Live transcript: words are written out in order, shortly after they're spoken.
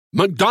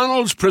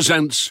McDonald's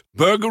presents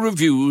Burger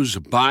Reviews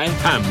by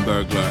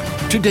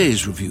Hamburglar.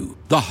 Today's review,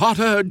 the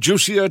hotter,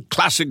 juicier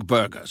classic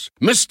burgers.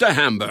 Mr.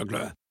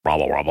 Hamburglar.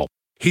 Robble.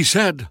 He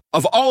said,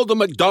 of all the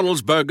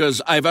McDonald's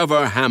burgers I've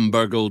ever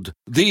hamburgled,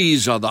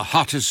 these are the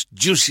hottest,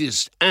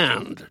 juiciest,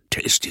 and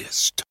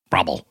tastiest.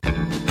 Robble.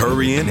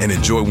 Hurry in and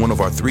enjoy one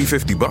of our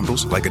 $3.50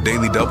 bundles, like a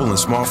daily double and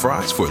small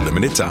fries for a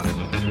limited time.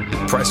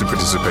 Price and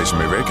participation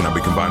may vary, cannot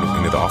be combined with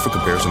any other offer,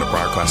 comparison to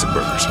prior classic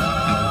burgers.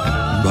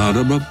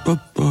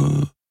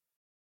 Ba-da-ba-ba-ba.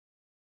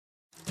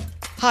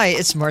 Hi,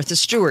 it's Martha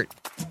Stewart.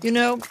 You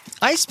know,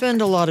 I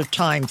spend a lot of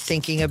time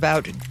thinking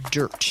about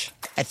dirt.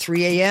 At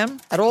 3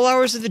 a.m., at all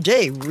hours of the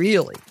day,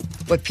 really.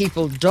 What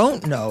people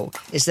don't know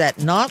is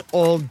that not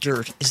all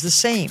dirt is the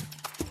same.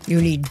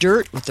 You need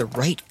dirt with the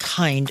right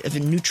kind of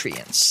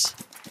nutrients.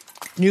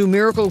 New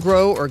Miracle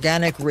Grow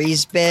organic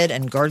raised bed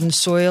and garden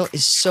soil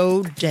is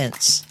so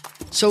dense,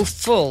 so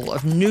full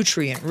of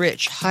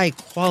nutrient-rich,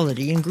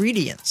 high-quality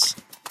ingredients.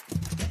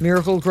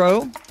 Miracle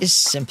Grow is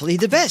simply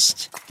the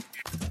best.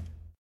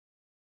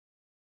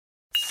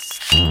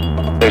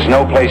 There's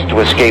no place to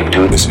escape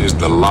to. This is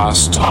the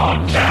last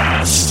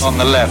podcast. On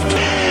the left.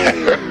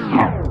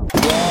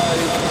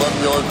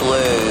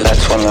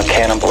 That's when the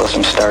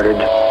cannibalism started.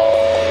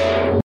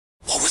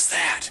 What was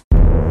that?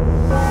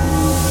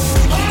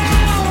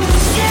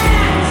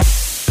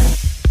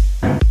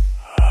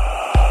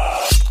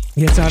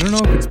 Yes, I don't know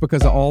if it's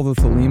because of all the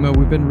Thelema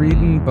we've been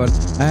reading, but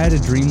I had a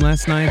dream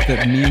last night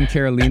that me and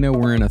Carolina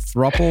were in a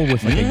throuple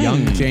with like a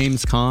young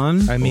James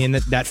Caan. I mean,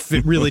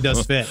 that really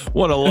does fit.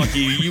 What a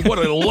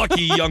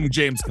lucky young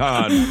James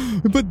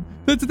Caan. But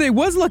that's the thing. It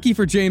was lucky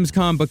for James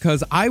Caan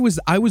because I was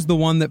the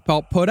one that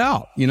felt put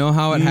out. You know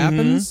how it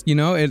happens? You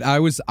know,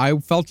 I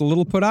felt a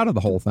little put out of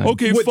the whole thing.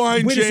 Okay,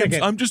 fine, wait a James.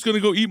 second. I'm just going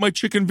to go eat my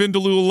chicken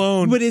vindaloo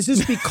alone. But is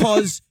this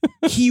because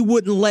he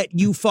wouldn't let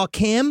you fuck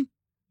him?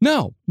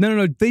 No.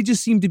 They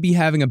just seem to be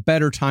having a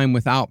better time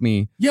without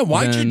me. Yeah,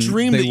 why'd you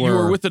dream that you were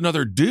were with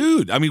another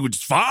dude? I mean, which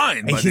is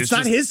fine. But It's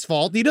not his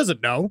fault. He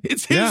doesn't know.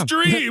 It's his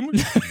dream.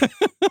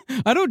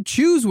 I don't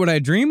choose what I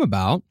dream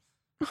about.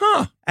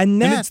 Huh.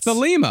 And And it's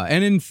Thelema.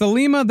 And in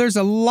Thelema, there's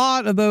a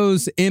lot of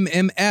those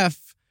MMF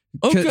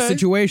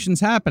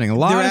situations happening. A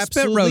lot There of spit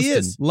absolutely roasting.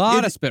 is. A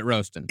lot of spit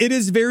roasting. It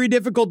is very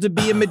difficult to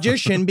be a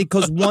magician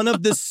because one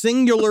of the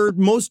singular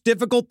most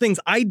difficult things,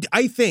 I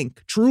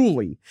think,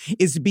 truly,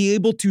 is to be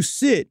able to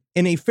sit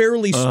in a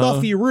fairly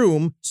stuffy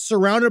room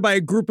surrounded by a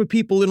group of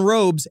people in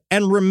robes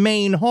and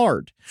remain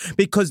hard.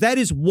 Because that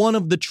is one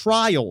of the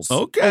trials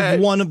of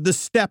one of the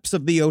steps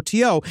of the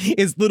O.T.O.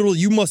 is literally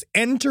you must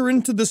enter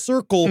into the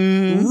circle,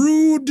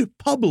 rude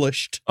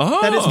published.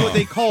 That is what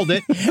they called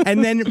it.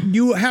 And then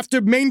you have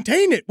to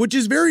maintain it, which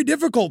is very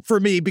difficult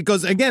for me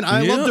because, again,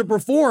 I love to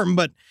perform,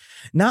 but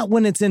not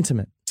when it's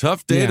intimate.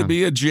 Tough day to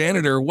be a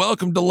janitor.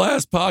 Welcome to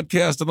Last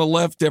Podcast on the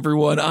Left,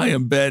 everyone. I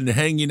am Ben,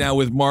 hanging out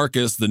with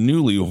Marcus, the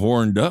newly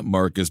horned up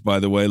Marcus, by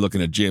the way, looking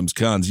at James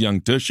Caan's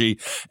young tushy,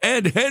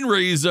 and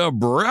Henry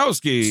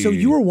Zabrowski. So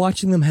you were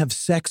watching them have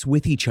sex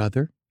with each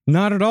other?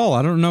 Not at all.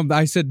 I don't know.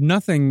 I said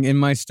nothing in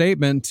my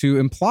statement to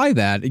imply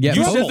that. Yet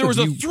You said there was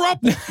a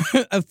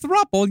throuple. A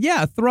throuple,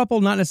 yeah. A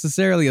throuple, not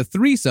necessarily a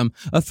threesome.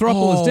 A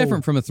throuple is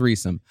different from a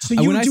threesome. So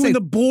you were doing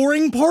the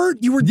boring part?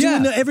 You were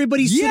doing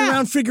everybody sitting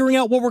around figuring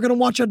out what we're going to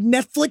watch on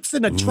Netflix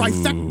and a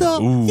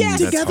trifecta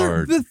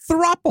together? The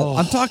throuple.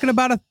 I'm talking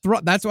about a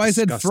throuple. That's why I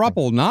said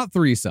throuple, not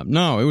threesome.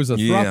 No, it was a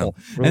throuple.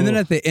 And then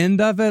at the end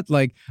of it,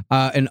 like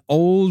an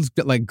old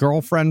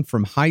girlfriend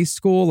from high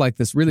school, like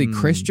this really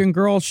Christian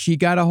girl, she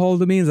got a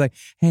hold of me. He's like,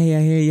 hey,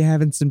 I hear you're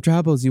having some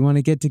troubles. You want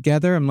to get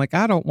together? I'm like,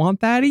 I don't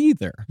want that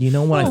either. You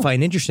know what I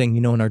find interesting?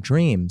 You know, in our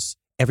dreams,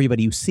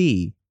 everybody you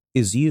see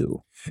is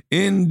you.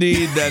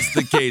 Indeed, that's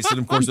the case. And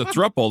of course, a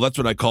throuple, that's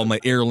what I call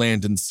my air,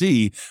 land, and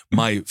sea,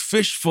 my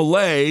fish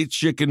fillet,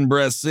 chicken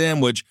breast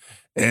sandwich,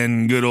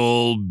 and good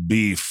old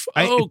beef.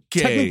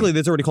 Technically,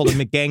 that's already called a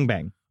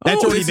McGangbang.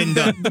 That's already been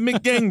done. The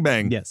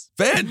McGangbang. Yes.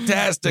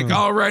 Fantastic.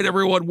 All right,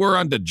 everyone, we're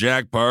on to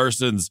Jack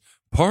Parsons,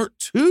 part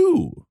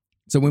 2.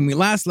 So when we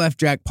last left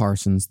Jack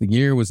Parsons, the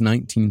year was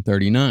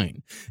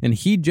 1939, and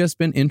he'd just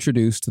been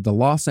introduced to the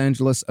Los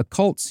Angeles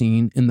occult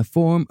scene in the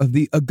form of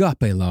the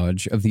Agape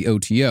Lodge of the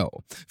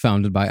O.T.O,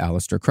 founded by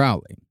Aleister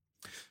Crowley.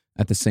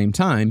 At the same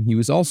time, he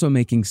was also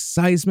making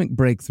seismic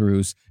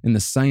breakthroughs in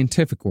the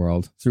scientific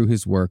world through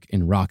his work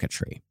in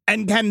rocketry.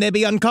 And can they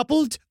be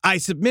uncoupled? I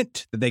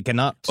submit that they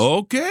cannot.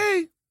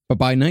 Okay. But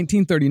by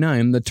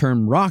 1939, the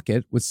term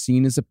rocket was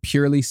seen as a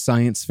purely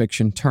science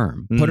fiction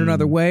term. Put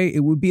another way, it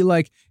would be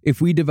like if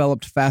we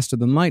developed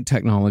faster-than-light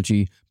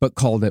technology, but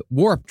called it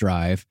warp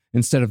drive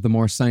instead of the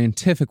more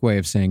scientific way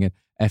of saying it,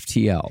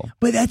 FTL.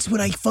 But that's what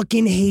I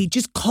fucking hate.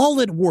 Just call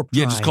it warp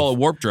drive. Yeah, just call it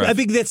warp drive. I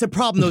think that's a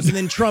problem, though. And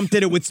then Trump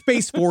did it with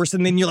Space Force,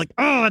 and then you're like,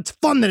 oh, it's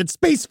fun that it's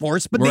Space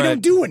Force, but they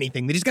don't do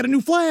anything. They just got a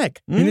new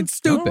flag. And it's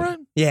stupid. Right.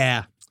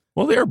 Yeah.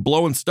 Well, they are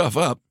blowing stuff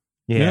up.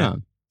 Yeah.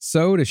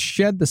 So to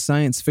shed the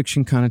science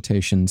fiction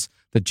connotations,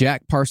 the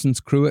Jack Parsons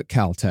crew at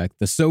Caltech,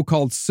 the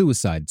so-called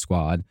Suicide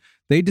Squad,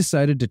 they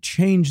decided to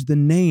change the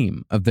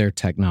name of their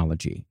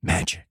technology.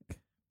 Magic.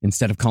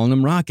 Instead of calling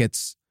them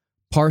rockets,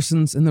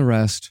 Parsons and the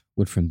rest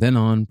would from then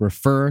on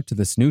refer to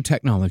this new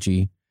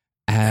technology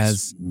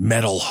as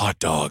metal hot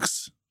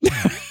dogs.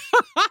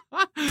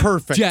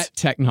 Perfect. jet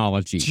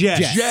technology.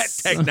 Jet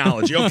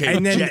technology. Okay,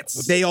 and then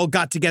jets. they all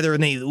got together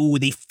and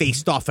they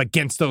faced off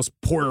against those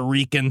Puerto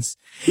Ricans.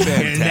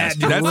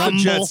 Fantastic. That That's the rumble.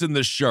 Jets and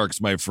the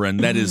Sharks, my friend.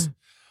 That is,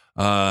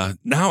 now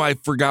I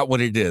forgot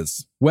what it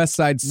is. West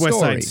Side Story. West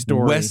Side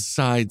Story. West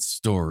Side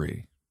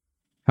Story.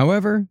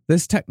 However,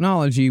 this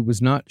technology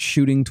was not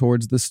shooting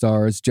towards the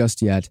stars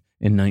just yet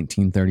in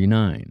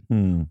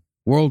 1939.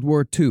 World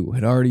War II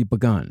had already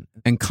begun,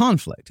 and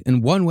conflict,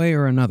 in one way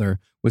or another,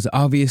 was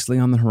obviously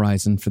on the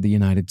horizon for the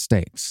United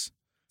States.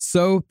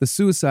 So, the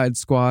Suicide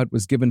Squad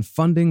was given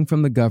funding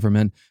from the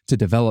government to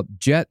develop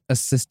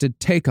jet-assisted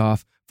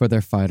takeoff for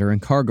their fighter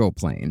and cargo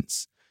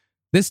planes.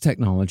 This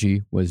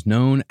technology was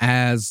known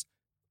as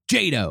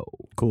O.T.O.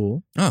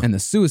 Cool. And the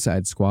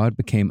Suicide Squad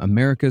became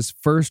America's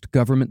first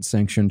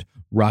government-sanctioned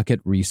rocket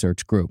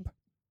research group.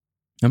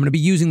 I'm going to be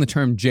using the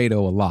term O.T.O.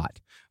 a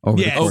lot over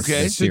the course of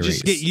this So series.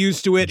 just get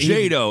used to it.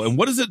 O.T.O. And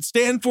what does it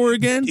stand for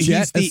again?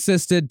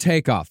 Jet-assisted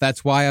takeoff.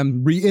 That's why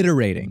I'm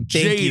reiterating.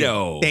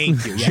 O.T.O.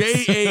 Thank you.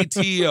 Yes.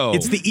 J-A-T-O.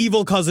 It's the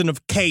evil cousin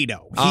of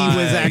Kato. He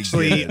was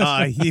actually,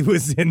 he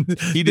was in...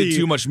 He did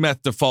too much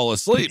meth to fall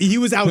asleep. He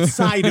was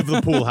outside of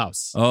the pool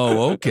house.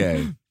 Oh,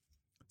 okay.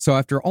 So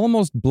after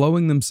almost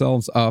blowing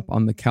themselves up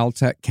on the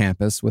Caltech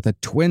campus with a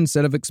twin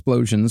set of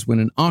explosions when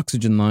an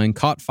oxygen line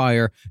caught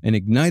fire and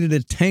ignited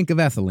a tank of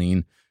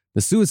ethylene,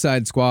 the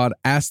Suicide Squad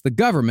asked the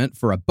government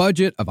for a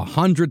budget of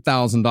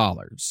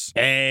 $100,000.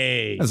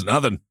 Hey. That's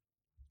nothing.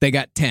 They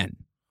got 10.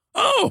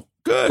 Oh,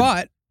 good.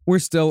 But we're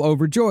still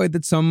overjoyed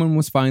that someone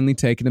was finally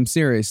taking them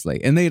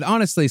seriously. And they'd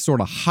honestly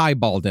sort of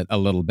highballed it a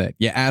little bit.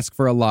 You ask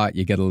for a lot,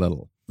 you get a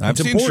little. I've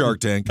seen important. Shark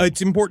Tank.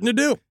 It's important to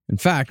do. In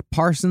fact,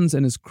 Parsons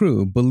and his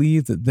crew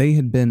believed that they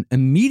had been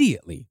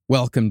immediately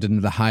welcomed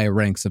into the higher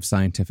ranks of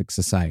scientific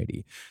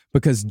society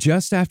because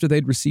just after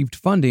they'd received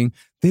funding,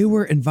 they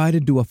were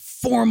invited to a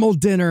formal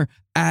dinner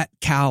at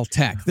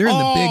Caltech. They're in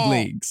the big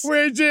leagues.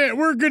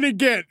 We're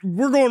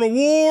going to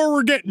war.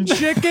 We're getting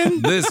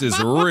chicken. This is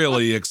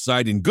really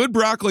exciting. Good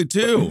broccoli,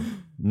 too.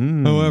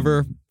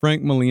 However,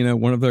 Frank Molina,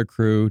 one of their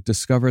crew,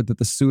 discovered that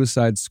the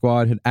Suicide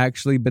Squad had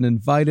actually been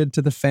invited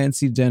to the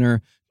fancy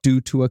dinner due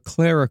to a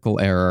clerical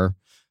error,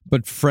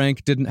 but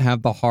Frank didn't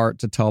have the heart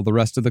to tell the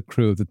rest of the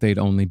crew that they'd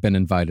only been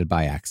invited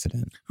by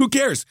accident. Who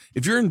cares?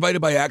 If you're invited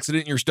by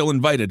accident, you're still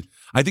invited.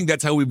 I think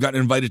that's how we've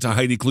gotten invited to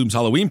Heidi Klum's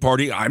Halloween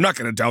party. I'm not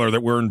going to tell her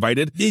that we're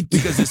invited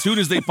because as soon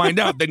as they find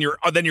out, then you're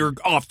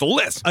off the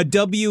list. A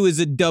W is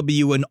a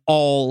W in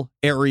all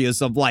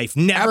areas of life.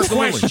 Never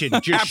Absolutely.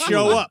 question. Just Absolutely.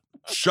 show up.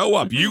 Show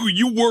up.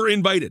 You were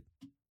invited.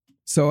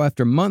 So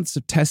after months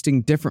of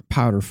testing different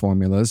powder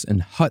formulas in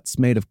huts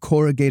made of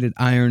corrugated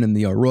iron in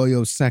the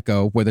Arroyo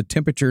Seco, where the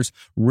temperatures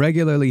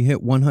regularly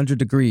hit 100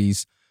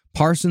 degrees,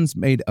 Parsons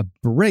made a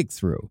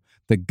breakthrough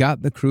that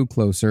got the crew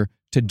closer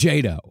to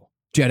O.T.O.,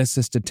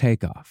 jet-assisted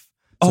takeoff.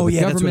 So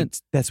the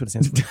government, that's what it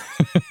stands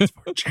for.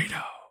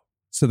 O.T.O.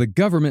 So the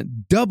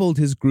government doubled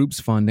his group's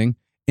funding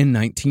in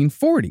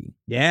 1940.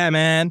 Yeah,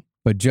 man.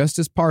 But just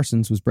as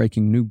Parsons was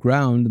breaking new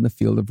ground in the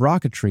field of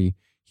rocketry,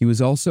 he was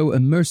also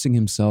immersing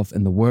himself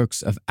in the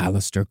works of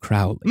Aleister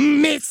Crowley.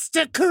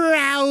 Mr.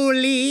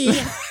 Crowley.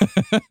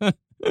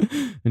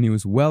 And he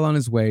was well on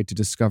his way to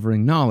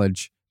discovering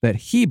knowledge that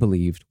he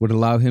believed would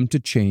allow him to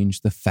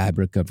change the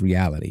fabric of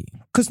reality.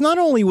 Because not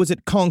only was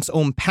it Konk's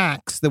Own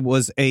Pax that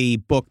was a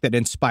book that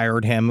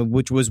inspired him,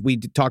 which was, we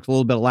talked a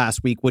little bit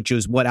last week, which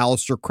is what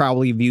Aleister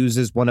Crowley views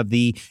as one of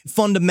the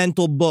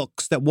fundamental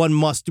books that one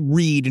must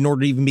read in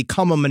order to even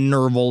become a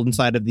Minerval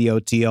inside of the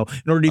O.T.O.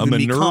 In order to even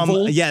become,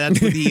 yeah,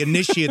 that's what the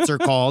initiates are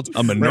called.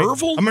 A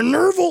Minerval? Right? A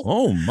Minerval.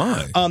 Oh,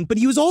 my. But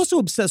he was also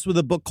obsessed with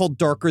a book called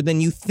Darker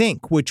Than You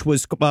Think, which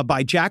was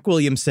by Jack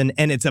Williamson,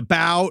 and it's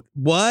about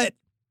what?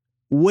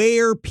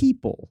 Where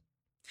people.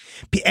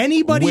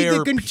 Anybody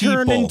that can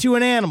turn into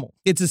an animal.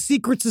 It's a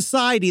secret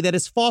society that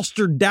has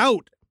fostered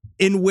doubt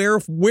in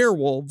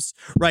werewolves,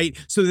 right?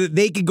 So that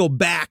they could go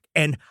back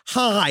and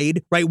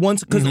hide, right?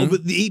 Once, because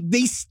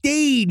they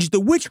staged the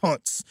witch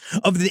hunts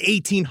of the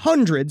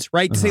 1800s,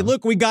 right? To say,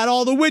 look, we got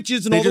all the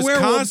witches and all the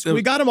werewolves.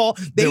 We got them all.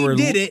 They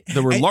did it.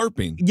 They were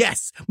LARPing.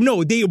 Yes.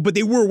 No, but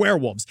they were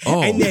werewolves.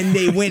 Oh. And then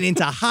they went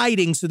into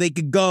hiding so they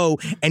could go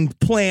and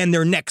plan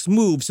their next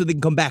move so they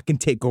can come back and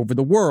take over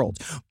the world.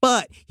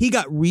 But he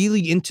got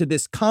really into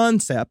this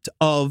concept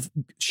of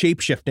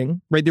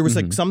shape-shifting, right? There was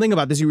like something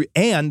about this,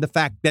 and the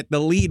fact that the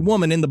lead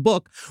woman in the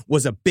book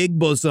was a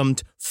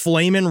big-bosomed,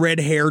 flaming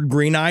red-haired,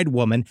 green-eyed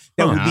woman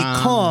that would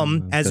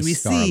become, as we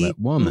see,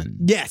 woman.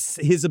 Yes,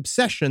 his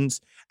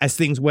obsessions as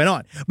things went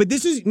on. But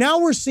this is, now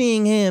we're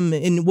seeing him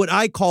in what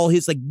I call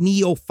his like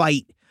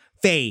neophyte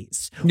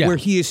phase where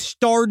he is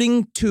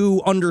starting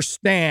to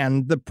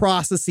understand the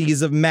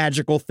processes of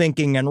magical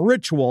thinking and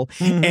ritual,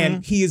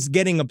 and he is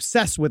getting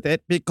obsessed with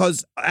it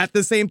because at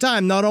the same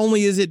time, not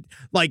only is it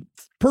like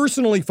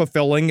personally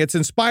fulfilling, it's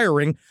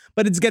inspiring,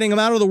 but it's getting him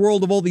out of the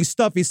world of all these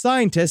stuffy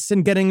scientists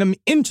and getting him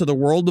into the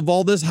world of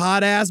all this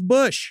hot-ass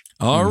bush.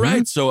 All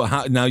right, so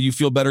now you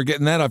feel better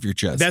getting that off your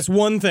chest. That's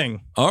one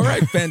thing. All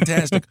right,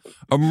 fantastic.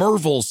 A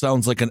merval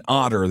sounds like an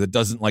otter that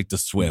doesn't like to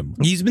swim.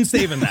 He's been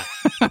saving that.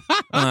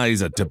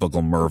 He's a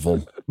typical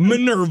merval.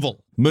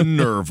 Minerval.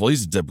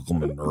 He's a typical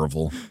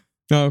Minerval.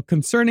 Now,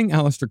 concerning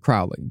Aleister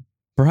Crowley,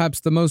 perhaps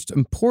the most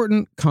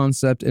important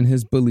concept in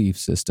his belief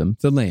system,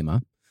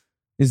 thelema,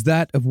 is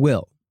that of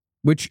will,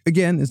 which,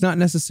 again, is not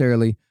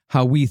necessarily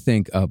how we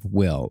think of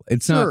will.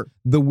 It's not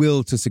the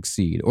will to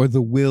succeed or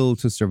the will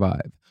to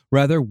survive.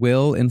 Rather,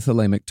 will, in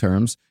thelemic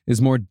terms,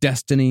 is more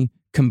destiny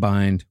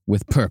combined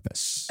with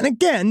purpose. And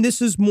again,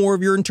 this is more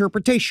of your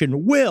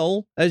interpretation.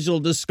 Will, as you'll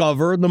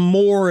discover, the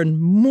more and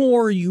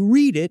more you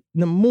read it,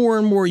 the more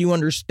and more you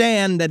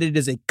understand that it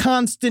is a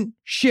constant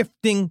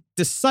shifting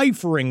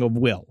deciphering of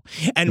will.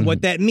 And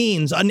what that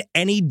means on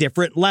any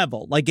different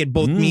level. Like it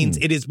both means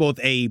it is both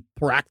a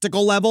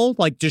practical level,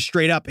 like just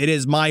straight up, it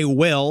is my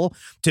will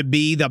to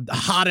be the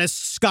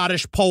hottest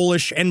Scottish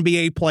Polish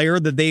NBA player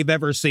that they've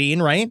ever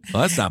seen, right?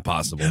 Well, that's not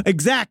possible.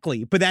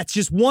 Exactly. But that's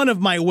just one of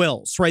my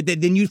wills, right?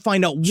 Then you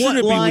find out what Shouldn't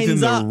it be lines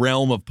within up. the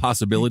realm of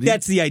possibility?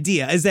 That's the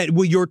idea, is that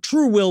your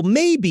true will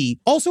may be,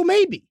 also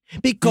maybe.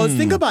 Because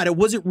think about it,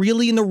 was it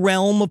really in the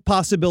realm of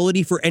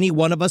possibility for any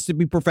one of us to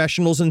be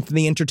professionals in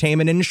the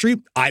entertainment industry?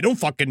 I don't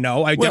fucking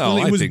know. I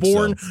definitely was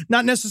born,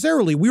 not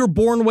necessarily. We were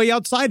born way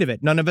outside of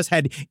it. None of us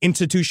had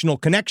institutional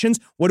connections.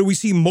 What do we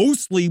see?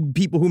 Mostly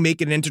people who make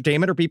it in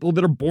entertainment are people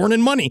that are born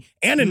in money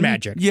and in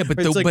magic. Yeah, but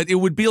but it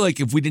would be like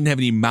if we didn't have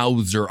any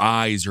mouths or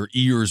eyes or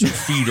ears or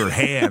feet or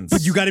hands.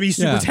 But you got to be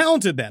super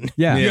talented then.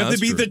 Yeah. You have to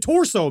be the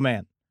torso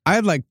man. I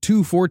had like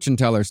 2 fortune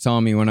tellers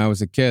telling me when I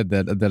was a kid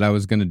that I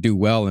was going to do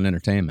well in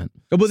entertainment.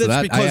 Well,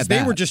 that's because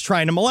they were just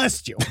trying to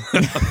molest you.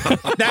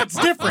 That's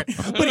different.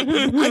 But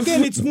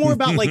again, it's more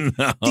about like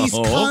these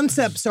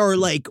concepts are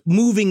like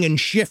moving and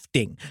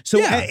shifting. So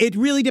it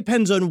really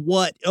depends on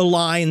what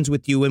aligns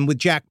with you. And with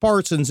Jack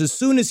Parsons, as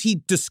soon as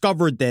he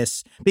discovered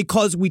this,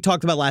 because we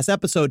talked about last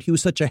episode, he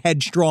was such a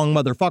headstrong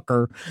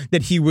motherfucker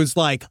that he was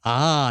like,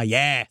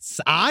 yes,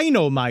 I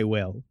know my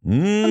will. I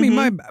mean,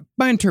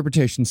 my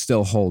interpretation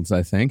still holds,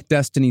 I think.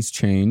 Destinies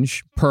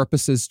change,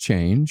 purposes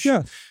change.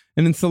 Yeah.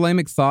 And in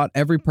thelemic thought,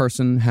 every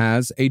person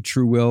has a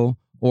true will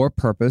or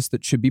purpose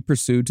that should be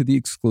pursued to the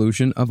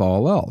exclusion of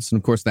all else. And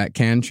of course, that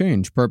can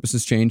change.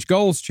 Purposes change,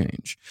 goals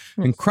change.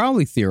 And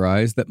Crowley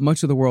theorized that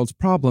much of the world's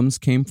problems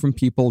came from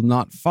people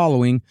not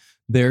following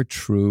their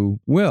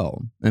true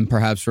will. And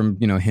perhaps from,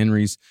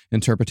 Henry's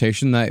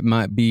interpretation, that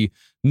might be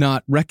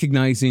not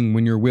recognizing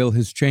when your will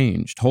has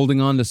changed,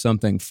 holding on to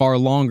something far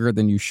longer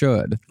than you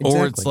should.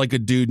 Or it's like a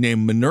dude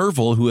named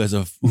Minerval who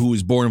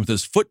was born with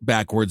his foot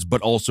backwards,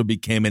 but also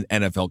became an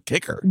NFL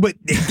kicker. But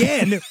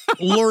again,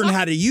 learn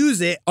how to use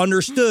it,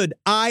 understood,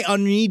 I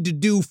need to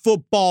do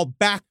football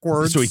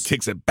backwards. So he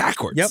kicks it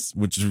backwards,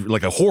 which is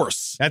like a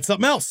horse. That's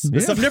something else.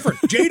 That's something different.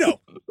 Jado.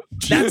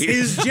 That's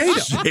his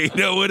Jado.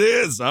 Jado it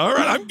is. All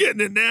right, I'm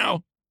getting it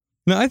now.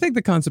 Now, I think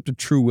the concept of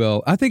true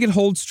will, I think it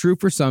holds true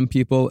for some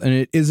people, and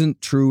it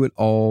isn't true at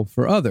all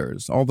for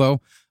others.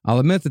 Although, I'll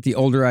admit that the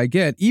older I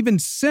get, even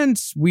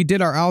since we did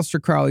our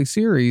Aleister Crowley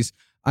series,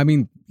 I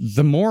mean,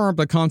 the more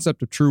the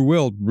concept of true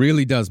will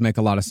really does make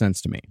a lot of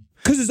sense to me.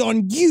 Because it's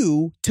on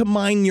you to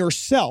mine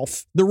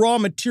yourself, the raw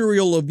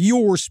material of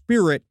your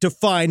spirit, to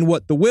find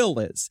what the will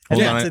is. And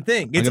that's the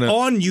thing. It's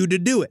on you to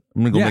do it.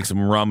 I'm going to go make some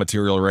raw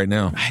material right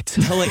now.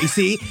 You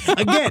see,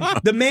 again,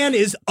 the man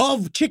is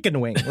of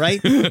chicken wing,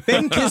 right?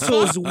 Ben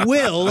Kissel's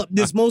will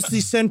is mostly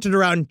centered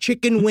around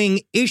chicken wing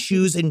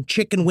issues and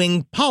chicken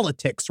wing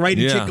politics, right?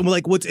 And chicken,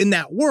 like what's in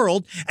that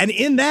world. And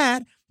in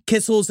that,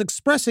 Kissel's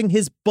expressing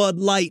his Bud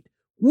Light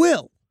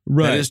will.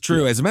 Right. That is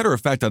true. As a matter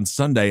of fact, on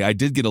Sunday, I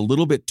did get a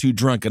little bit too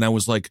drunk, and I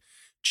was like,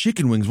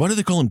 chicken wings? Why do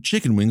they call them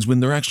chicken wings when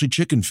they're actually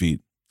chicken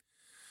feet?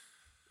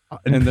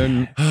 And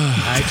then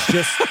it's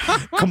just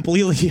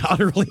completely,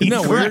 utterly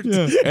incorrect.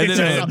 Yeah. And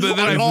then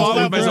I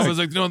followed myself. I was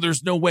like, no,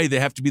 there's no way. They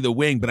have to be the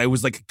wing. But I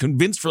was like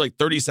convinced for like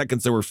 30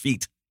 seconds they were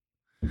feet.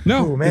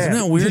 No, man. Isn't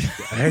that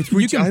weird?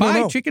 You can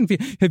buy chicken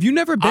feet. Have you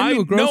never been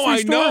to a grocery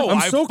store? No, I know.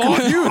 I'm so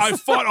confused. I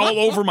fought all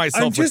over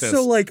myself with this.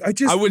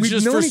 I was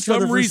just for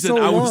some reason,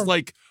 I was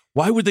like,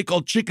 why would they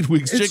call chicken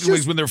wings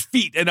wings when they're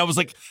feet? And I was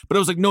like,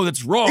 no,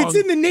 that's wrong. It's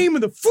in the name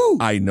of the food.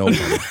 I know.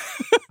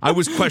 I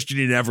was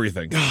questioning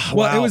everything.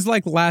 Well, it was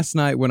like last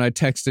night when I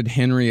texted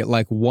Henry at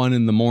like 1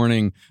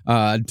 a.m,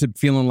 to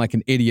feeling like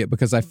an idiot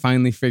because I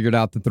finally figured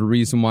out that the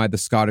reason why the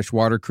Scottish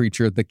water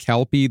creature, the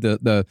kelpie,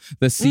 the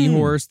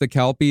seahorse, the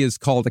kelpie is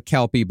called a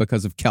kelpie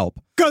because of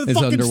kelp. Because of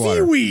fucking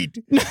underwater.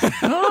 Seaweed.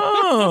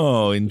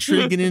 Oh,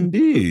 intriguing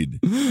indeed.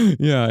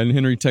 Yeah, and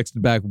Henry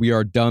texted back, "We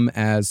are dumb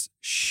as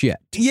shit."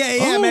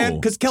 Yeah, man.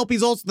 Because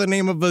Kelpie's also the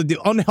name of the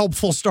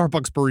unhelpful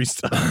Starbucks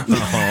barista.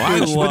 I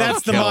love But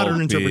that's the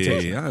modern Kelpie.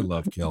 interpretation. I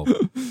love kelp.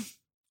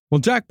 Well,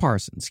 Jack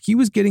Parsons, he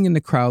was getting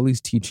into Crowley's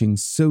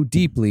teachings so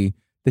deeply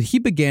that he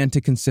began to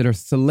consider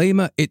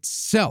Thelema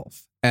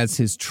itself as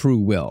his true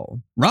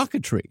will.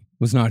 Rocketry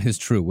was not his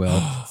true will.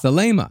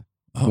 Thelema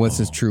was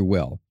his true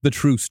will, the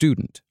true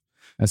student.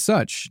 As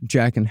such,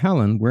 Jack and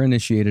Helen were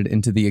initiated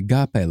into the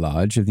Agape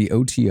Lodge of the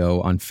O.T.O.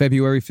 on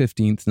February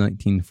 15th,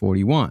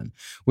 1941,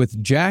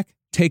 with Jack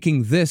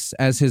taking this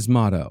as his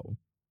motto.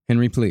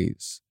 Henry,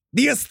 please.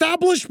 The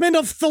establishment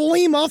of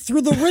Thelema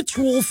through the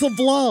rituals of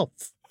love.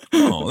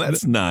 Oh,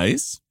 that's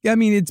nice. I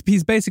mean,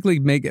 he's basically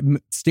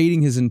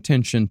stating his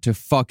intention to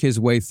fuck his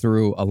way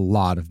through a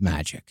lot of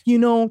magic. You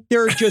know,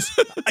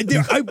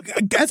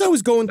 as I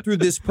was going through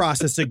this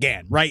process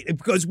again, right?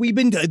 Because we've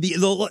been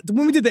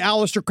when we did the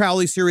Aleister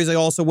Crowley series, I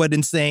also went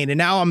insane, and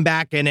now I'm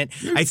back in it.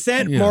 I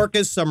sent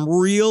Marcus some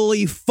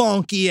really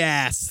funky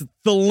ass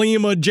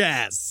Thelema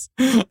jazz.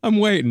 I'm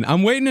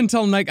waiting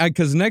until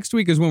because next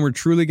week is when we're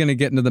truly going to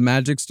get into the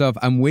magic stuff.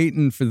 I'm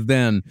waiting for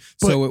then,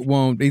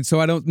 so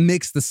I don't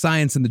mix the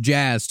science and the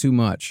jazz too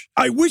much.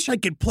 I wish I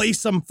could play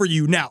some for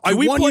you now. Can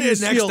we play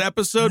it next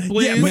episode,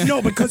 please? Yeah, but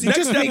no, because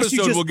next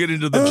episode we'll get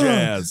into the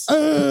jazz.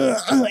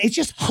 It's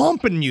just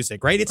humping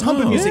music, right? It's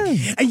humping music.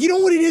 And you know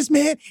what it is,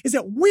 man? Is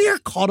that we're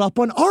caught up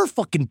on our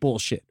fucking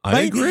bullshit. Right? I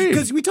agree.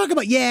 Because we talk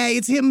about,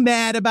 it's him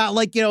mad about,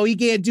 he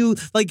can't do,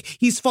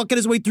 he's fucking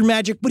his way through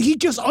magic, but he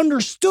just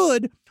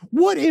understood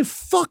what if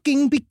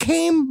fucking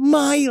became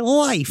my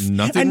life.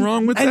 Nothing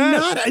wrong with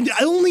that. And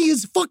only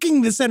is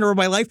fucking the center of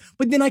my life,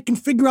 but then I can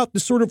figure out the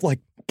sort of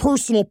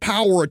personal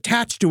power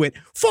attached to it.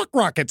 Fuck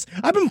rockets.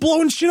 I've been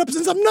blowing shit up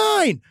since I'm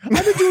 9.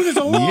 I've been doing this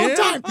a long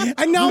time.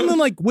 And now I'm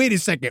like, wait a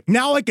second.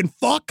 Now I can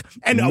fuck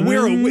and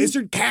wear a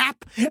wizard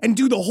cap and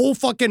do the whole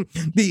fucking,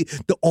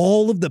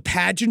 all of the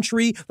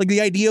pageantry,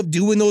 the idea of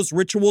doing those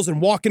rituals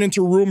and walking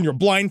into a room, you're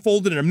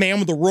blindfolded and a man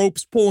with the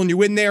ropes pulling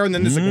you in there, and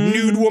then there's a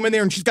nude woman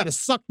there and she's got to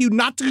suck you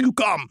not till you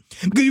come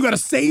because you got to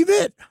save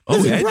it.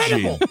 That's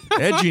incredible.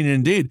 Edging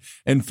indeed.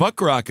 And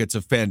Fuck Rocket's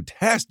a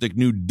fantastic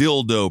new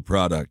dildo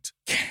product.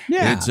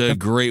 Yeah. It's a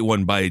great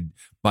one by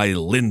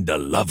Linda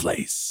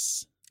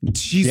Lovelace.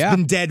 She's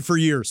been dead for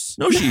years.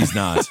 No, she's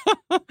not.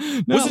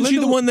 Wasn't she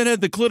the one that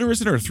had the clitoris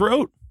in her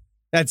throat?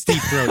 That's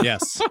Deep Throat,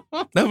 yes.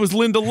 That was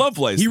Linda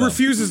Lovelace. He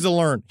refuses to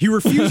learn. He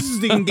refuses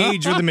to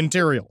engage with the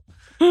material.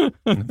 I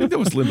think that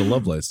was Linda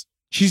Lovelace.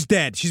 She's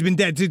dead. She's been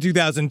dead since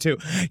 2002.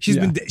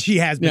 She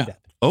has been dead.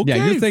 Okay.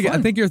 Yeah,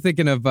 I think you're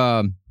thinking of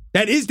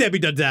that is Debbie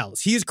Does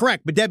Dallas. He is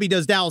correct, but Debbie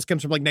Does Dallas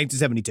comes from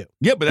 1972.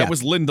 Yeah, but that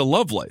was Linda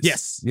Lovelace.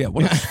 Yes. Yeah,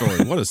 what a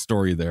story. What a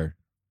story there.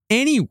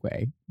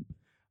 Anyway,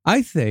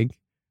 I think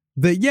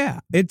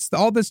that, it's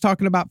all this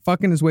talking about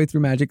fucking his way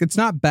through magic. It's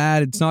not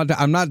bad.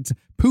 I'm not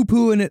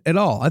poo-pooing it at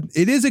all.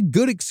 It is a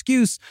good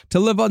excuse to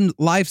live a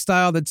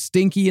lifestyle that's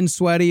stinky and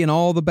sweaty in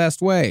all the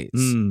best ways.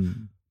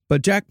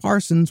 But Jack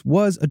Parsons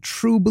was a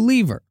true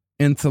believer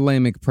in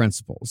Thelemic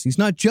principles. He's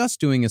not just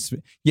doing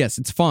yes,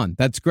 it's fun.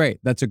 That's great.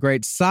 That's a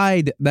great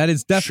side. That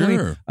is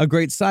definitely a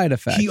great side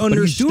effect. He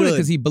understood. But he's doing it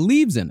because he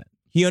believes in it.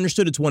 He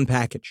understood it's one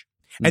package.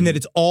 And that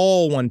it's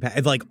all one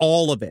package,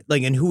 all of it.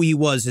 And who he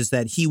was is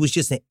that he was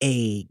just an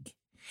egg.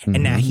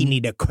 And now he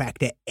need to crack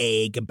the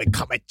egg and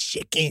become a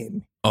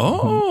chicken.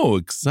 Oh,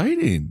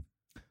 exciting.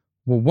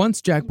 Well,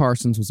 once Jack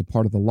Parsons was a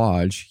part of the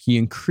lodge, he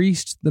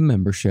increased the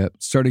membership,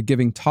 started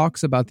giving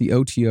talks about the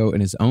O.T.O.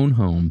 in his own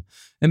home,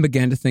 and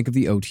began to think of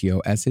the O.T.O.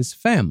 as his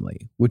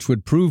family, which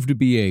would prove to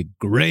be a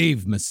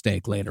grave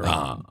mistake later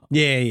on.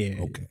 Yeah.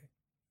 Okay.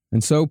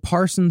 And so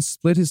Parsons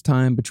split his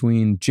time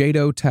between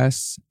Jado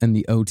tests and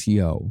the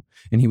O.T.O.,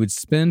 and he would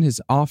spend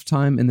his off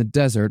time in the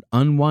desert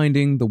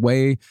unwinding the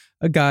way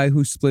a guy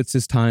who splits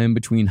his time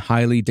between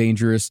highly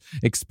dangerous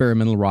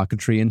experimental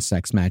rocketry and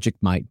sex magic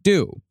might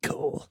do.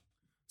 Cool.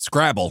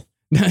 Scrabble.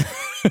 No,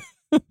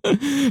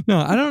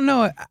 I don't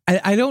know.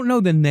 I don't know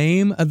the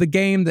name of the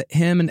game that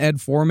him and Ed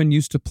Foreman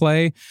used to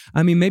play.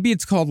 I mean, maybe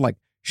it's called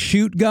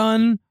Shoot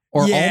Gun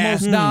or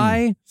Almost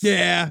Die.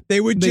 Yeah, they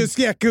would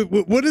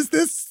what is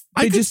this?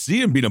 I could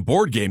see him being a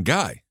board game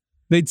guy.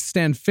 They'd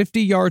stand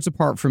 50 yards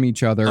apart from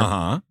each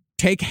other,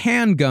 take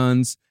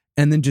handguns,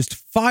 and then just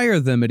fire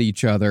them at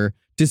each other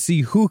to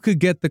see who could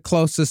get the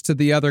closest to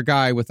the other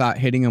guy without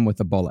hitting him with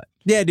a bullet.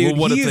 Yeah, dude.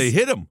 Well, what if they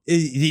hit him?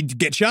 He'd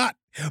get shot.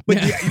 But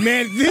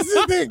man, this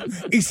is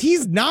the thing.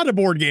 He's not a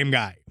board game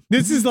guy.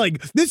 This is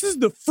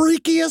the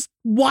freakiest,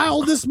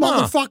 wildest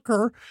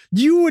motherfucker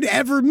you would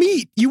ever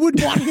meet. You would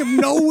want him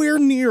nowhere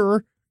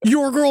near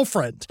your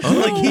girlfriend.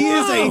 He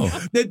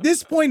is at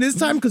this point, this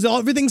time, because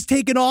everything's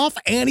taken off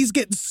and he's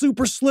getting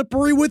super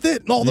slippery with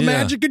it and all the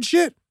magic and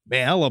shit.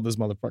 Man, I love this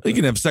motherfucker. You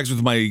can have sex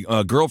with my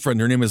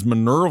girlfriend. Her name is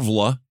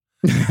Minerva.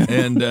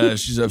 And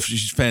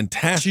she's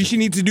fantastic. She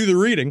needs to do the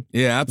reading.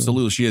 Yeah,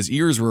 absolutely. She has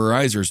ears where her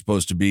eyes are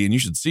supposed to be, and you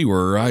should see where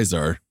her eyes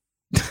are.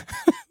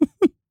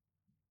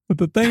 But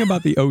the thing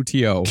about the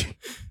O.T.O.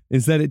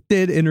 is that it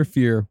did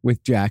interfere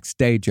with Jack's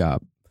day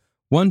job.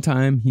 One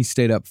time, he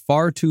stayed up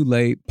far too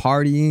late,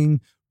 partying,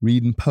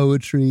 reading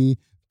poetry,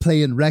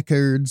 playing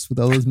records with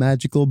all his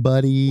magical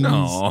buddies.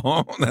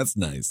 Oh, that's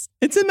nice.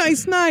 It's a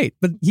nice night,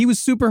 but he was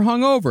super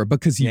hungover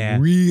because he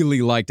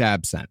really liked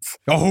absinthe.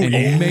 Oh, and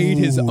he made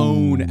his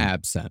own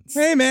absinthe.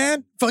 Hey,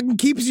 man. Fucking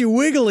keeps you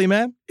wiggly,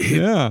 man.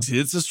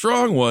 It's a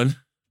strong one.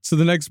 So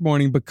the next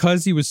morning,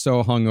 because he was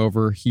so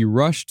hungover, he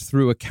rushed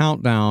through a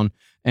countdown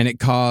and it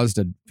caused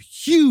a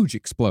huge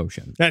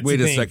explosion.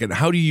 Wait a second.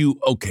 How do you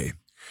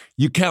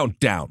count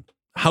down.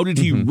 How did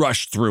he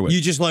rush through it?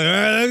 You just like, all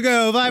right, let's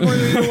go. 5, 4,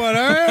 3, 2, 1. All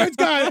right, it's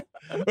got it.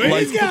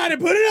 He's got it.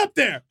 Put it up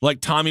there.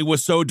 Like Tommy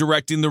was so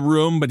directing the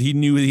room, but he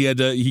knew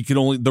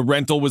the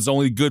rental was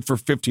only good for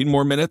 15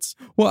 more minutes.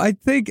 Well, I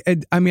think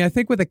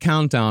with a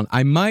countdown,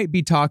 I might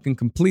be talking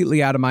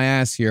completely out of my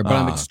ass here, but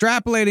I'm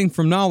extrapolating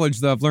from knowledge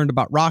that I've learned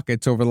about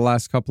rockets over the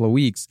last couple of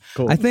weeks.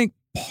 Cool. I think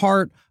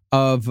part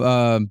of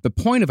the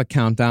point of a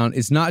countdown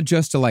is not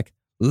just to like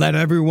let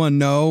everyone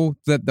know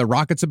that the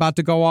rocket's about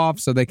to go off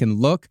so they can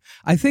look.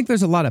 I think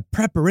there's a lot of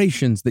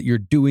preparations that you're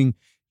doing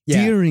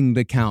during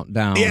the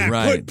countdown. Yeah,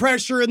 right. Put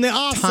pressure in the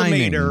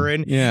oscillator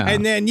and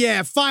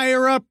then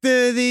fire up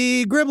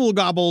the gribble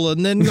gobble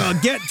and then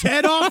get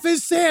Ted off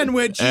his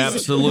sandwich.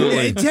 Absolutely.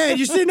 Hey, Ted,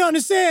 you're sitting on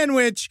a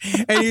sandwich.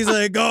 And he's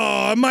like,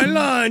 oh, my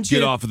lunch.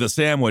 Get off of the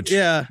sandwich.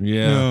 Yeah.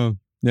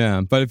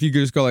 Yeah. But if you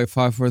just go like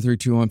 5, 4, 3,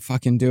 2, 1,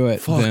 fucking do it.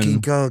 Fucking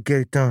go, get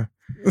it done.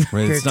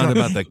 Right. It's not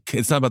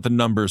about the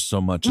numbers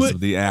so much as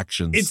the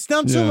actions. It's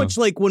not so much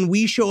like when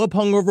we show up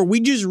hungover,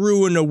 we just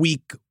ruin a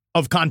week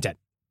of content.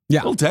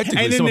 Yeah. Well,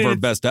 technically, some of our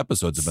best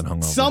episodes have been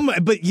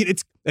hungover. But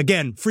it's,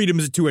 again, freedom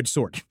is a two-edged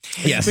sword.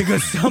 Yes.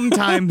 Because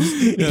sometimes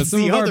it's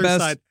some the of our other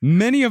best, side.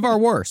 many of our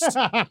worst.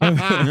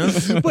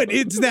 But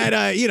it's that,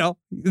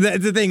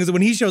 the thing is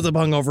when he shows up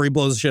hungover, he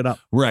blows shit up.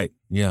 Right.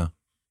 Yeah.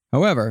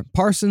 However,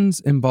 Parsons'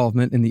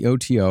 involvement in the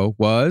O.T.O.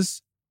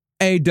 was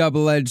a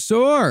double-edged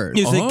sword.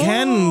 Is a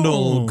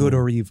candle good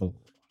or evil?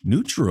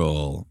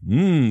 Neutral.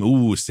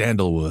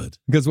 Sandalwood.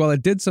 Because while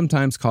it did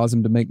sometimes cause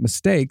him to make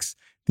mistakes,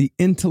 the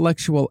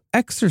intellectual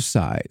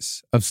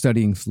exercise of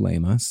studying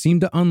Thelema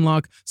seemed to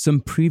unlock some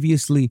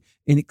previously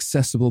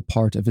inaccessible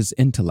part of his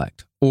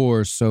intellect,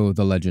 or so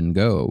the legend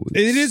goes.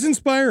 It is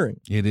inspiring.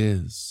 It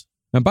is.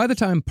 Now, by the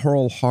time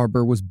Pearl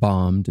Harbor was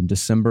bombed in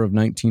December of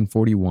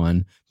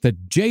 1941, the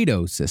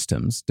JATO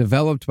systems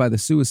developed by the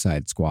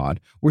Suicide Squad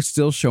were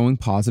still showing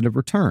positive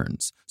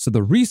returns, so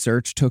the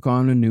research took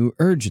on a new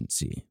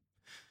urgency.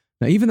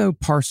 Now, even though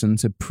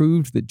Parsons had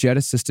proved that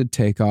jet-assisted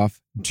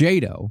takeoff,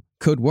 JATO,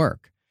 could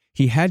work,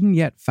 he hadn't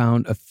yet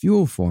found a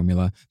fuel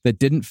formula that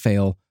didn't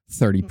fail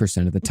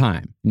 30% of the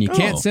time. And you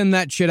can't send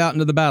that shit out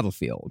into the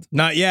battlefield.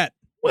 Not yet.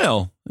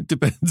 Well, it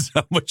depends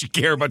how much you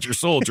care about your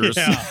soldiers.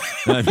 Yeah.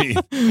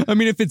 I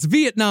mean, if it's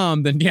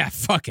Vietnam, then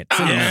fuck it.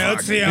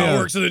 Let's see how it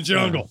works in the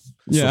jungle.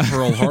 So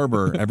Pearl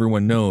Harbor,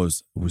 everyone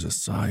knows it was a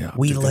psyop.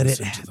 We let it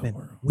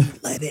happen. We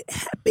let it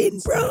happen,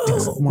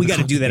 bro. We got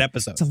to do that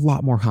episode. It's a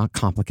lot more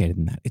complicated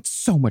than that. It's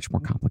so much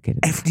more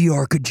complicated.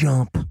 FDR could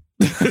jump.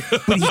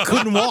 But he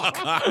couldn't walk.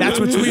 That's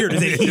what's weird,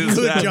 is that he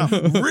could jump.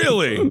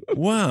 Really?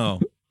 Wow.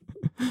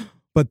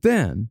 But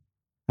then,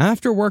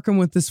 after working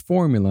with this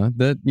formula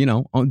that,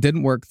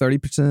 didn't work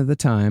 30% of the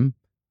time,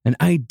 an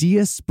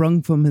idea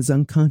sprung from his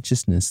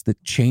unconsciousness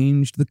that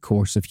changed the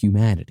course of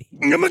humanity.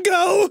 I'm gonna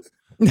go.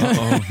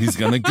 He's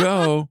gonna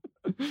go.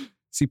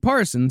 See,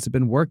 Parsons had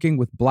been working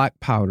with black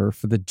powder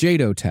for the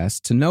JATO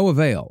test to no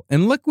avail,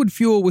 and liquid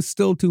fuel was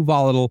still too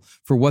volatile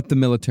for what the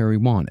military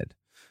wanted.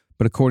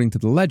 But according to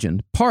the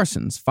legend,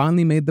 Parsons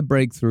finally made the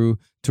breakthrough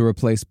to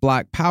replace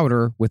black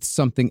powder with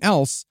something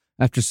else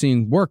after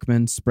seeing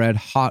workmen spread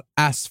hot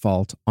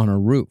asphalt on a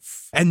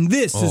roof. And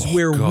this is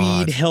where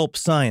weed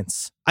helps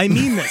science. I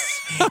mean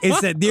this.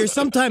 It's that there's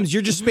sometimes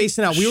you're just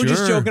spacing out. We were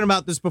just joking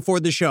about this before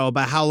the show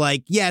about how,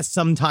 yes,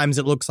 sometimes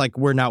it looks like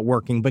we're not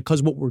working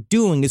because what we're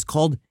doing is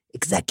called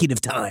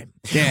executive time.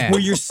 Yeah. Where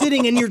you're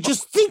sitting and you're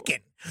just thinking.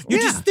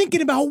 You're just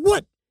thinking about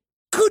what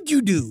could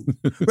you do,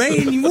 right?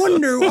 And you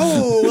wonder,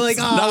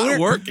 not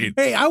working.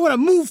 Hey, I want to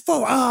move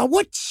forward.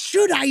 What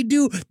should I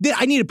do?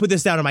 I need to put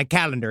this down on my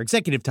calendar.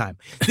 Executive time.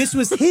 This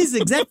was his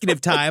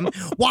executive time,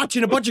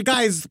 watching a bunch of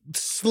guys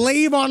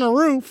slave on a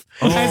roof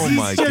as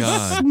he's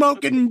just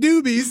smoking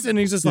doobies, and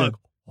he's just like,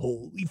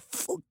 holy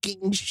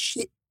fucking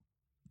shit.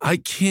 I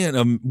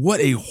can't. What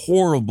a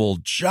horrible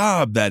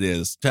job that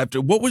is.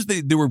 What was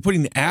they were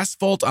putting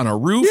asphalt on a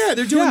roof? Yeah,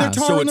 they're doing their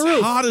tar on the roof. So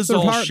it's hot as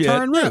all shit.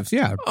 Tar and roofs,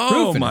 yeah.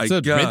 Oh my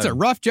God. It's a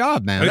rough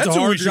job, man. That's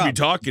what we should be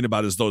talking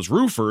about is those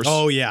roofers.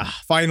 Oh yeah,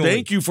 finally.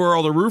 Thank you for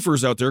all the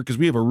roofers out there because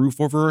we have a roof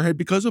over our head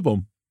because of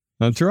them.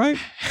 That's right.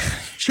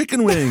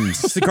 Chicken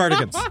wings. It's the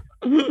cardigans.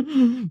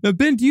 Now,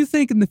 Ben, do you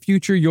think in the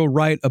future you'll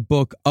write a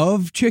book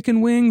of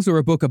chicken wings or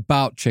a book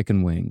about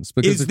chicken wings?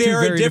 Because is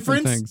there a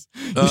difference?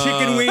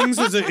 Chicken wings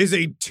is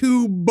a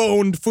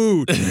two-boned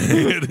food.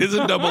 It is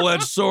a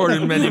double-edged sword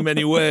in many,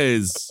 many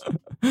ways.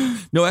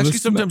 No, actually,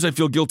 sometimes I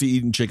feel guilty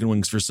eating chicken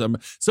wings for some.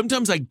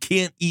 Sometimes I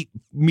can't eat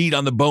meat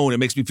on the bone. It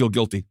makes me feel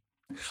guilty.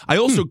 I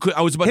also could.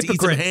 I was about to eat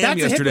some ham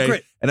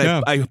yesterday, and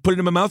I put it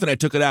in my mouth and I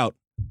took it out.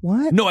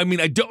 What? No, I mean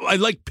I don't. I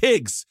like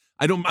pigs.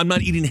 I'm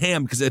not eating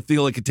ham because I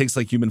feel like it tastes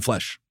like human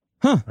flesh.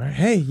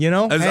 Hey,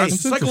 It's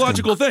a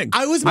psychological thing.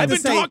 I've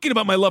been talking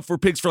about my love for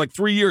pigs for like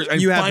 3 years. I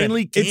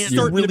finally can't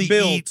really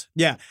eat.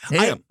 Yeah.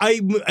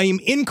 I am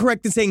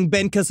incorrect in saying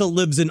Ben Kessel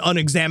lives an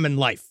unexamined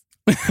life.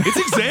 It's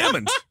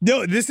examined.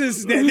 No, this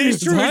is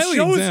true. Highly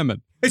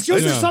examined. It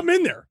shows there's something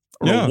in there.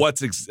 I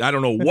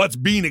don't know what's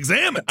being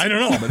examined. I don't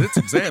know, but it's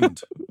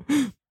examined.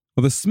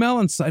 Well, the smell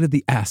and sight of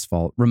the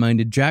asphalt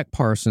reminded Jack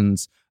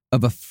Parsons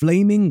of a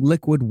flaming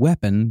liquid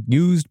weapon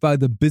used by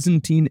the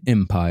Byzantine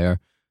Empire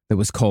that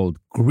was called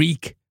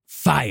Greek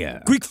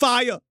fire. Greek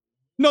fire.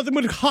 Nothing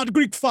but hot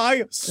Greek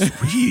fire.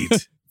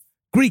 Sweet.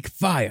 Greek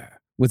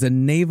fire was a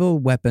naval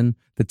weapon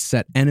that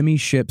set enemy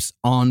ships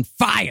on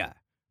fire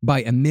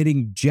by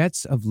emitting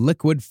jets of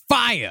liquid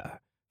fire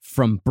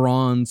from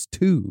bronze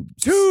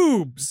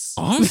tubes.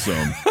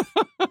 Awesome.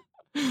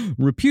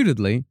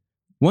 Reputedly,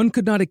 one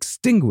could not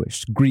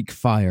extinguish Greek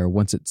fire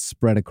once it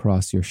spread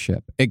across your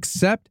ship,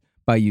 except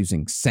by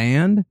using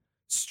sand,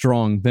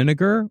 strong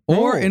vinegar,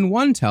 or in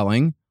one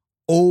telling,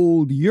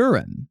 old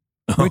urine,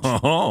 which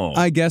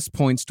I guess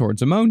points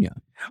towards ammonia.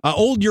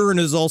 Old urine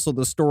is also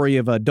the story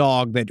of a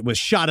dog that was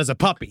shot as a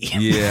puppy.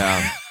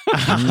 Yeah.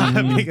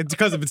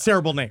 Because of its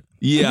terrible name.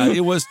 Yeah,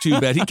 it was too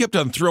bad. He kept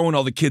on throwing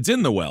all the kids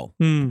in the well.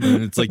 And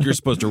it's like you're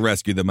supposed to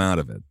rescue them out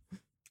of it.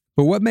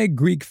 But what made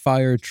Greek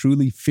fire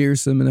truly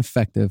fearsome and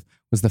effective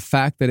was the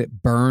fact that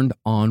it burned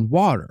on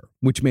water,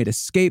 which made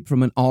escape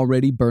from an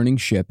already burning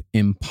ship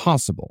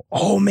impossible.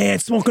 Oh, man,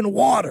 smoking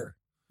water.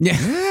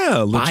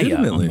 Yeah,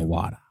 legitimately. Fire on the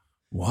water.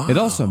 Wow. It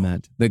also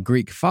meant that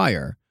Greek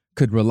fire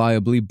could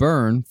reliably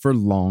burn for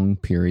long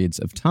periods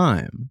of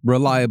time,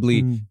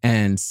 reliably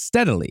and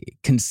steadily,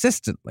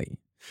 consistently.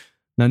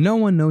 Now, no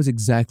one knows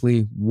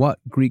exactly what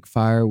Greek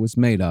fire was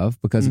made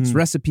of because its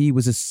recipe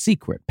was a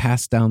secret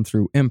passed down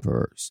through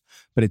emperors,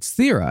 but it's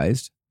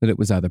theorized that it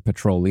was either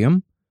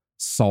petroleum,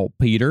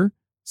 saltpeter,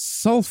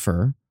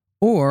 sulfur,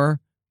 or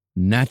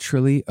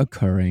naturally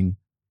occurring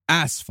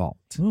asphalt.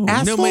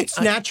 Asphalt's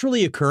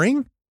naturally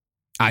occurring?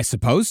 I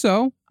suppose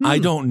so. I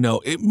don't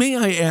know. May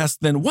I ask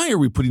then, why are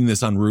we putting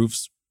this on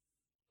roofs?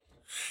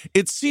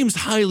 It seems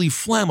highly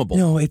flammable.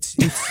 No, it's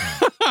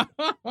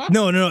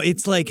no.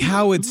 It's like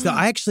how it's.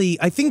 I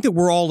think that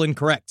we're all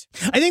incorrect.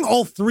 I think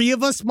all three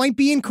of us might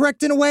be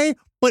incorrect in a way,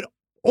 but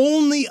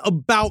only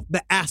about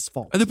the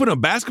asphalt. Are they putting a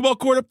basketball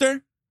court up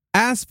there?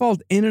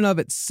 Asphalt in and of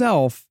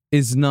itself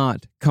is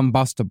not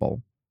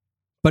combustible.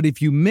 But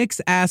if you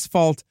mix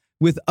asphalt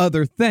with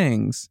other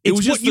things, it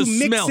was just what the you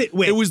mix smell. it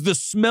with. It was the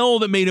smell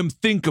that made him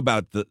think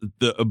about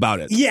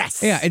about it.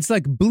 Yes. Yeah, it's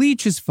like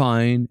bleach is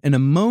fine and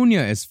ammonia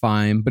is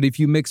fine, but if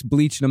you mix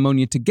bleach and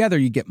ammonia together,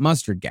 you get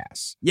mustard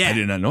gas. Yeah. I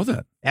did not know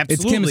that. Absolutely.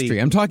 It's chemistry.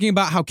 I'm talking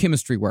about how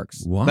chemistry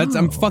works. Wow.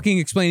 I'm fucking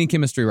explaining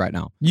chemistry right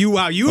now. You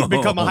have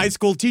become a high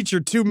school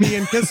teacher to me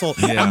and Kissel,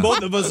 and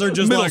both of us are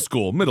just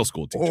middle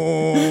school teacher.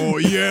 Oh,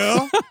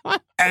 yeah?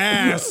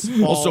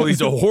 Asphalt. Also,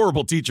 he's a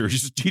horrible teacher.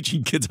 He's just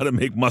teaching kids how to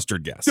make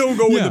mustard gas. Don't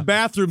go in the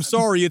bathroom.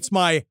 Sorry, it's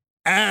my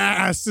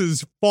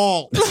ass's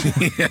fault.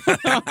 See,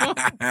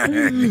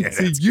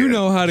 you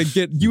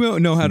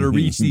don't know how to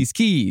reach these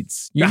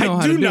keys. You know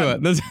how to do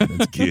it. That's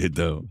good,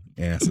 though.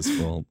 Ass's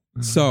fault.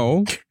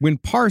 So, when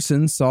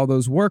Parsons saw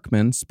those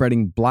workmen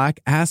spreading black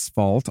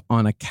asphalt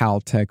on a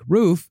Caltech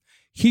roof,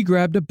 he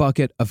grabbed a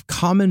bucket of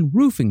common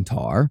roofing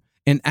tar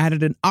and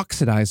added an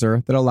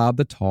oxidizer that allowed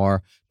the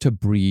tar to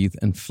breathe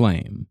and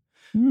flame.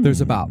 There's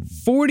about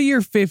 40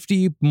 or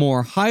 50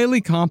 more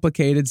highly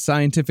complicated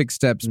scientific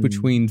steps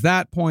between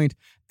that point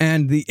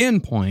and the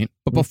end point,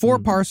 but before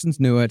Parsons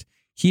knew it,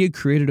 he had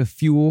created a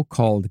fuel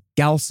called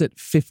Galset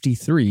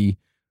 53,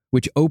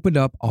 which opened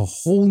up a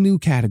whole new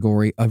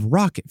category of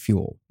rocket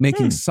fuel,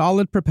 making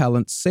solid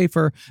propellants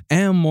safer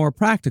and more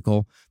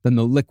practical than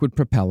the liquid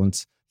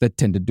propellants that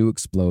tended to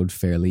explode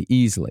fairly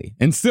easily,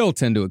 and still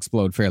tend to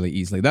explode fairly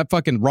easily. That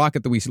fucking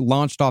rocket that we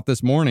launched off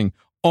this morning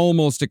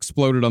almost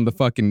exploded on the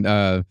fucking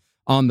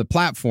on the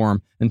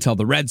platform until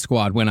the Red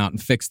Squad went out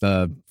and fixed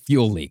the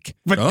fuel leak.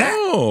 But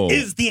that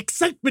is the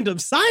excitement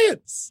of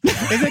science,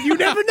 is that you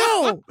never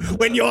know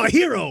when you're a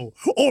hero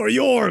or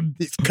you're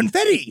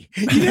confetti.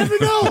 You never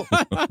know.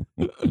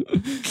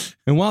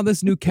 And while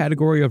this new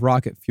category of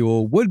rocket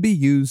fuel would be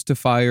used to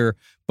fire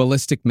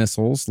ballistic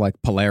missiles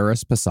like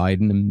Polaris,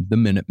 Poseidon, and the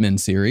Minutemen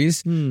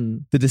series,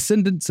 the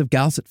descendants of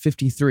Galset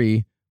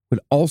 53 would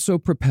also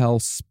propel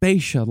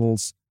space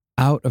shuttles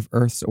out of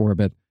Earth's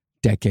orbit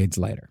decades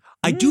later.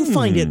 I do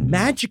find it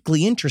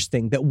magically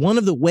interesting that one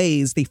of the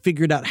ways they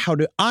figured out how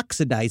to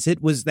oxidize it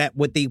was that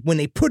when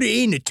they put it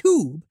in a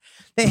tube,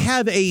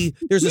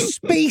 there's a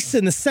space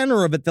in the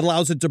center of it that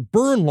allows it to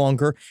burn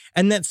longer,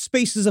 and that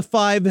space is a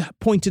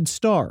 5-pointed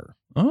star.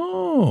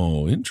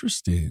 Oh,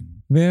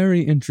 interesting.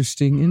 Very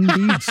interesting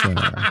indeed, sir.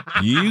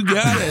 You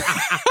got it.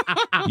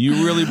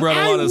 You really brought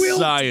a lot of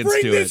science to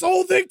it. Bring this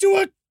whole thing to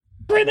a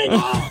screaming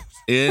halt.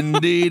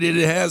 Indeed,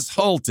 it has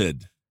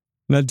halted.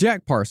 Now,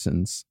 Jack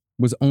Parsons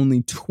was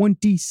only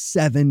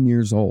 27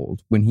 years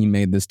old when he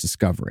made this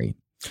discovery.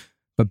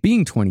 But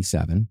being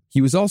 27, he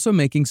was also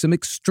making some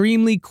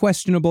extremely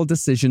questionable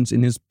decisions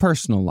in his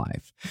personal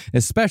life,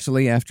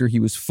 especially after he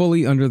was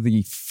fully under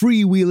the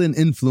freewheeling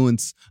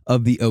influence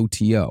of the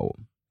O.T.O.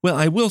 Well,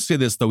 I will say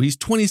this, though. He's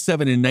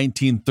 27 in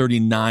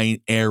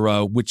 1939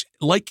 era, which,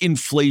 like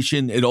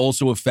inflation, it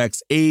also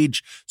affects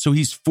age. So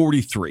he's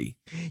 43.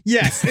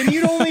 Yes, and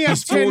you'd only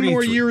have 10 more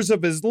 43. years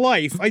of his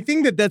life. I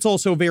think that that's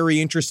also very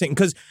interesting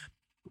because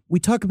we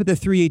talk about the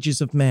 3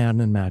 ages of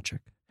man and magic.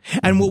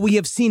 And what we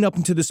have seen up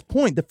until this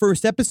point, the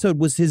first episode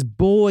was his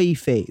boy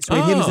phase,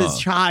 right? Him as his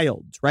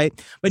child, right?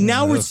 But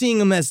now we're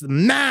seeing him as the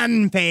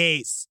man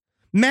phase.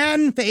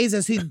 Man phase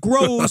as he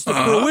grows to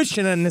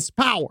fruition and his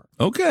power.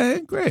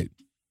 Okay, great.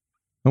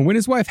 And when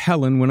his wife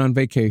Helen went on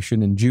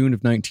vacation in June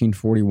of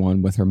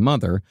 1941 with her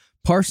mother,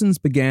 Parsons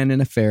began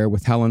an affair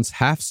with Helen's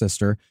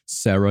half-sister,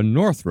 Sarah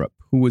Northrup,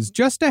 who was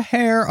just a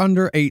hair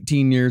under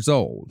 18 years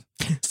old.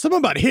 Something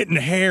about hitting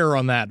hair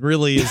on that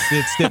really is,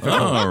 it's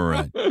difficult. All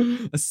right.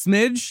 A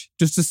smidge?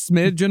 Just a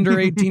smidge under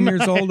 18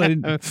 years old? Is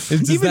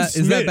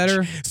that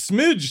better?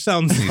 Smidge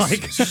sounds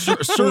like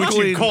what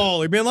Circling. you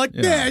call her. Being like,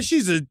 yeah, this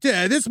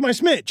is my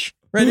smidge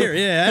right here.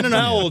 Yeah, I don't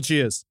know how old she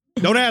is.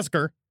 Don't ask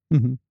her.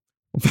 Mm-hmm.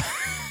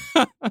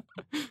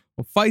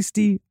 Well,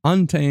 feisty,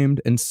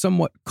 untamed, and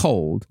somewhat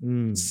cold,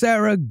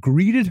 Sarah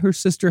greeted her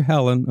sister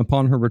Helen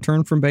upon her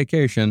return from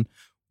vacation,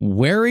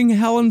 wearing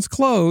Helen's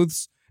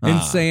clothes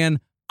and saying,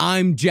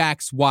 "I'm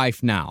Jack's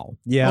wife now."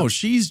 Yeah. Oh,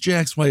 she's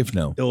Jack's wife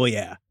now. Oh,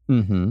 yeah.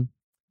 Mm-hmm.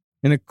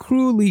 In a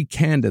cruelly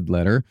candid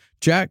letter,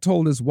 Jack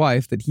told his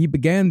wife that he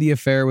began the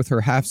affair with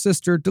her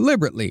half-sister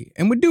deliberately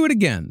and would do it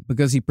again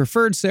because he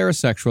preferred Sarah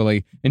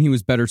sexually and he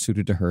was better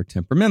suited to her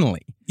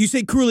temperamentally. You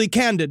say cruelly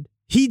candid.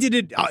 He did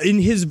it in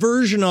his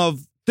version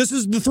of, this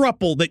is the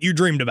throuple that you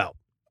dreamed about,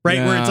 right?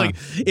 Yeah. Where it's like,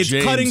 it's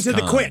James cutting to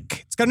the Caan.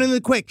 quick. It's cutting to the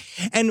quick.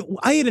 And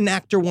I had an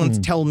actor once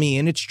tell me,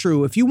 and it's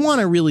true, if you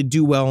want to really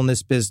do well in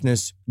this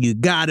business, you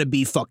gotta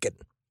be fucking,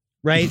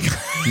 right?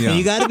 And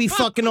you gotta be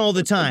fucking all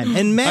the time.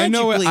 And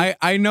magically...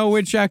 I know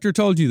which actor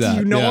told you that.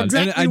 You know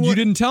exactly and you what-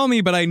 didn't tell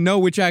me, but I know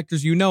which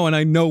actors you know, and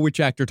I know which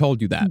actor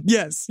told you that.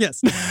 Yes.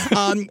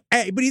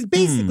 But he's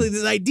basically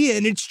this idea,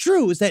 and it's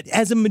true, is that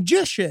as a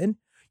magician,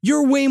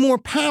 you're way more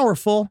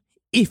powerful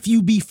if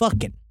you be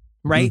fucking,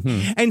 right?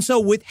 Mm-hmm. And so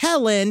with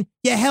Helen,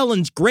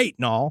 Helen's great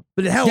and all,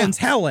 but Helen's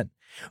Helen.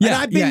 And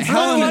I've been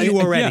telling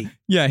you already.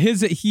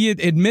 He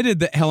had admitted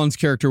that Helen's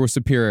character was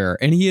superior,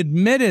 and he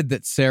admitted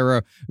that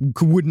Sarah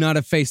would not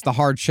have faced the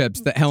hardships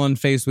that Helen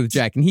faced with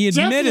Jack. And he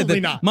admitted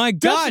Definitely that, not. my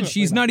God, Definitely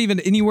she's not. not even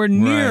anywhere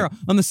near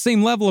on the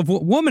same level of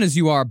woman as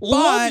you are. But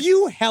Love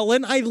you,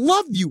 Helen. I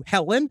love you,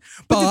 Helen.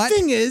 But the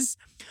thing is,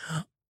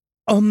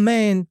 a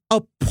man,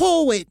 a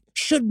poet,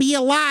 should be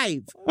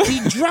alive,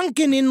 be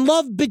drunken in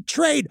love,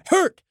 betrayed,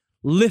 hurt,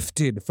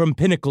 lifted from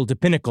pinnacle to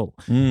pinnacle.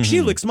 She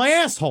licks my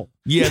asshole.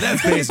 Yeah,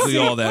 that's basically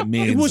all that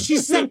means. Well,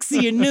 she's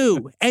sexy and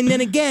new. And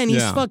then again,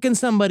 he's fucking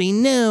somebody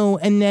new,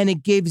 and then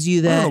it gives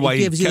you that, it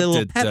gives you a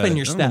little pep in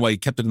your I don't step. know why he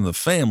kept it in the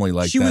family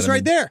like that. She was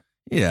right there.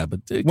 Yeah,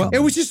 but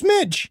It was a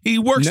smidge. he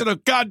works at a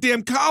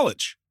goddamn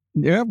college.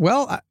 yeah,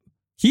 well,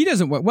 he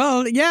doesn't.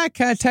 Well, yeah,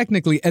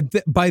 technically,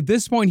 by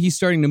this point, he's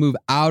starting to move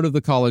out of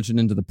the college and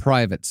into the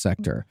private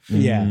sector.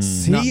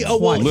 Yes.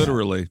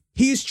 Literally.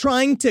 He's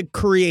trying to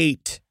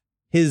create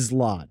his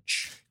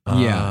lodge.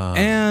 Yeah.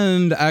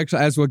 And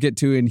actually, as we'll get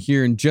to in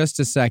here in just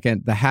a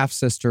second, the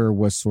half-sister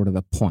was sort of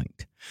the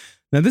point.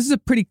 Now, this is a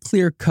pretty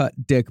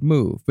clear-cut dick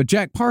move, but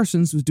Jack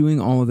Parsons was doing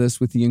all of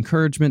this with the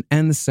encouragement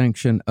and the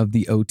sanction of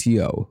the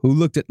O.T.O, who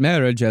looked at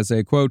marriage as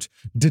a, quote,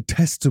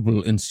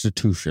 detestable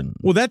institution.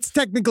 Well, that's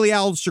technically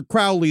Aleister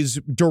Crowley's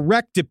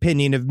direct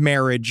opinion of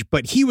marriage,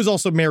 but he was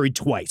also married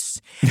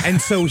twice.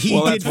 And so he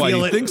Well, did that's why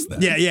feel he it. thinks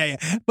that. Yeah.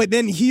 But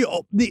then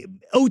the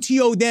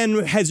O.T.O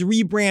then has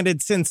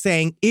rebranded since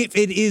saying, if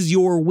it is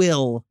your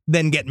will,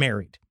 then get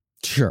married.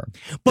 Sure.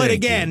 But Thank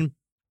again,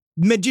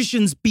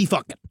 magicians be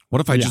fucking. What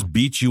if I just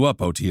beat you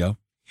up, O.T.O?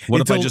 What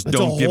if I just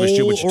don't give a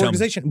shit what you tell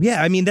me?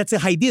 Yeah, I mean, that's the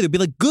idea. They'd be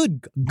like,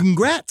 good,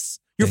 congrats.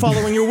 You're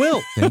following your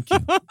will. Thank you.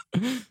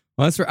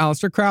 Well, as for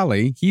Aleister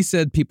Crowley, he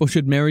said people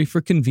should marry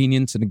for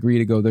convenience and agree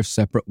to go their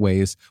separate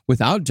ways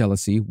without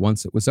jealousy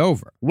once it was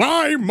over.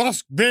 Why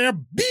must there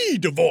be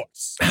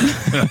divorce?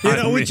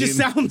 It just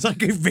sounds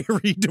like a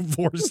very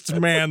divorced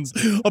man's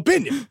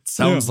opinion.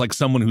 Sounds like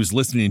someone who's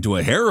listening to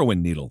a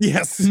heroin needle.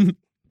 Yes.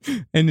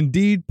 And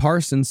indeed,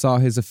 Parsons saw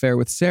his affair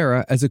with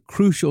Sarah as a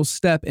crucial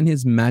step in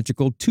his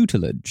magical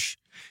tutelage.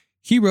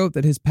 He wrote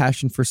that his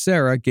passion for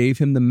Sarah gave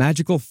him the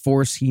magical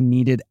force he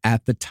needed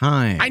at the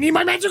time. I need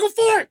my magical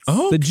force.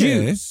 The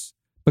juice,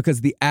 because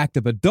the act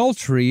of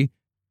adultery,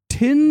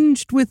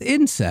 tinged with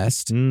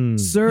incest,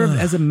 served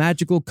as a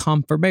magical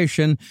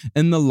confirmation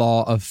in the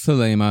law of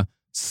Thelema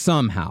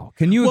somehow.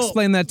 Can you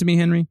explain that to me,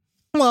 Henry?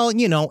 Well,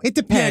 it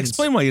depends. Yeah,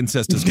 explain why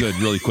incest is good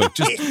really quick.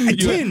 Just A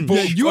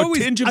tinge. you A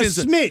always tinge of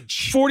incest.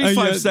 Smidge.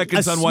 45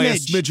 seconds a on why a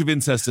smidge. smidge of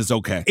incest is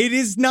okay. It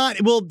is not,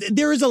 well,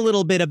 there is a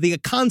little bit of the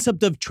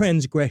concept of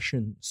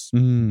transgressions,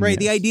 right?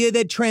 The idea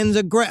that a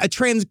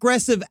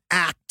transgressive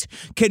act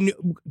that can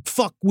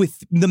fuck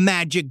with the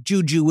magic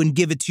juju and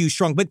give it to you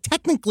strong. But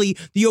technically,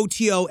 the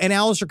O.T.O. and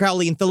Aleister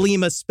Crowley and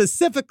Thelema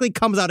specifically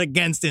comes out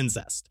against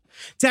incest.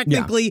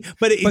 Technically, yeah.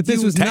 but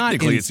this was not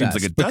incest, it seems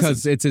like it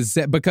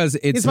because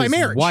it's by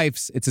marriage.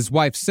 It's his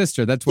wife's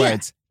sister. That's why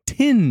it's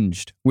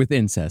tinged with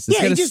incest. It's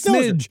got a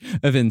smidge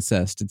of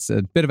incest. It's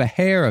a bit of a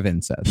hair of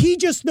incest. He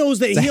just knows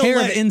that he'll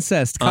hair of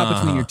incest caught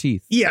between your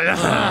teeth.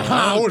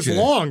 Yeah, it's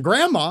long,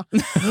 Grandma.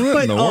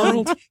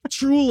 But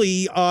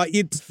truly,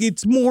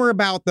 it's more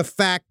about the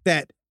fact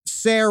that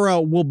Sarah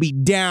will be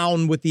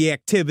down with the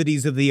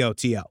activities of the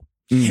O.T.O.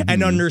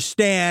 And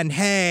understand,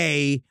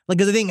 hey,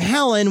 like, I think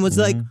Helen was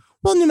like,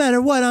 well, no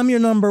matter what, I'm your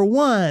number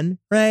one,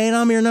 right?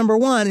 I'm your number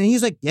one. And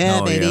he's like,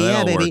 yeah,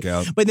 baby.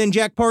 But then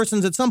Jack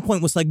Parsons at some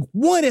point was like,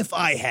 what if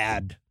I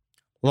had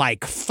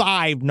like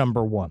 5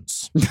 number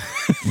ones?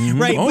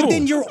 Right? But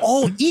then you're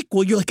all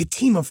equal. You're like a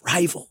team of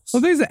rivals. Well,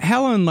 there's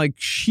Helen, like,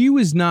 she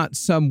was not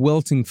some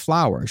wilting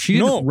flower. She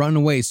didn't run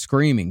away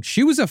screaming.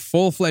 She was a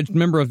full-fledged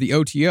member of the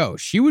O.T.O.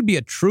 She would be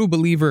a true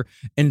believer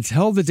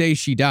until the day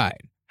she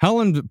died.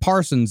 Helen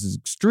Parsons is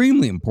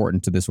extremely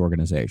important to this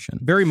organization.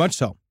 Very much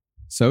so.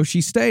 So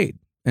she stayed,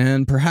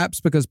 and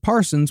perhaps because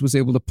Parsons was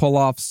able to pull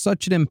off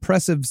such an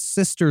impressive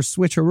sister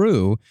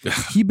switcheroo,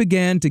 he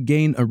began to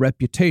gain a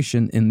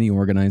reputation in the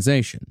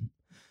organization.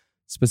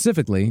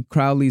 Specifically,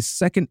 Crowley's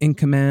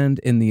second-in-command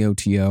in the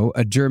O.T.O.,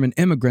 a German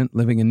immigrant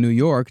living in New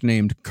York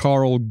named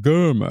Karl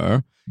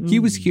Germer, he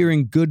was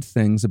hearing good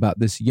things about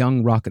this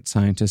young rocket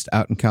scientist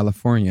out in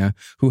California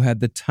who had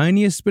the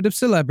tiniest bit of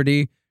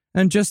celebrity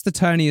and just the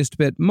tiniest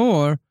bit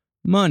more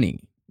money.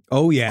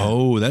 Oh, yeah.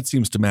 Oh, that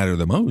seems to matter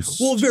the most.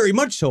 Well, very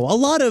much so. A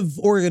lot of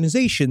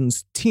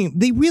organizations,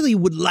 they really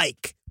would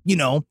like,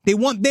 they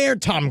want their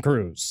Tom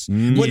Cruise.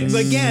 What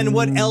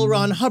L.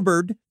 Ron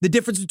Hubbard, the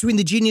difference between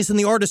the genius and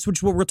the artist,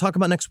 which we'll talk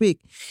about next week,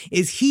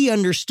 is he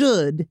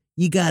understood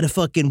we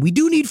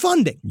do need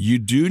funding. You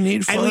do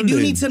need funding. And we do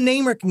need some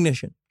name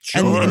recognition.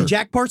 Sure. And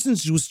Jack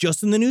Parsons was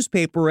just in the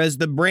newspaper as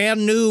the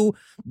brand new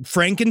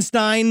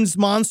Frankenstein's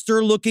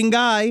monster-looking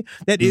guy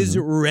that is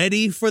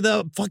ready for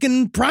the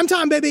fucking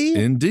primetime, baby.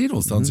 Indeed.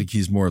 Well, sounds like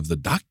he's more of the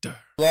doctor.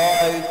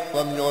 Rise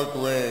from your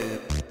grave.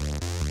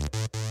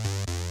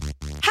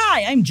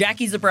 Hi, I'm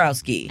Jackie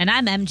Zabrowski. And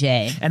I'm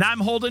MJ. And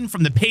I'm Holden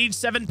from the Page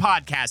 7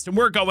 podcast, and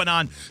we're going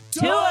on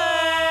tour!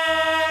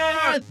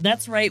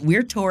 That's right,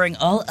 we're touring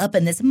all up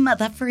in this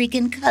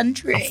mother-freaking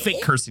country. Oh,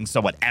 fake cursing,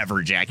 so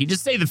whatever, Jackie.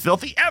 Just say the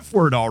filthy F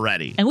word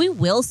already. And we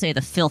will say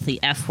the filthy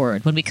F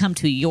word when we come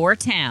to your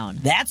town.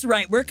 That's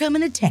right, we're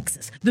coming to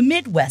Texas, the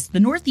Midwest, the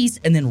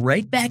Northeast, and then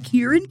right back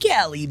here in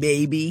Cali,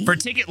 baby. For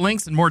ticket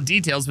links and more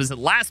details, visit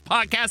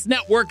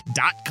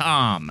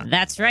lastpodcastnetwork.com.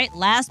 That's right,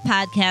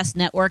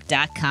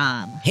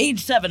 lastpodcastnetwork.com.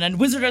 Page 7 and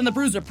Wizard and the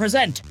Bruiser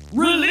present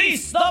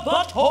Release the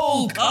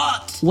Butthole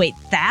Cut! Wait,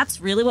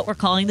 that's really what we're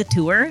calling the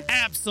tour?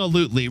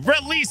 Absolutely.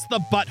 Release the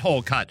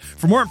Butthole Cut.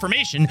 For more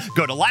information,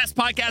 go to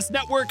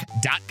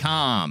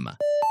lastpodcastnetwork.com.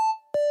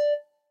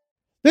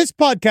 This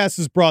podcast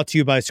is brought to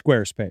you by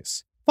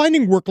Squarespace.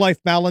 Finding work-life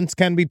balance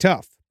can be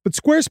tough, but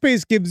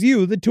Squarespace gives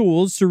you the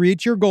tools to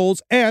reach your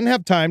goals and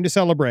have time to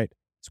celebrate.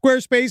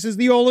 Squarespace is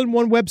the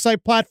all-in-one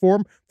website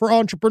platform for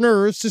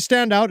entrepreneurs to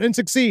stand out and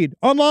succeed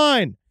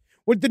online.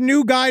 With the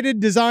new guided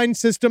design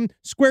system,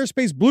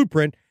 Squarespace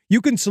Blueprint,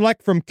 you can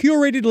select from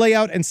curated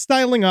layout and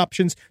styling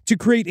options to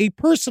create a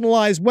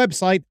personalized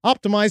website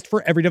optimized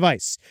for every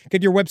device.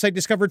 Get your website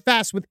discovered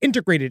fast with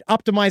integrated,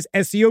 optimized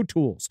SEO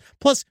tools.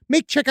 Plus,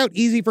 make checkout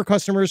easy for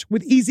customers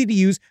with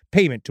easy-to-use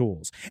payment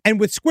tools. And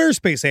with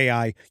Squarespace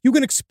AI, you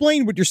can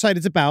explain what your site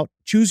is about,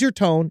 choose your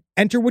tone,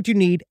 enter what you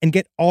need, and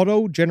get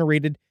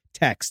auto-generated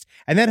text.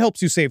 And that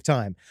helps you save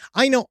time.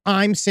 I know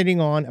I'm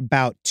sitting on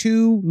about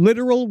 2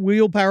 literal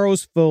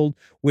wheelbarrows filled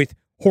with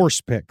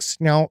horse pics.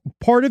 Now,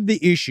 part of the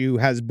issue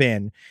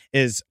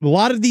is a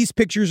lot of these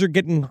pictures are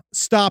getting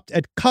stopped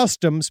at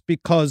customs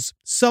because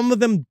some of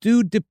them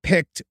do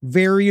depict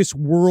various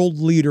world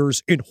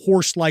leaders in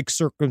horse-like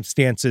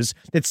circumstances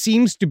that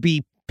seems to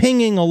be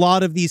pinging a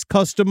lot of these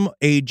custom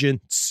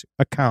agents'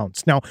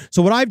 accounts. Now,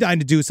 so what I've done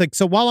to do is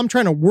while I'm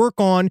trying to work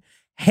on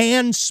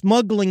hand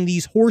smuggling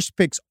these horse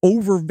pics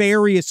over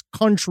various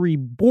country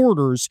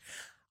borders,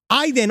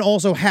 I then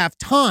also have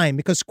time,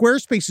 because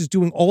Squarespace is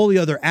doing all the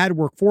other ad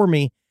work for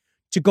me,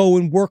 to go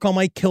and work on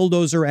my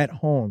Killdozer at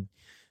home.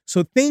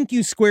 So thank you,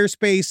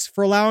 Squarespace,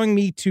 for allowing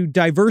me to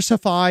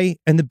diversify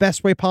in the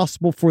best way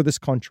possible for this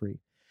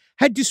country.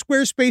 Head to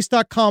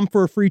squarespace.com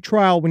for a free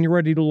trial when you're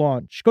ready to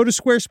launch. Go to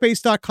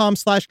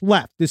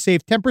squarespace.com/left to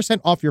save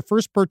 10% off your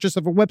first purchase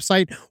of a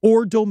website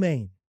or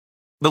domain.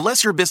 The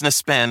less your business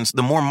spends,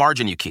 the more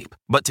margin you keep.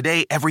 But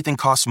today, everything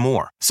costs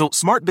more. So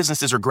smart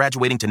businesses are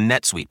graduating to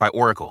NetSuite by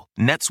Oracle.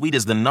 NetSuite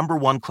is the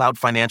 #1 cloud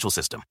financial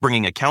system,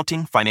 bringing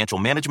accounting, financial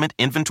management,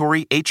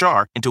 inventory,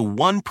 HR into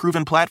one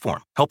proven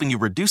platform, helping you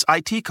reduce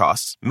IT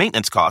costs,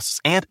 maintenance costs,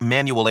 and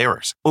manual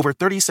errors. Over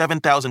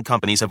 37,000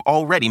 companies have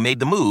already made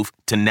the move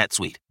to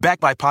NetSuite.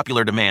 Backed by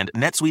popular demand,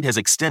 NetSuite has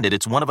extended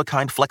its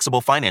one-of-a-kind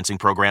flexible financing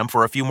program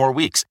for a few more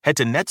weeks. Head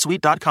to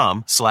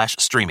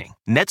netsuite.com/streaming.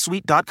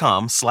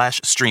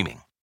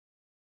 netsuite.com/streaming.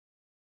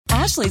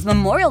 Ashley's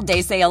Memorial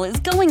Day sale is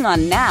going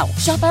on now.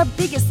 Shop our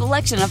biggest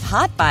selection of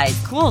hot buys,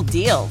 cool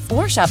deals,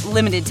 or shop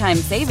limited time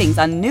savings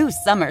on new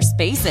summer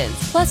spaces.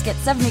 Plus, get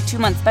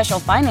 72-month special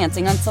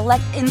financing on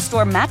select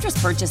in-store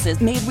mattress purchases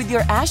made with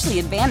your Ashley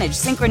Advantage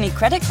Synchrony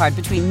credit card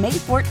between May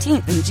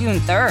 14th and June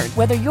 3rd.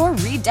 Whether you're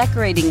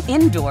redecorating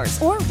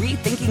indoors or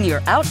rethinking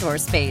your outdoor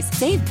space,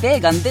 save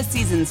big on this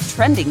season's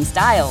trending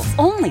styles.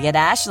 Only at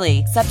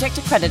Ashley. Subject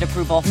to credit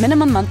approval.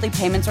 Minimum monthly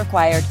payments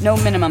required. No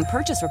minimum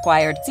purchase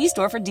required. See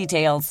store for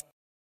details.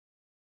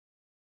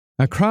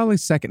 Now,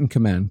 Crowley's second in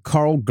command,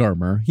 Carl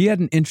Germer, he had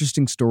an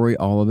interesting story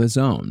all of his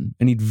own,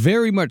 and he'd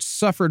very much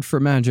suffered for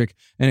magic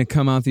and had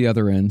come out the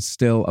other end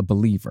still a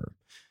believer.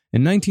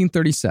 In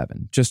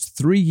 1937, just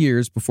 3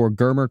 years before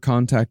Germer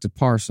contacted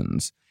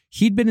Parsons,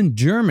 he'd been in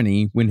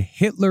Germany when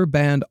Hitler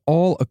banned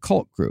all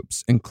occult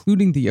groups,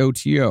 including the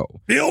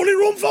O.T.O. The only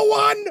room for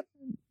one!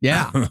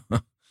 Yeah.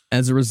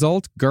 As a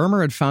result,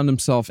 Germer had found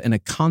himself in a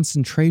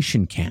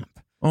concentration camp.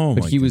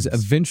 But he was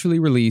eventually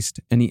released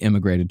and he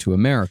immigrated to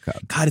America.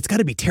 God, it's got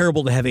to be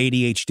terrible to have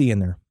ADHD in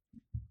there.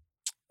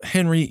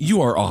 Henry,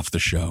 you are off the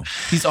show.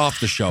 He's off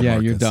the show, Yeah,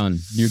 Marcus. you're done.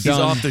 He's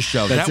off the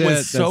show. That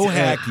was so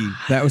hacky.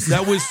 That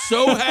was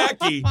so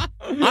hacky.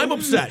 I'm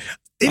upset.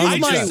 I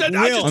just did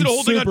a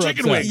whole thing on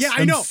chicken wings. Yeah,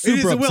 I know. It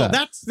is a will.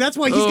 That's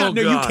why he's got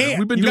no, you can't.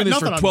 We've been doing this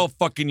for 12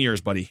 fucking years,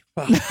 buddy.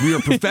 We are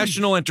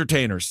professional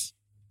entertainers.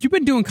 You've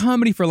been doing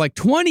comedy for like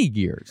 20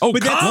 years. Oh,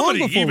 but comedy, that's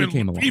long before we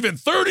came along. Even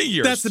 30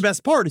 years. That's the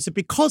best part, is that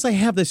because I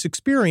have this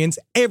experience,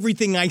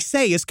 everything I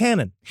say is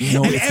canon.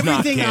 No, and it's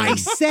everything not canon. I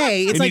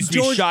say, it's it like needs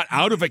to be shot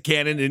out of a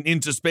cannon and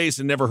into space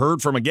and never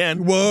heard from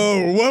again.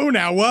 Whoa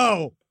now,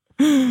 whoa.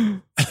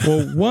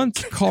 Well,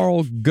 once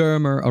Carl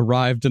Germer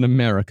arrived in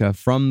America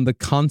from the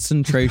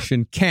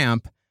concentration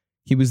camp,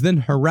 he was then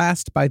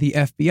harassed by the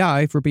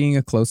FBI for being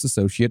a close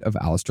associate of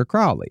Aleister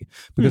Crowley.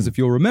 Because if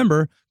you'll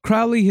remember,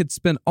 Crowley had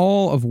spent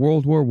all of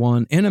World War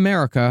I in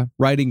America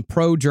writing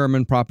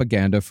pro-German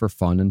propaganda for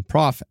fun and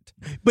profit.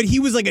 But he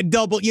was like a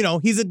double,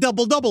 he's a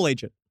double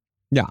agent.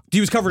 Yeah.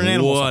 He was covered in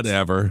animal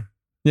Whatever.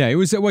 Yeah, he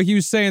was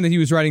saying that he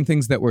was writing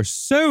things that were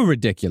so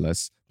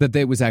ridiculous that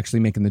it was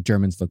actually making the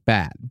Germans look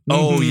bad.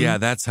 Oh, yeah,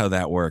 that's how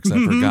that works.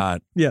 I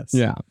forgot. Yes.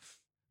 Yeah.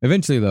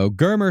 Eventually, though,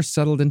 Germer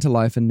settled into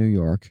life in New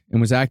York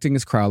and was acting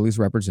as Crowley's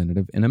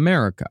representative in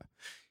America.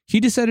 He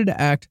decided to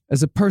act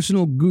as a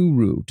personal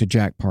guru to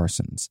Jack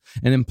Parsons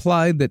and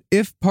implied that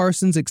if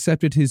Parsons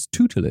accepted his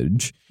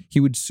tutelage,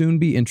 he would soon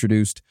be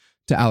introduced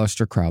to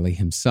Aleister Crowley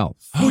himself.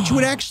 Which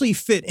would actually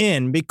fit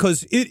in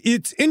because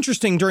it's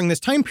interesting during this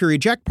time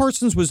period, Jack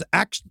Parsons was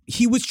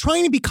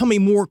trying to become a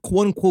more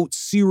quote-unquote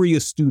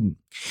serious student.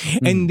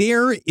 And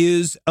there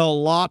is a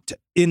lot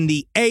in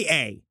the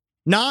AA.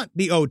 Not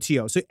the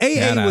O.T.O. So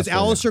AA was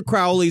Aleister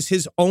Crowley's,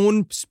 his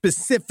own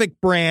specific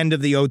brand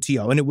of the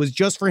O.T.O. And it was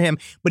just for him.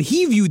 But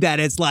he viewed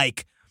that as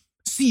like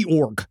Sea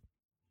Org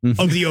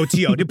of the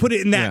O.T.O. to put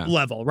it in that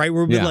level, right?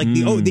 Where we're like,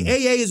 the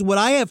AA is what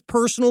I have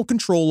personal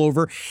control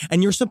over.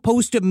 And you're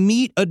supposed to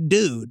meet a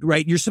dude,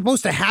 right? You're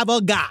supposed to have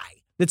a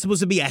guy that's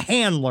supposed to be a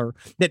handler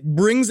that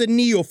brings a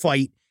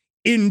neophyte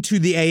into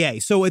the AA.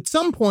 So at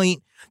some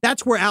point,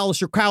 that's where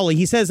Aleister Crowley,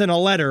 he says in a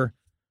letter,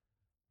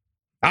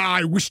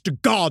 I wish to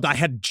God I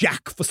had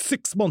Jack for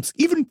 6 months,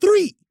 even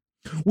 3.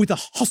 With a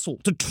hustle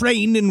to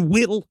train in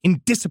will,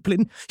 in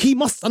discipline, he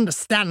must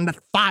understand that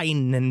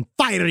fine and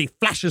fiery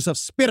flashes of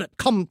spirit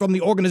come from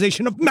the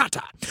organization of matter,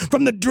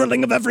 from the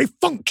drilling of every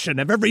function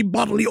of every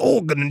bodily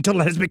organ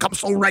until it has become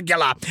so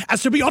regular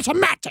as to be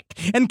automatic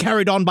and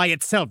carried on by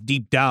itself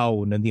deep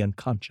down in the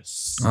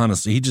unconscious.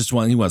 Honestly,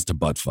 he wants to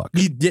butt fuck.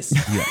 Yes.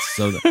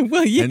 So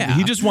well, yeah. And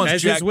he just wants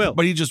As Jack, his will.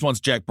 but he just wants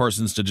Jack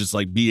Parsons to just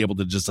like be able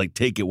to just like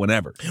take it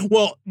whenever.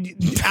 Well,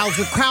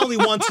 Aleister Crowley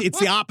it's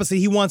the opposite.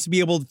 He wants to be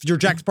able, for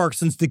Jack Parsons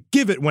to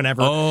give it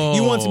whenever.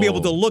 He wants to be able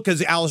to look, as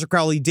Aleister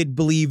Crowley did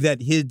believe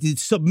that his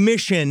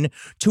submission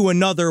to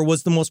another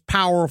was the most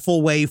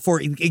powerful way for,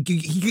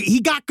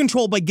 he got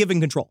control by giving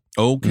control.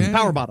 Okay.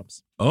 Power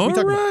bottoms. All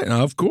right.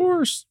 Of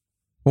course.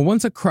 Well,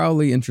 once a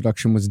Crowley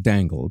introduction was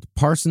dangled,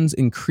 Parsons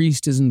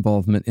increased his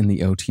involvement in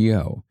the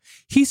O.T.O.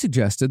 He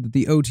suggested that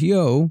the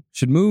O.T.O.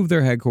 should move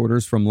their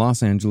headquarters from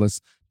Los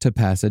Angeles to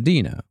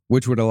Pasadena,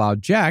 which would allow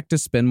Jack to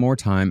spend more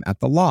time at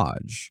the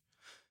lodge.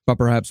 But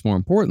perhaps more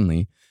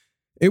importantly,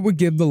 it would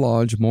give the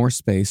lodge more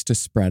space to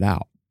spread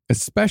out,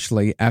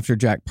 especially after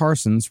Jack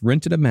Parsons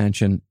rented a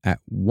mansion at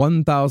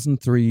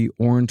 1003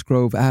 Orange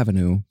Grove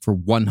Avenue for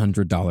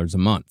 $100 a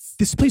month.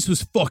 This place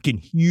was fucking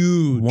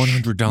huge.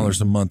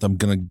 $100 a month. I'm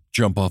going to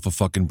jump off a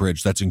fucking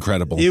bridge. That's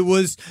incredible. It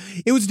was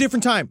a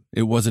different time.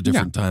 It was a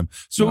different time.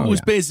 So it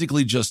was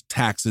basically just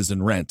taxes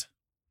and rent.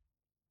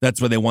 That's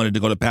why they wanted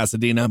to go to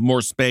Pasadena.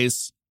 More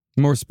space.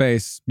 More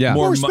space. Yeah.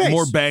 More space.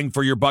 More bang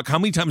for your buck. How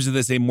many times did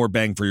they say more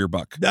bang for your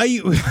buck?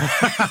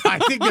 I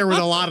think there was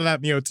a lot of that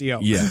in the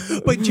O.T.O. Yeah.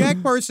 But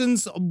Jack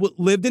Parsons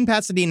lived in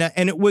Pasadena,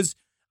 and it was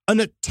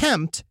an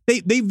attempt.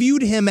 They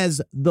viewed him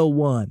as the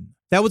one.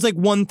 That was like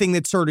one thing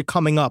that started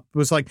coming up. It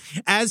was like,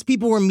 as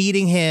people were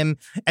meeting him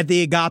at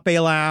the Agape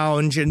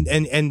Lounge,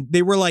 and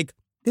they were like,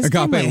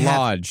 Agape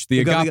Lodge. The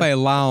Agape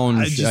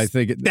Lounge, I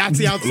think. That's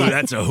the outside. Ooh,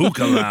 that's a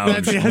hookah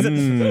lounge.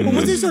 But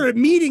once they started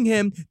meeting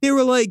him, they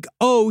were like,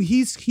 oh,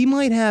 he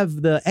might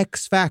have the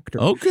X factor.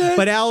 Okay.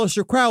 But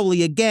Aleister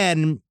Crowley,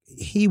 again,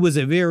 he was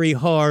a very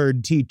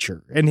hard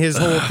teacher. And his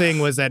whole thing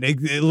was that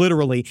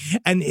literally,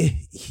 and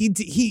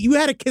you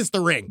had to kiss the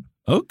ring.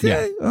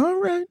 Okay. Yeah. All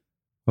right.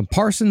 But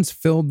Parsons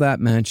filled that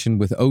mansion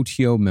with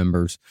O.T.O.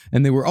 members,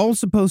 and they were all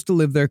supposed to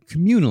live there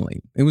communally.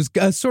 It was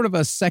sort of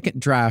a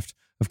second draft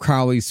of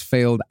Crowley's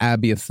failed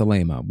Abbey of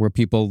Thelema, where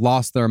people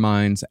lost their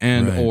minds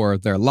or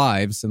their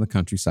lives in the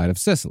countryside of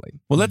Sicily.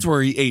 Well, that's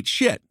where he ate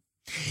shit.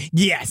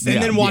 Yes,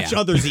 and then watched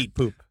others eat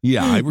poop.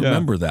 Yeah, I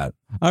remember that.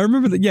 I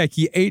remember that,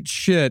 he ate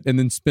shit and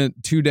then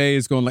spent 2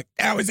 days going like,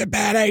 that was a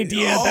bad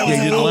idea. Oh, that was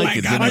he didn't like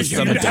it. God, I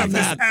shouldn't have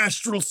this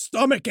astral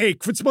stomach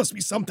ache. It must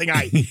be something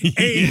I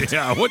ate.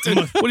 Yeah, what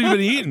have you been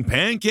eating?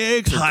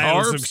 Pancakes or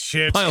Piles carbs? of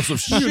shit. Piles of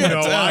shit. You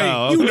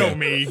know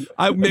me.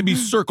 I maybe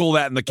circle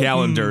that in the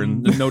calendar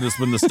and notice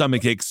when the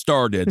stomach ache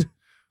started,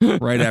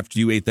 right after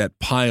you ate that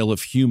pile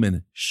of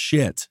human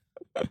shit.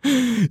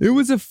 It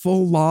was a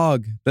full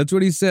log. That's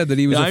what he said, that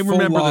he was a full log. I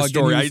remember the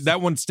story.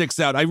 That one sticks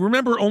out. I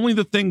remember only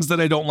the things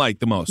that I don't like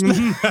the most.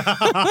 That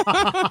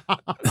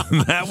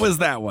was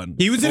that one.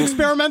 He was an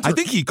experimenter. I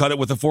think he cut it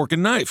with a fork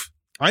and knife.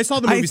 I saw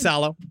the movie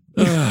Sallow.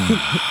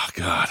 Oh,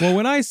 God. Well,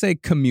 when I say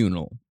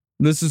communal,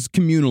 this is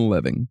communal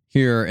living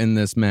here in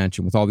this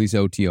mansion with all these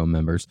O.T.O.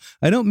 members.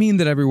 I don't mean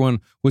that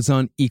everyone was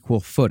on equal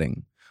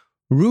footing.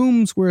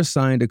 Rooms were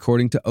assigned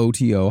according to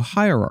O.T.O.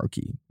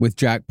 hierarchy, with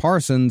Jack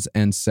Parsons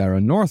and Sarah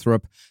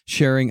Northrup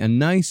sharing a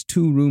nice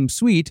 2-room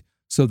suite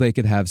so they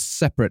could have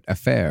separate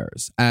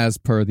affairs, as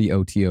per the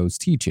O.T.O.'s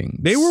teachings.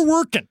 They were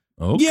working.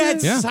 Okay. Yeah,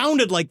 it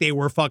sounded like they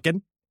were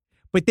fucking,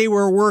 but they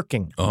were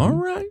working. All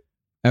right.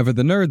 Ever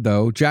the nerd,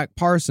 though, Jack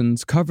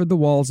Parsons covered the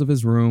walls of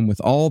his room with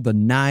all the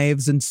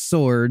knives and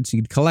swords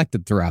he'd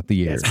collected throughout the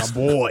years. That's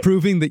my boy.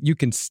 Proving that you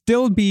can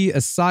still be a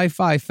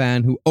sci-fi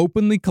fan who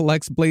openly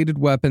collects bladed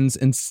weapons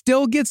and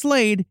still gets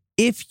laid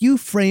if you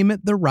frame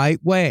it the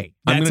right way.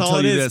 I'm going to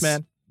tell you this,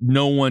 man.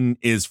 No one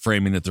is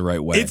framing it the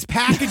right way. It's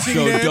packaging.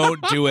 So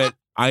don't do it.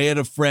 I had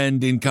a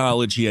friend in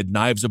college. He had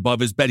knives above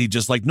his bed. He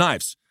just liked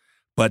knives.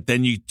 But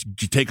then you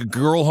take a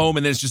girl home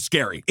and then it's just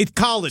scary. It's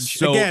college.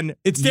 So, again,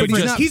 it's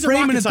different. He's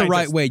framing it the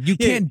right way. You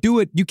can't do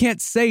it. You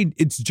can't say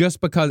it's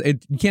just because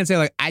you can't say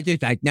like, I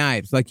just like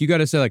knives. Like you got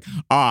to say like,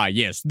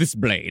 yes, this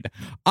blade.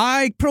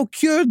 I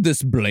procured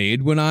this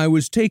blade when I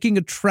was taking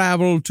a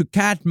travel to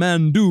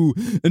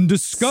Kathmandu and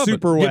discovered.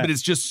 Super wet. Yeah, but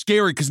it's just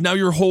scary because now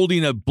you're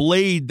holding a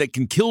blade that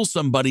can kill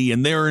somebody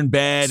and they're in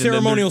bed.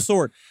 Ceremonial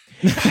sword.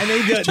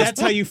 And that's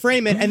how you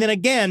frame it. And then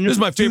again, this is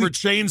my favorite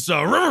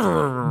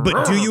chainsaw.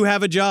 But do you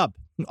have a job?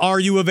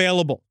 Are you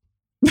available?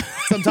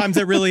 Sometimes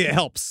it really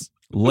helps.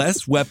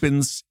 Less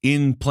weapons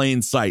in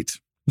plain sight,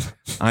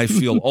 I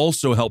feel,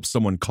 also helps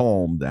someone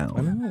calm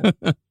down.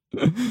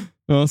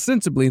 Well,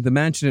 sensibly, the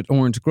mansion at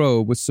Orange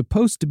Grove was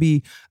supposed to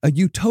be a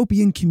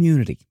utopian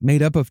community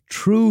made up of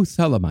true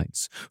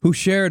Thelemites who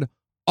shared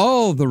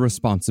all the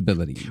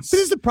responsibilities. But this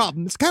is the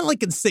problem. It's kind of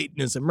like in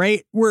Satanism,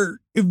 right? Where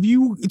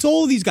it's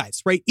all of these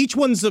guys, right? Each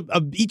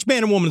each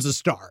man and woman is a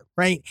star,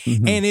 right?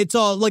 Mm-hmm. And it's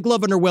all like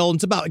love under will. And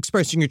it's about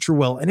expressing your true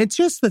will. And it's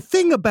just the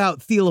thing about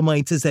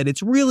Thelemites is that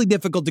it's really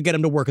difficult to get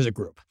them to work as a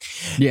group.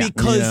 Yeah.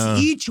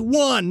 Because each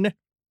one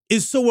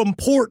is so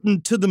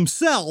important to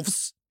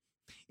themselves.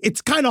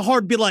 It's kind of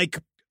hard to be like,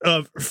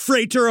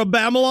 Frater of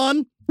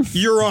Babylon,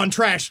 you're on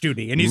trash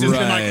duty. And he's just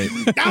been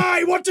like,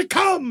 I want to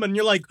come. And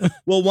you're like,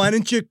 well, why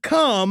don't you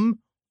come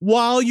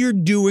while you're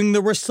doing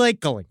the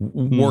recycling?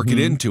 Work it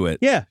into it.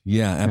 Yeah.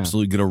 Yeah,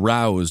 absolutely. Get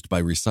aroused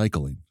by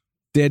recycling.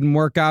 Didn't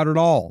work out at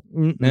all.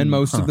 And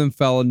most of them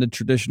fell into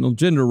traditional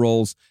gender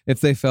roles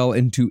if they fell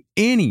into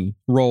any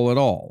role at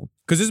all.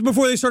 Because this is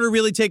before they started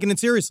really taking it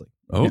seriously.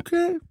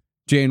 Okay. Yeah.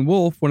 Jane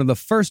Wolfe, one of the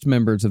first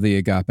members of the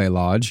Agape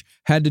Lodge,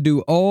 had to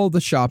do all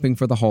the shopping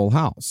for the whole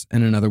house,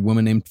 and another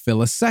woman named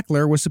Phyllis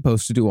Seckler was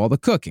supposed to do all the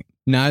cooking.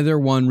 Neither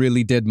one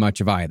really did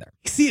much of either.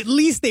 See, at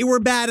least they were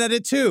bad at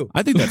it too.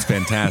 I think that's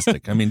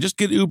fantastic. I mean, just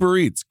get Uber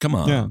Eats. Come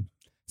on. Yeah.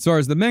 As far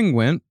as the men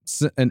went,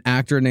 an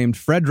actor named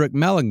Frederick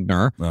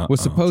Mellingner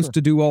was supposed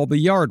to do all the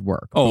yard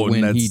work. Oh,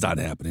 and that's not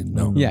happening.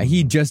 No. Yeah,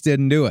 he just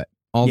didn't do it.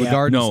 All the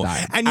garden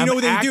stuff. And you know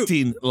what they do? I'm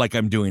acting like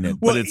I'm doing it,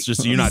 but it's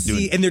just, you're not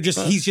doing it. And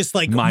he's just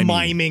like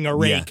miming a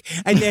rake.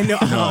 Yeah. And then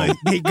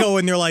they go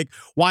and they're like,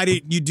 why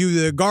didn't you do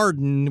the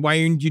garden?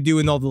 Why aren't you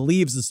doing all the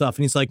leaves and stuff?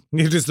 And he's like,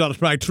 it's just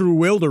not my true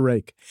will to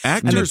rake.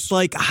 And it's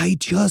like, I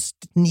just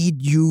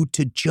need you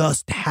to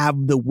just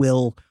have the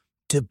will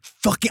to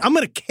I'm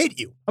going to hit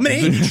you. I'm going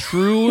to hit you. The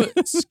true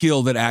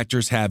skill that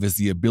actors have is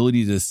the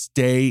ability to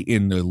stay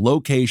in the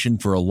location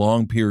for a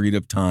long period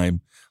of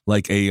time.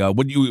 Like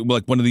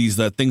like one of these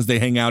things they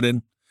hang out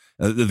in,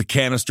 the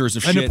canisters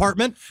of shit. An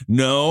apartment?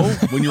 No,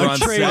 when you're on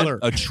trailer.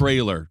 set, a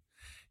trailer.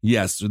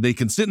 Yes, they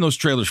can sit in those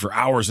trailers for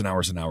hours and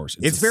hours and hours.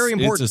 It's very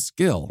important. It's a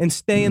skill. And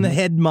stay in the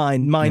head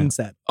mindset.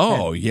 Yeah.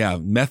 Oh, yeah.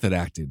 Method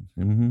acting.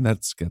 Mm-hmm.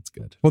 That's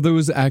good. Well,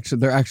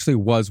 there actually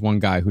was one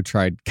guy who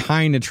tried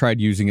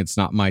using It's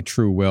Not My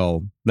True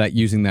Will,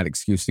 using that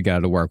excuse to get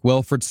out of work.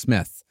 Wilfred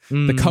Smith,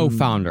 the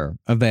co-founder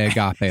of the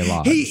Agape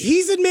Lodge.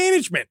 He's in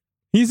management.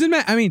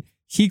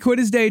 He quit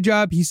his day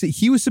job.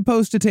 He was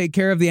supposed to take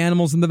care of the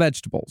animals and the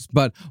vegetables.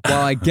 But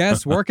while I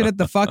guess working at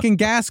the fucking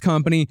gas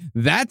company,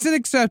 that's an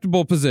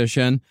acceptable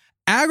position,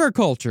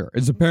 agriculture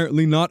is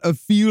apparently not a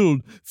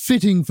field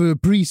fitting for a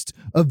priest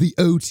of the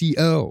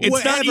O.T.O.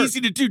 It's not easy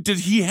to do.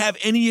 Did he have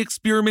any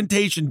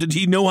experimentation? Did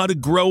he know how to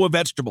grow a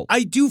vegetable?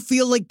 I do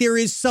feel like there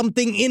is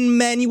something in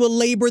manual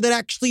labor that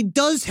actually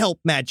does help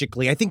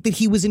magically. I think that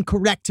he was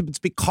incorrect. It's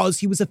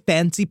because he was a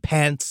fancy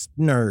pants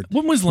nerd.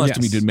 When was the last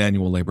time he did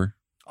manual labor?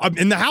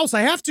 In the house,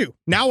 I have to.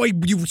 Now, as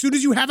soon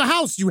as you have a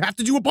house, you have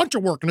to do a bunch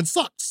of work, and it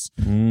sucks.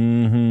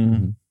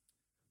 Mm-hmm.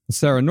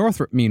 Sarah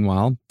Northrup,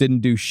 meanwhile,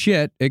 didn't do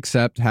shit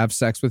except have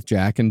sex with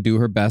Jack and do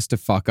her best to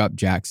fuck up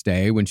Jack's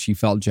day when she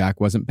felt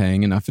Jack wasn't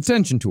paying enough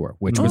attention to her,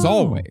 which was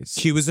always.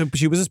 She was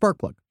a spark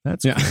plug.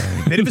 That's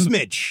bit of a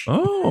smidge.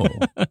 Oh.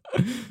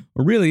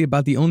 Really,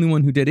 about the only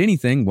one who did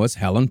anything was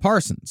Helen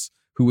Parsons,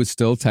 who was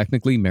still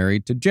technically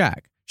married to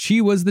Jack. She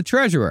was the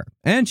treasurer,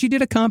 and she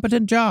did a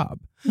competent job.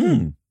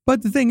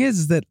 But the thing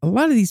is that a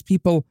lot of these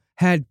people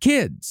had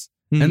kids,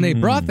 and they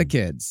brought the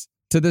kids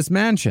to this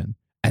mansion,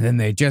 and then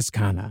they just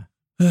kind of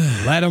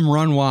let them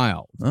run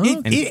wild.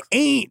 It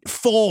ain't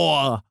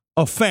for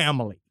a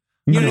family.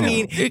 You know what I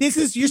mean?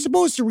 You're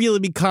supposed to really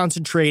be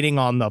concentrating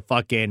on the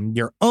fucking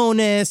your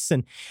onus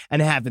and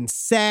having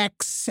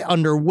sex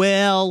under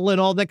will and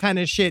all that kind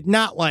of shit.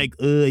 Not like,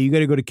 you got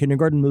to go to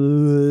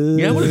kindergarten.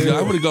 Yeah, I would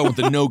have gone with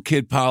the no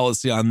kid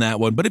policy on that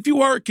one. But if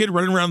you are a kid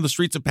running around the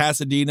streets of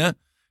Pasadena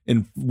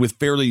and with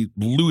fairly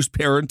loose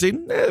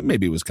parenting,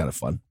 maybe it was kind of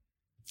fun.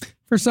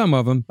 For some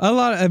of them,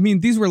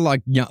 these were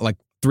like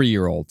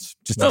 3-year-olds.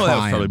 Just that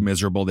was probably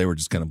miserable. They were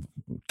just kind of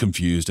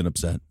confused and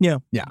upset. Yeah.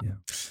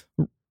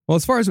 Well,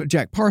 as far as what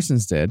Jack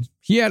Parsons did,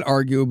 he had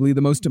arguably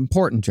the most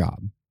important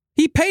job.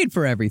 He paid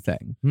for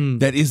everything.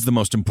 That is the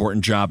most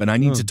important job, and I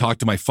need to talk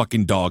to my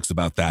fucking dogs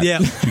about that. Yeah.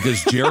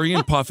 Because Jerry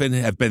and Puffin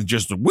have been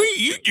just, what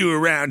do you do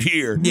around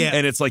here? Yeah.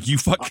 And it's like you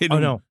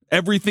fucking,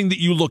 everything that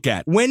you look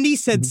at. Wendy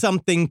said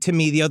something to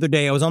me the other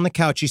day. I was on the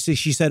couch.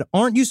 She said,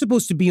 aren't you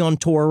supposed to be on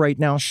tour right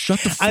now?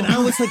 Shut the fuck up. And I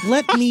was like,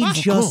 let me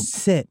just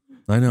sit.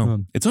 I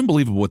know. It's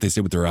unbelievable what they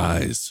say with their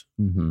eyes.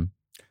 Mm-hmm.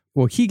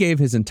 Well, he gave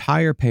his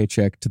entire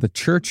paycheck to the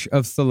Church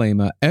of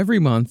Thelema every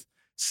month,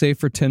 save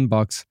for $10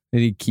 that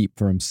he'd keep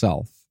for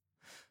himself.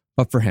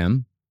 But for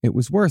him, it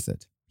was worth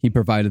it. He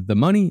provided the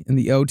money, and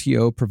the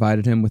O.T.O.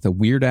 provided him with a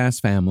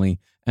weird-ass family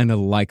and a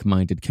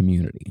like-minded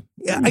community.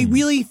 Yeah, I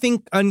really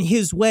think on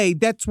his way,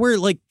 that's where,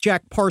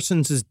 Jack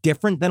Parsons is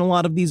different than a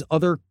lot of these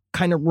other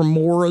kind of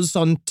remoras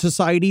on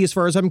society, as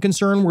far as I'm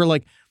concerned, where,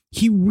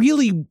 he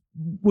really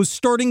was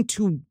starting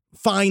to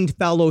find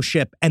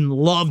fellowship and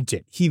loved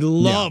it. He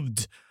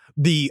loved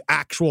the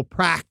actual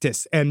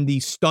practice and the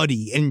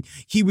study, and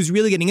he was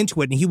really getting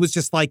into it. And he was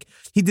just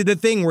he did the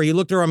thing where he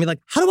looked around me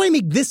how do I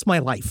make this my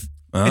life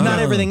and not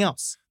everything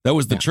else? That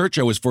was the church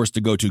I was forced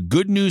to go to,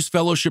 Good News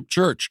Fellowship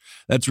Church.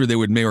 That's where they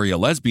would marry a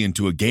lesbian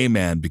to a gay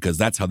man because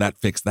that's how that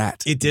fixed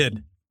that. It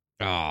did.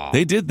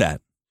 They did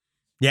that.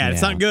 Yeah,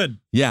 it's not good.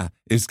 Yeah,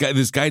 this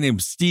guy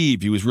named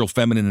Steve, he was real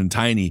feminine and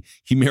tiny.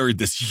 He married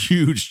this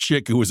huge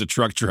chick who was a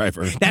truck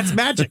driver. That's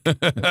magic. But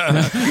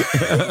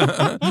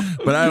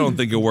I don't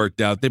think it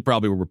worked out. They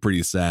probably were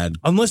pretty sad.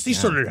 Unless they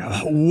started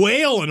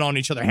wailing on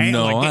each other, I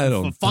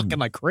don't fucking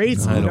like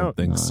crazy. I don't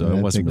think so.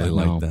 It wasn't really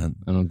like that.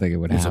 I don't think it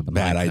would happen. It was a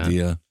bad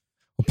idea.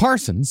 Well,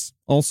 Parsons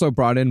also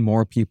brought in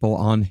more people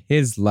on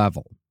his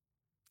level.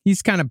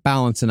 He's kind of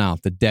balancing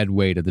out the dead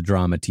weight of the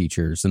drama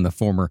teachers and the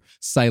former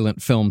silent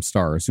film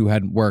stars who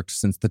hadn't worked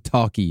since the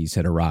talkies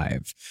had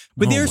arrived.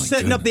 But they're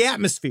setting up the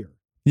atmosphere.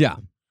 Yeah.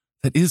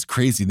 That is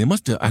crazy. They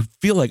must have, I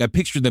feel like I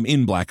pictured them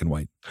in black and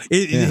white.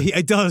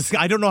 It does.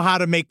 I don't know how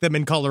to make them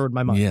in color in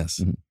my mind.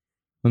 Yes. Mm-hmm.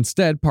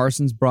 Instead,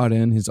 Parsons brought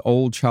in his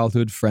old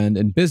childhood friend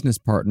and business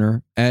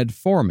partner, Ed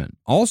Foreman.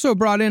 Also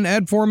brought in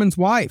Ed Foreman's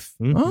wife.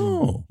 Mm-hmm.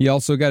 Oh. He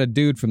also got a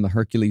dude from the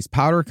Hercules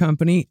Powder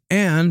Company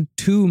and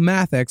 2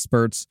 math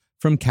experts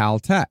from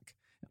Caltech.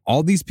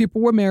 All these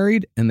people were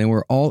married, and they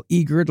were all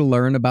eager to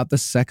learn about the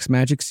sex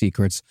magic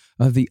secrets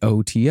of the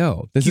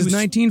O.T.O. This is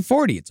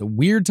 1940. It's a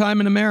weird time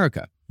in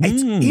America.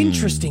 It's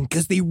interesting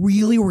because they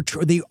really were,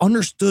 they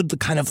understood the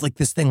kind of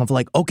this thing of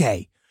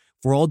okay,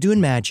 if we're all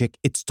doing magic,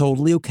 it's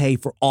totally okay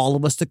for all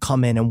of us to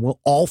come in and we'll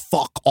all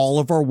fuck all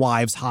of our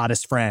wives'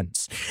 hottest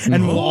friends.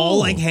 And we'll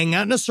all hang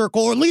out in a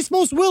circle, or at least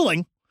most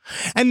willing.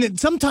 And then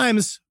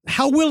sometimes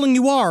how willing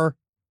you are,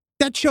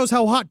 that shows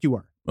how hot you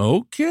are.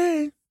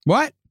 Okay.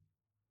 What?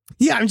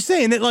 Yeah, I'm just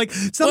saying that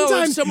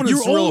sometimes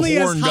you're only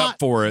as hot up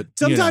for it.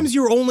 Sometimes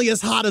you're only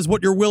as hot as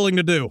what you're willing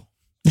to do.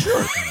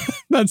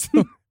 That's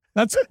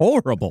That's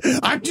horrible.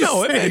 I'm just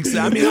saying. It makes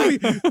sense.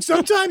 I mean,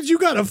 sometimes you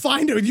got to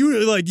find it.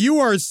 You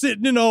are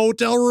sitting in a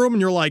hotel room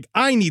and you're like,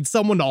 I need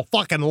someone to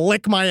fucking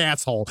lick my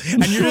asshole.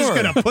 And you're just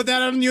going to put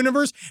that out in the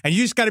universe and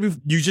you just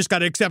got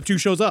to accept who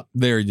shows up.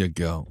 There you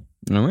go.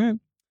 All right.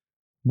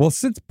 Well,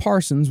 since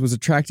Parsons was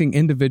attracting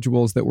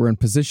individuals that were in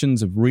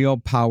positions of real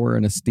power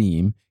and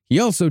esteem, he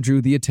also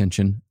drew the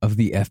attention of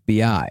the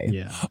FBI.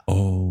 Yeah.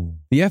 Oh.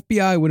 The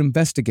FBI would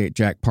investigate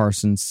Jack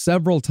Parsons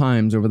several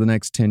times over the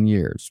next 10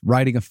 years,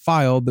 writing a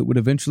file that would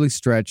eventually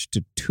stretch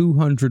to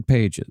 200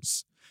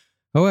 pages.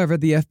 However,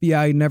 the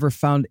FBI never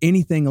found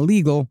anything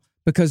illegal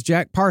because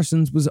Jack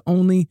Parsons was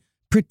only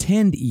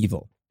pretend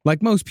evil,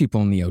 like most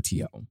people in the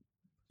O.T.O.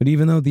 But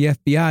even though the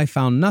FBI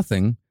found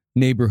nothing,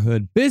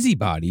 neighborhood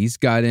busybodies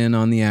got in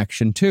on the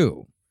action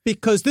too.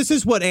 Because this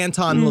is what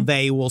Anton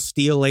LaVey will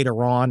steal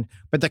later on,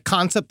 but the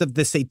concept of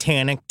the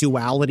satanic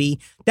duality,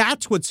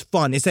 that's what's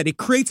fun, is that it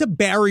creates a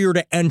barrier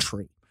to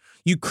entry.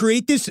 You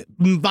create this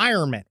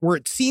environment where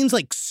it seems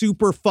like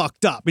super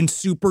fucked up and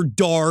super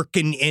dark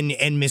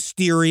and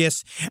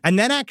mysterious, and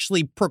that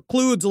actually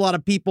precludes a lot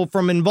of people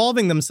from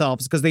involving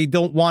themselves because they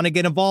don't want to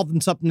get involved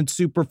in something that's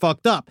super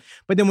fucked up.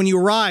 But then when you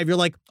arrive, you're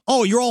like,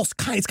 oh, it's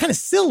kind of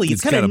silly.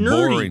 It's kind of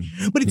nerdy. Boring.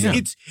 But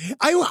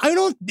I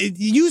don't,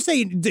 you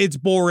say it's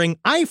boring.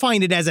 I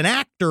find it as an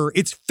actor,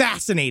 it's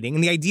fascinating.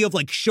 And the idea of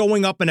like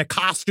showing up in a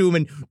costume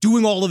and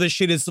doing all of this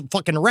shit is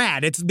fucking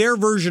rad. It's their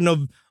version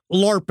of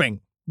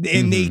LARPing.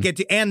 And they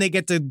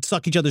get to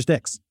suck each other's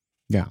dicks.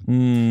 Yeah.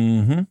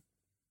 Mm-hmm.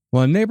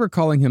 Well, a neighbor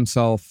calling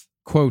himself,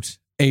 quote,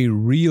 a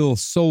real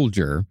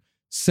soldier,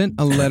 sent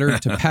a letter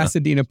to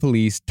Pasadena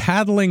police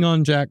tattling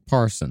on Jack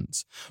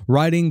Parsons,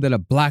 writing that a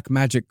black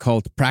magic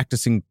cult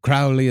practicing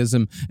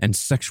Crowleyism and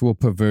sexual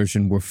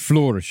perversion were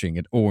flourishing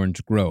at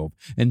Orange Grove,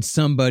 and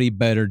somebody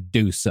better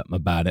do something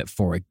about it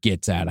before it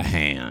gets out of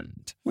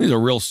hand. He's a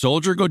real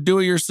soldier. Go do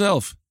it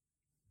yourself.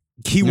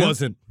 He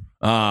wasn't.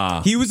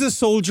 He was a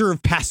soldier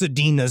of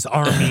Pasadena's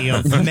army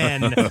of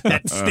men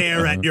that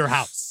stare at your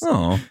house.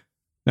 Oh.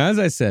 Now, as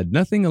I said,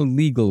 nothing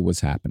illegal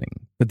was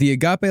happening, but the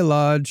Agape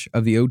Lodge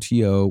of the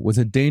O.T.O. was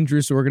a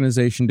dangerous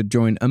organization to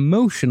join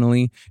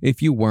emotionally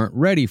if you weren't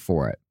ready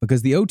for it,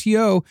 because the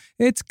O.T.O.,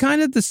 it's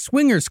kind of the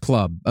swingers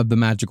club of the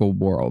magical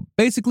world.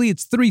 Basically,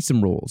 it's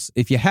threesome rules.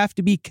 If you have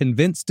to be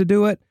convinced to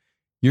do it,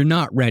 you're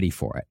not ready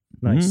for it.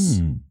 Nice.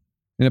 In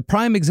a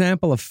prime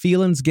example of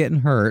feelings getting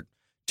hurt,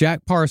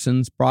 Jack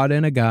Parsons brought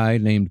in a guy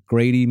named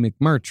Grady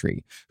McMurtry,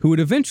 who would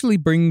eventually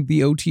bring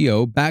the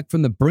O.T.O. back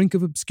from the brink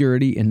of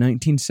obscurity in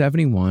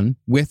 1971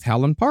 with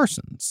Helen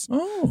Parsons.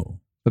 Oh.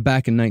 But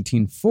back in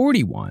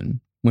 1941,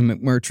 when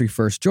McMurtry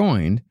first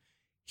joined,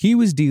 he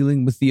was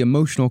dealing with the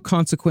emotional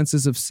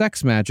consequences of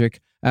sex magic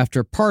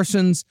after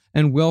Parsons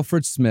and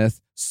Wilfred Smith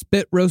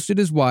spit roasted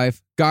his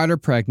wife, got her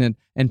pregnant,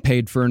 and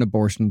paid for an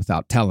abortion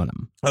without telling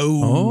him.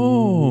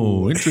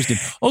 Oh, interesting.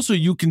 Also,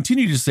 you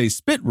continue to say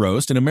spit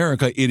roast. In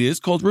America, it is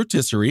called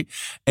rotisserie.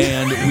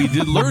 And we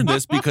did learn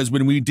this because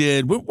when we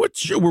did, what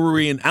show were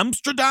we in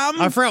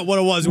Amsterdam? I forgot what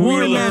it was. We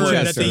were in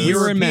Manchester. You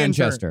were in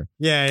Manchester.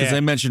 Yeah, because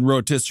I mentioned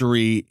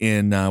rotisserie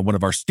in one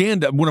of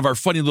our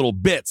funny little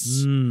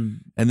bits.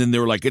 And then they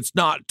were like, it's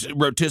not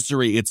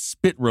rotisserie, it's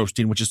spit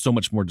roasting, which is so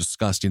much more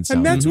disgusting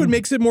sounding. And that's what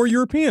makes it more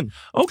European.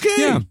 Okay.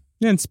 Yeah.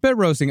 Yeah, and spit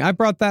roasting. I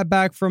brought that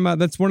back from,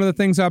 that's one of the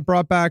things I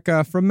brought back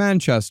from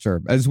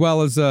Manchester, as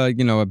well as, a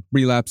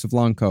relapse of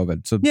long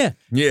COVID. So yeah,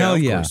 hell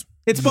of yeah. course.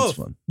 It's both.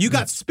 Fun. You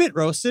got spit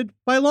roasted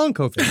by long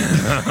COVID.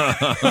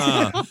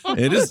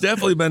 It has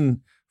definitely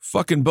been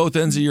fucking both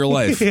ends of your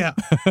life. Yeah.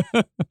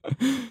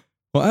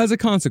 Well, as a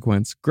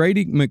consequence,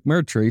 Grady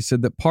McMurtry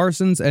said that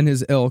Parsons and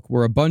his ilk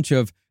were a bunch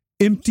of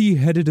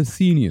empty-headed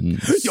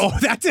Athenians. Oh,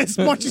 that's as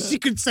much as he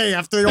could say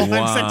after they all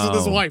had sex with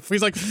his wife.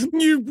 He's like,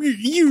 you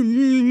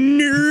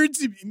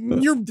nerds,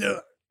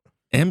 you're...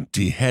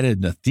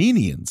 Empty-headed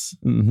Athenians.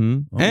 Mm-hmm.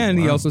 Oh, and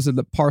he also said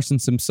that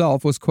Parsons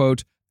himself was,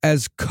 quote,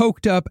 as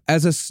coked up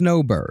as a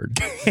snowbird.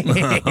 Oh,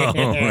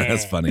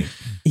 that's funny.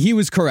 He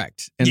was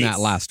correct in that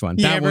last one.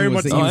 Yeah, that one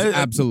was, he was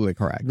absolutely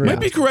correct. Might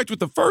be correct with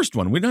the first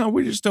one. We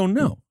just don't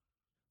know.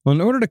 Well,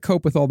 in order to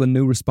cope with all the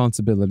new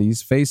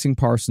responsibilities facing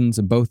Parsons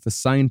in both the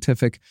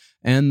scientific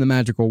and the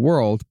magical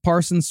world,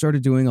 Parsons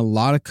started doing a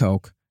lot of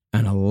coke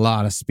and a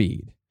lot of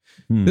speed.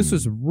 This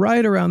was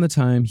right around the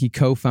time he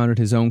co-founded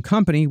his own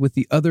company with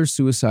the other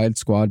Suicide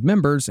Squad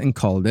members and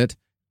called it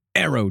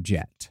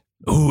Aerojet.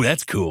 Ooh,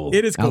 that's cool.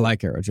 It is cool. I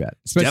like Aerojet.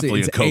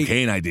 Definitely a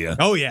cocaine idea.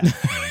 Oh, yeah.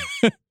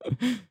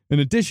 In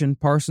addition,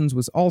 Parsons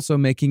was also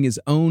making his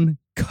own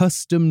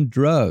custom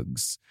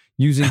drugs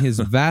using his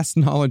vast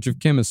knowledge of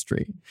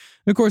chemistry.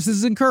 And of course, this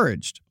is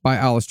encouraged by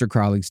Aleister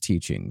Crowley's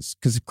teachings,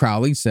 because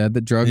Crowley said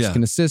that drugs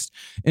can assist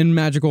in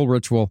magical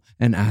ritual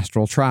and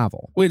astral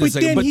travel. Wait a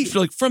second, but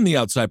like from the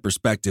outside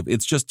perspective,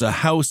 it's just a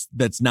house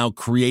that's now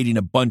creating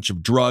a bunch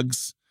of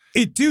drugs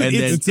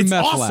It's a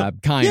meth awesome.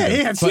 lab, kind of.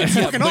 Yeah, it's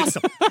fucking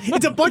awesome.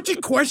 It's a bunch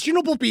of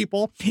questionable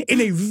people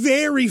in a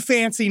very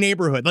fancy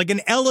neighborhood, like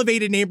an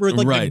elevated neighborhood,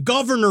 like the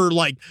governor,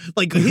 like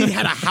he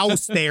had a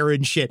house there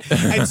and shit.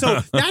 And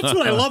so that's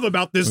what I love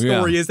about this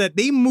story is that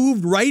they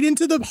moved right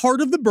into the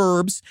heart of the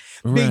burbs.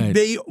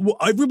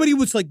 Everybody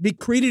was like, they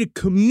created a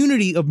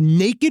community of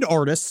naked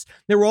artists.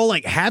 They were all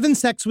like having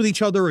sex with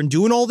each other and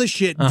doing all this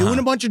shit, doing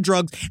a bunch of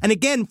drugs. And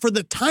again, for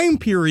the time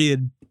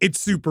period, it's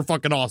super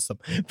fucking awesome.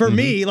 For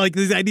me, like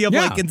this idea of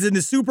like it's in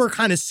the super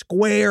kind of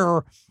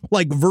square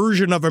like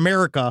version of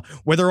America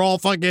where they're all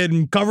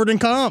fucking covered in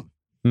cum.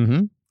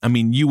 Mm-hmm. I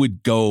mean, you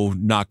would go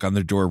knock on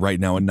the door right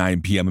now at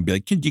 9 p.m. and be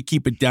like, "Can you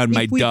keep it down,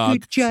 my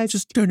dog?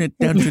 Just turn it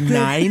down to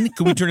 9.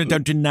 Can we turn it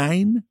down to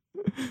 9?"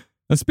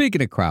 Now,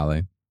 speaking of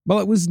Crowley, well,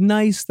 it was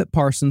nice that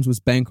Parsons was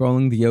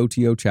bankrolling the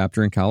O.T.O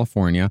chapter in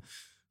California.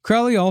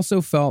 Crowley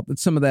also felt that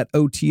some of that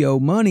O.T.O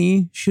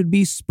money should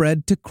be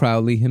spread to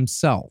Crowley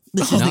himself.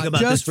 Let's just think about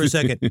this for a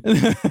second.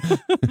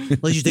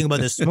 Let's just think about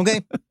this,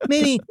 okay?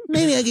 Maybe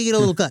I could get a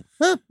little cut.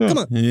 Huh? Come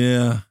on.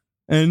 Yeah.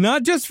 And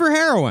not just for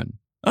heroin.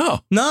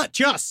 Oh. Not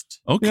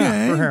just. Okay.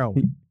 Yeah, for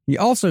heroin. He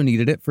also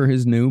needed it for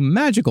his new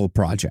magical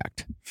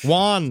project.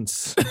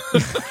 Wands.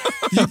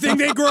 You think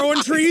they grow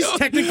in trees?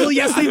 Technically,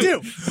 yes, they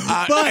do.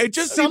 But it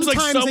just seems like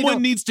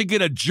someone needs to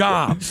get a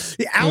job.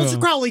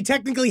 Aleister Crowley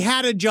technically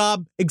had a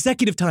job,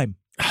 executive time.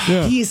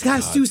 Yeah. He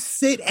has to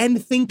sit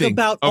and think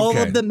about all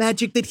of the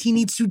magic that he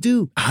needs to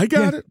do. I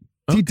got it.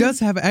 Okay. He does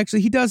have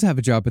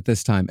a job at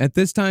this time. At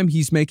this time,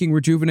 he's making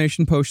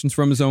rejuvenation potions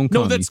from his own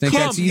cum. No, that's cum.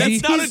 That's easy?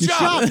 That's not a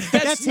job.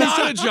 That's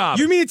not a job.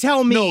 You mean to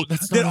tell me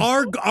that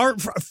our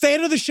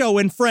fan of the show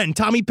and friend,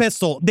 Tommy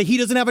Pistol, that he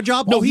doesn't have a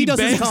job? No, he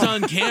doesn't. Bangs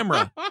on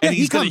camera. And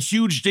he's got a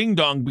huge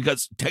ding-dong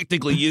because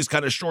technically he is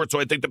kind of short,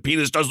 so I think the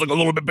penis does look a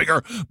little bit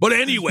bigger. But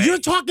anyway. You're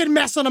talking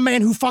mess on a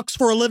man who fucks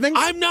for a living?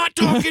 I'm not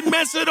talking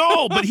mess at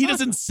all. But he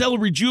doesn't sell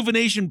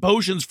rejuvenation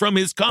potions from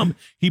his cum.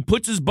 He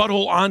puts his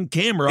butthole on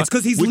camera. It's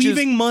because he's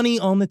leaving money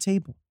on the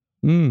table.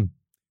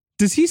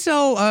 Does he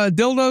sell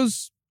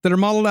dildos that are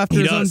modeled after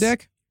his own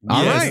dick?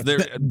 All right.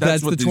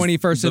 That's the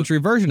 21st century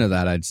version of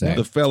that, I'd say.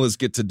 The fellas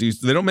get to do.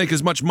 They don't make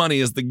as much money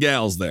as the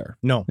gals there.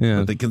 No.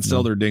 But they can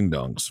sell their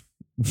ding-dongs.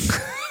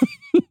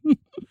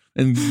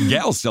 And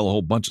gals sell a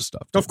whole bunch of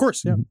stuff. Of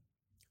course, yeah.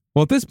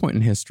 Well, at this point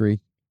in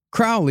history,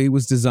 Crowley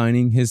was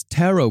designing his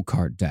tarot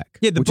card deck.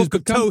 Yeah, the Book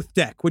of Thoth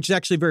deck, which is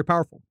actually very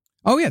powerful.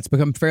 Oh, yeah, it's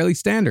become fairly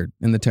standard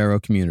in the tarot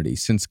community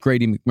since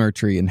Grady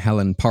McMurtry and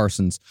Helen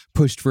Parsons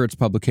pushed for its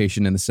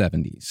publication in the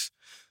 70s.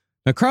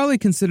 Now, Crowley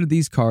considered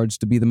these cards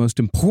to be the most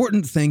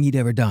important thing he'd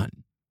ever done.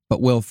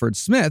 But Wilfred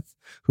Smith,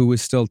 who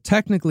was still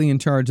technically in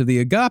charge of the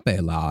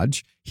Agape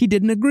Lodge, he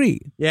didn't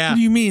agree. Yeah. What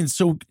do you mean?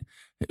 So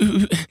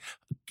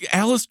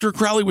Aleister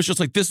Crowley was just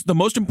like, this is the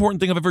most important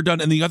thing I've ever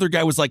done. And the other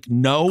guy was like,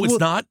 no, it's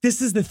not. This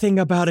is the thing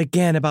about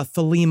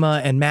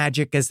Thelema and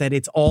magic is that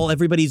it's all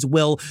everybody's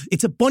will.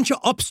 It's a bunch of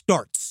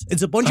upstarts.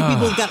 It's a bunch of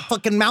people who've got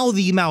fucking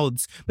mouthy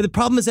mouths. But the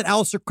problem is that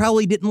Aleister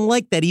Crowley didn't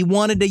like that. He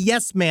wanted a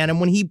yes man. And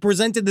when he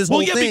presented this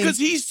whole thing. Because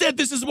he said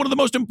this is one of the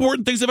most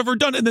important things I've ever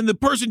done. And then the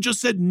person just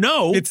said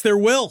no. It's their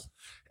will.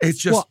 It's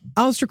just. Well,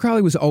 Aleister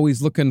Crowley was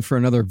always looking for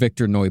another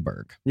Victor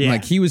Neuberg. Yeah.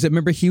 Like he was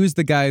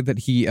the guy that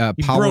he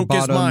power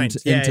bottomed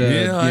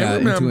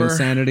into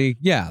insanity.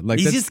 Yeah. Like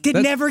he just could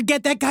never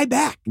get that guy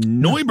back.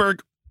 Neuberg.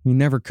 He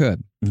never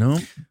could. No.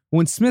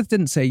 When Smith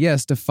didn't say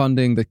yes to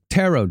funding the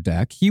tarot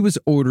deck, he was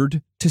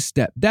ordered to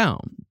step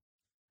down.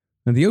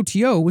 And the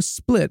O.T.O was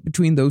split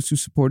between those who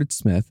supported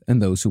Smith and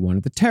those who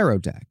wanted the tarot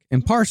deck.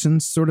 And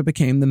Parsons sort of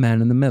became the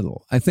man in the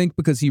middle. I think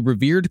because he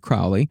revered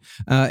Crowley,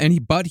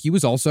 but he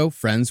was also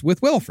friends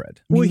with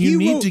Wilfred. Well, you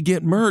need to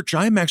get merch.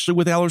 I'm actually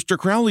with Aleister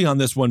Crowley on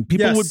this one.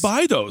 People would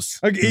buy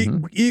those. And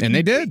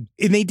they did.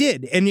 And they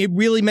did. And it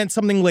really meant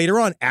something later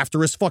on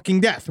after his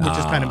fucking death, which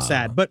is kind of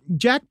sad. But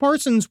Jack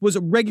Parsons was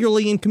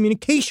regularly in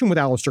communication with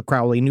Aleister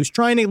Crowley and he was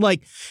trying to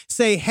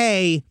say,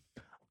 hey,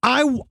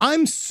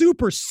 I'm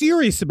super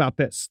serious about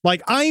this.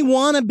 Like, I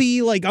want to be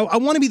I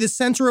want to be the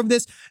center of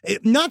this.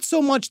 Not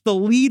so much the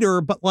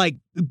leader, but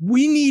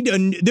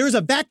there's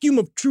a vacuum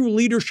of true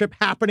leadership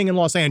happening in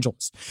Los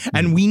Angeles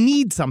and we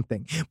need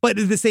something. But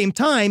at the same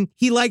time,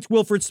 he liked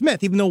Wilfred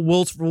Smith, even though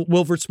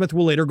Wilfred Smith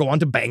will later go on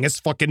to bang his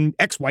fucking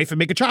ex-wife and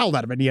make a child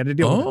out of it. And he had to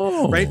deal with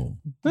it, right?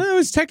 Well, it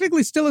was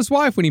technically still his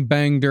wife when he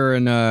banged her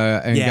and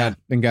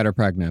got her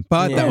pregnant.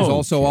 But that was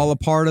also all a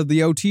part of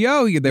the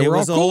O.T.O. They were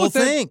all cool with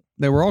it.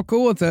 They were all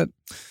cool with it.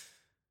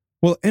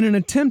 Well, in an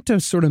attempt to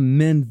sort of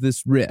mend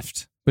this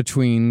rift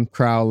between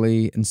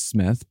Crowley and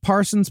Smith,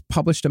 Parsons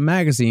published a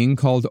magazine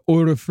called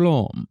Ordo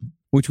Templi,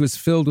 which was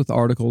filled with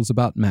articles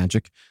about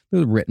magic that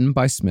were written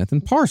by Smith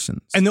and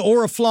Parsons. And the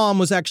Ordo Templi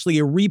was actually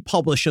a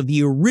republish of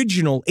the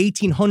original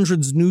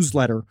 1800s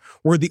newsletter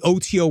where the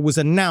O.T.O was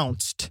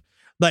announced.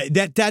 Like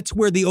that's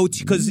where the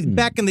O.T.O, because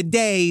back in the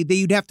day,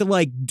 you'd have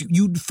to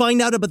you'd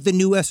find out about the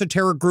new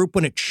esoteric group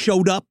when it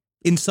showed up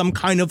in some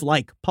kind of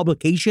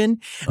publication.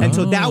 And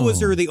so that was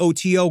where the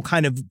O.T.O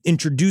kind of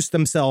introduced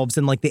themselves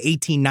in the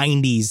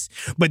 1890s,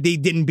 but they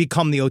didn't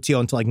become the O.T.O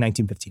until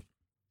 1915.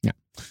 Yeah.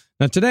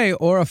 Now, today,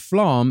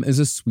 Oriflamme is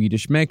a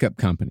Swedish makeup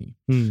company.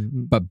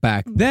 But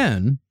back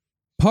then,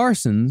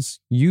 Parsons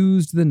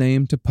used the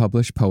name to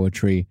publish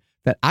poetry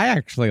that I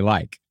actually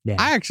like. Yeah.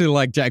 I actually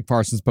like Jack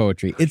Parsons'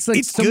 poetry. It's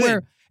like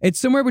good. It's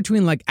somewhere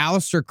between like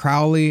Aleister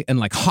Crowley and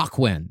like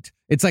Hawkwind.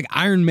 It's like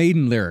Iron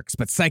Maiden lyrics,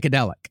 but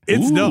psychedelic.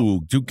 It's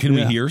dope. Can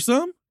we hear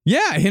some?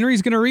 Yeah,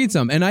 Henry's going to read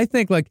some. And I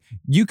think like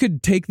you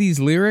could take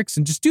these lyrics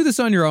and just do this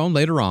on your own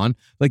later on.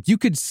 Like you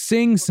could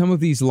sing some of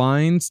these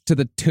lines to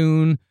the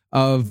tune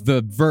of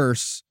the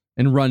verse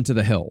and Run to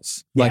the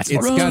Hills. Like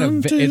Yes.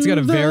 it's got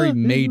a very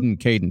Maiden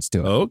cadence to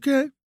it.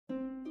 Okay.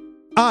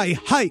 I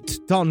hate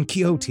Don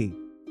Quixote.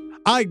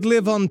 I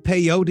live on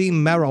peyote,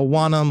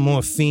 marijuana,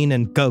 morphine,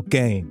 and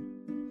cocaine.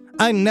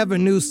 I never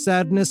knew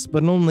sadness,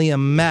 but only a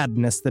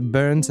madness that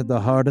burns at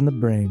the heart and the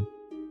brain.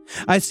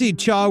 I see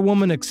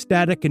charwoman,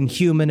 ecstatic and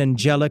human,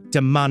 angelic,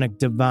 demonic,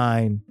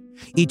 divine.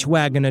 Each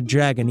wagon a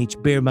dragon, each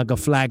beer mug a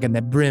flagon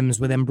that brims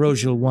with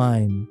ambrosial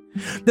wine.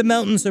 The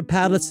mountains are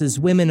palaces,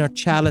 women are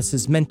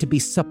chalices meant to be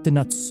supped and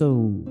not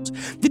sold.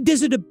 The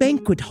desert a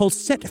banquet hall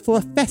set for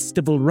a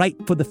festival,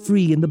 ripe for the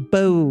free and the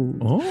bold.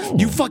 Oh.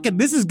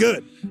 This is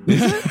good.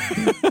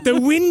 The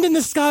wind and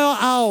the sky are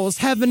owls,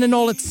 heaven and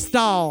all its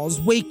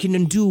stars, waken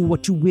and do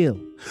what you will.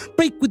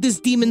 Break with this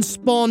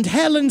demon-spawned,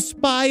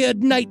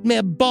 hell-inspired,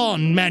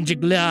 nightmare-born magic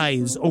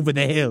lies over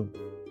the hill.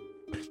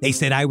 They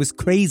said I was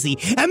crazy,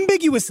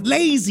 ambiguous,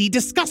 lazy,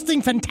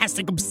 disgusting,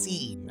 fantastic,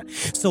 obscene.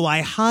 So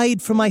I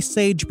hide from my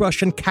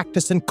sagebrush and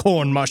cactus and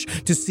corn mush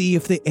to see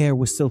if the air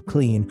was still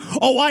clean.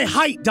 Oh, I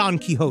hate Don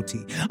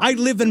Quixote. I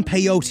live in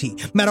peyote,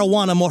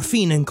 marijuana,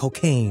 morphine, and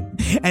cocaine.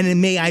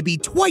 And may I be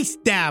twice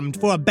damned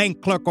for a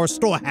bank clerk or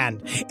store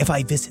hand if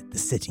I visit the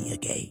city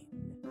again.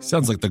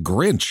 Sounds like the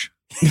Grinch.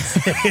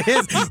 It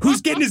is.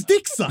 Who's getting his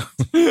dick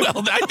sucked?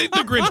 Well, I think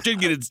the Grinch did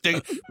get its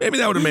dick. Maybe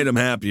that would have made him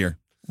happier.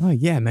 Oh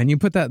yeah, man! You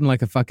put that in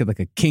like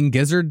a King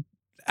Gizzard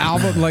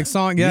album like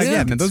song.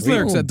 Yeah, man. Those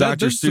lyrics,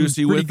 Dr.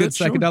 Seussy pretty good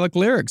psychedelic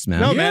lyrics, man.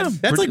 No, man,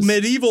 that's like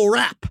medieval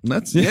rap.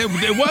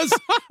 It was.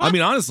 I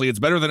mean, honestly, it's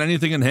better than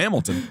anything in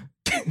Hamilton.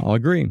 I'll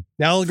agree.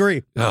 I'll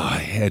agree. Oh,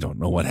 I don't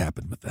know what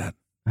happened with that.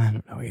 I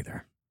don't know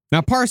either.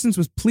 Now, Parsons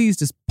was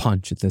pleased as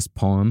punch at this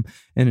poem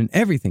and in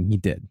everything he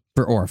did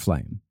for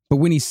Oriflamme. But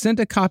when he sent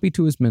a copy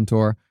to his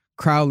mentor,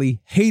 Crowley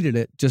hated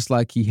it just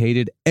like he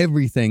hated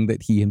everything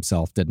that he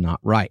himself did not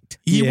write.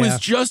 He was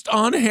just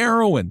on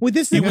heroin.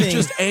 He was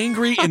just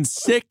angry and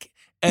sick.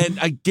 And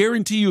I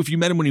guarantee you, if you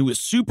met him when he was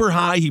super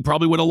high, he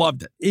probably would have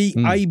loved it.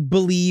 I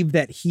believe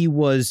that he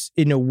was,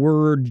 in a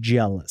word,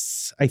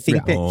 jealous. I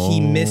think that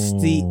he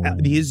missed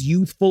his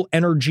youthful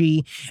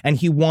energy and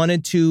he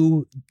wanted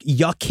to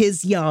yuck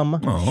his yum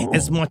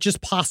as much as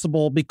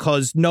possible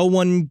because no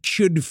one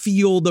should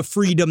feel the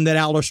freedom that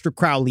Aleister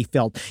Crowley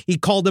felt. He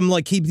called him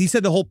he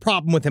said the whole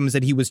problem with him is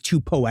that he was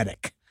too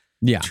poetic.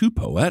 Yeah. Too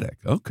poetic.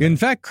 Okay. In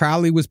fact,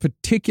 Crowley was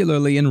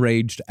particularly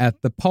enraged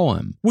at the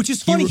poem. Which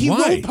is funny. He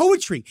wrote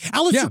poetry.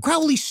 Aleister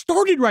Crowley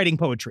started writing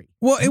poetry.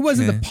 Well, it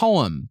wasn't the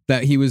poem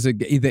that he was...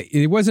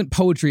 It wasn't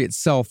poetry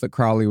itself that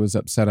Crowley was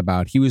upset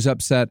about. He was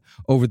upset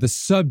over the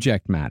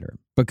subject matter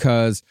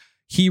because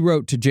he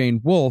wrote to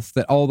Jane Wolfe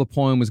that all the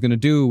poem was going to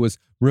do was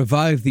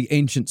revive the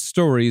ancient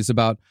stories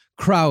about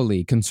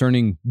Crowley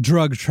concerning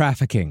drug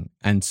trafficking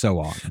and so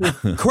on.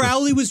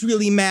 Crowley was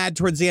really mad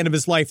towards the end of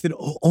his life that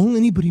all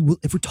anybody will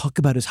ever talk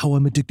about is how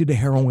I'm addicted to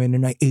heroin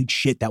and I ate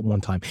shit that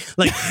one time.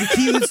 Like,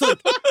 he was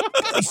like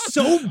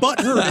so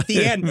butthurt at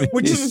the end,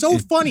 which is so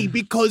funny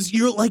because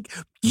you're like,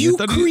 you're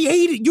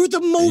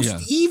the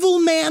most evil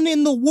man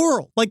in the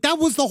world. Like, that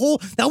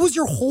was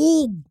your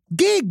whole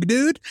gig,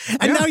 dude.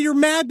 And now you're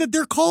mad that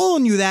they're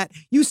calling you that.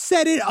 You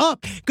set it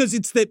up because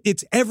it's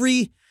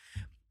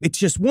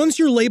just once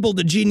you're labeled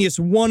a genius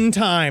one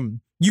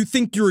time, you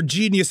think you're a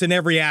genius in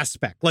every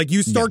aspect. Like,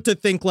 you start to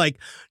think like,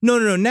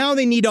 no, now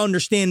they need to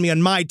understand me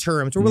on my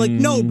terms. Or we're like,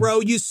 no, bro,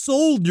 you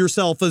sold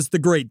yourself as the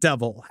great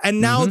devil. And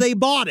now they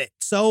bought it.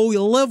 So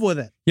you'll live with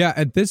it. Yeah,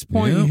 at this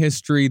point in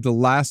history, the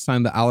last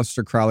time that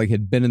Aleister Crowley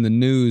had been in the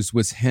news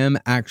was him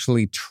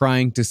actually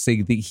trying to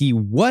say that he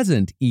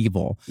wasn't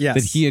evil. Yes.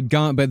 That he had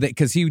gone, but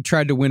because he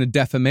tried to win a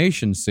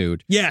defamation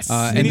suit. Yes.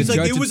 And he's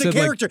like, it was a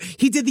character.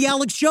 He did the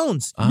Alex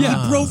Jones. He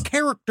broke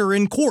character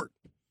in court.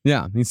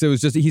 Yeah, he said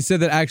he said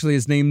that actually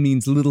his name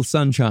means Little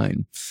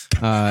Sunshine,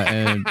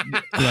 and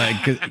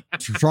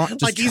trying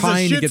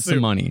to get some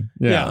money.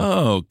 Yeah.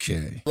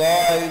 Okay.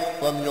 Rise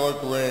from your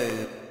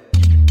grave.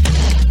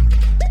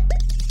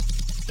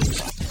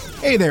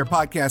 Hey there,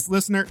 podcast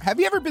listener. Have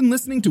you ever been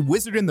listening to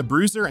Wizard and the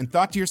Bruiser and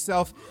thought to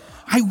yourself,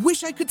 I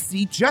wish I could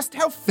see just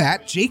how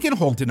fat Jake and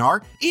Holden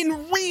are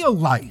in real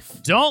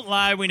life? Don't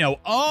lie, we know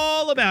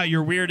all about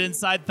your weird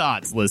inside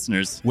thoughts,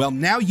 listeners. Well,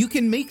 now you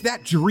can make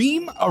that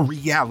dream a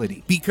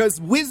reality because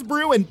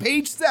WizBrew and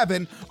Page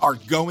 7 are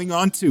going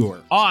on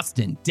tour.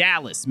 Austin,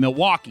 Dallas,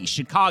 Milwaukee,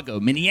 Chicago,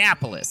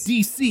 Minneapolis,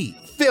 DC,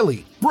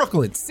 Philly,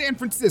 Brooklyn, San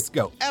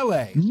Francisco,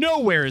 LA.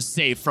 Nowhere is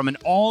safe from an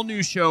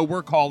all-new show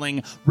we're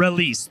calling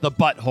Release the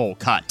Butthole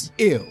Cut.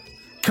 Ew.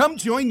 Come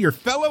join your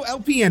fellow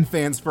LPN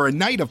fans for a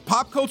night of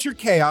pop culture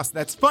chaos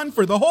that's fun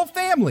for the whole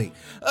family,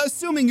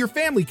 assuming your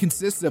family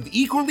consists of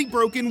equally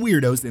broken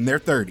weirdos in their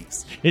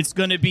 30s. It's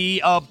going to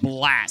be a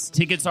blast.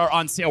 Tickets are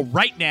on sale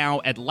right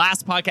now at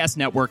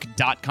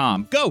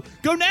lastpodcastnetwork.com. Go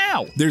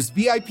now! There's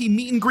VIP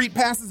meet and greet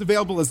passes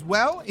available as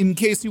well, in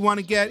case you want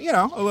to get,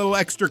 a little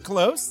extra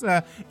close,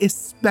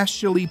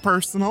 especially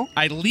personal.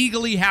 I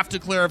legally have to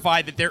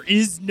clarify that there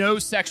is no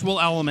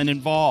sexual element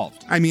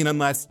involved. I mean,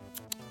 unless,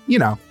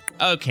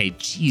 Okay,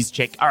 geez,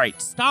 Jake. All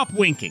right, stop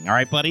winking, all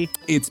right, buddy?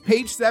 It's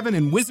Page 7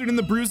 and Wizard and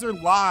the Bruiser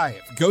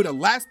live. Go to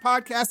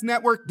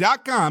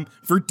lastpodcastnetwork.com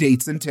for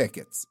dates and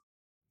tickets.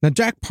 Now,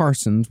 Jack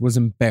Parsons was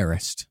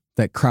embarrassed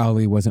that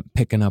Crowley wasn't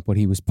picking up what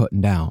he was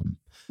putting down.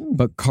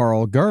 But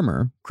Carl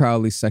Germer,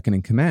 Crowley's second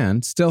in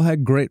command, still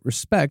had great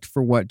respect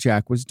for what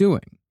Jack was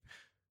doing.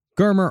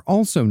 Germer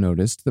also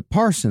noticed that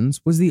Parsons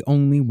was the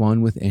only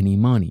one with any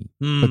money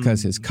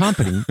because his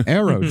company,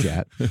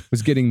 Aerojet,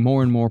 was getting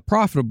more and more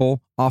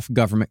profitable off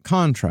government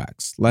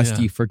contracts, lest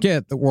he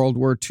forget that World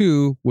War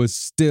II was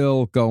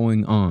still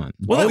going on.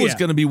 Well, that was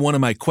going to be one of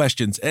my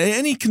questions.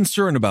 Any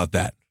concern about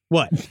that?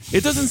 What?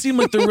 It doesn't seem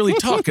like they're really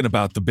talking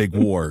about the big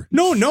war.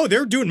 No,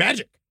 they're doing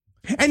magic.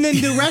 And then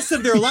the rest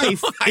of their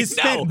life is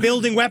spent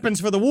building weapons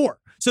for the war.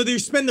 So they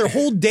spend their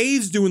whole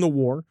days doing the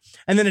war,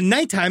 and then at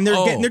nighttime they're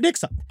getting their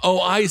dicks up.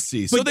 Oh, I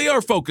see. So they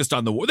are focused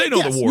on the war. They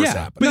know the war's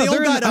happening.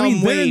 But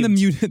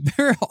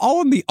they're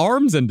all in the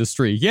arms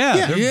industry.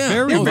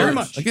 They're very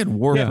much. Again,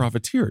 war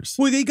profiteers.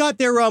 Well, they got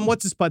their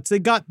They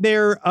got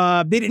their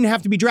they didn't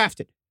have to be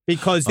drafted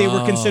because they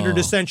were considered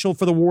essential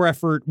for the war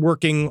effort,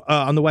 working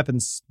on the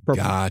weapons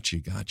program. Gotcha.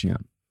 Yeah.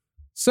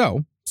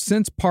 So,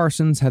 since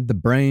Parsons had the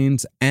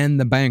brains and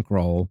the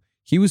bankroll,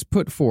 he was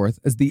put forth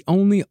as the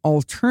only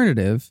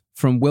alternative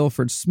from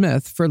Wilfred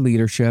Smith for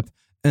leadership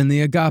in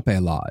the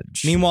Agape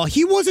Lodge. Meanwhile,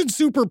 he wasn't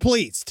super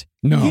pleased.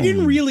 No. He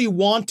didn't really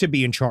want to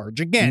be in charge.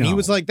 Again, he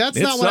was like, that's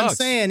not what I'm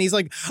saying. He's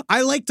like,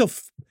 I like to,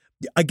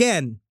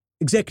 again,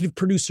 executive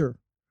producer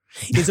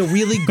is a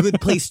really good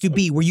place to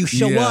be where you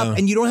show up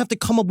and you don't have to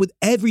come up with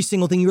every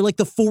single thing. You're like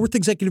the fourth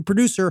executive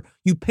producer.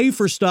 You pay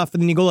for stuff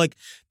and then you go like,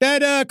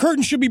 that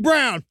curtain should be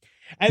brown.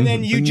 And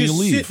then you just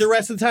sit the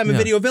rest of the time in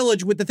Video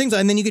Village with the things,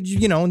 and then you could,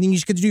 and then you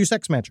just get to do your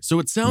sex magic. So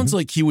it sounds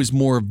like he was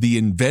more of the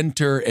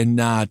inventor and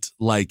not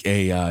like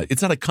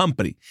it's not a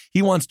company.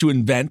 He wants to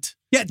invent.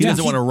 Yeah, he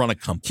doesn't want to run a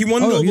company. He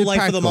wanted to know the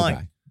life of the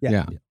mind.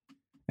 Yeah.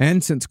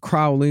 And since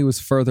Crowley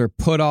was further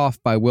put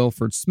off by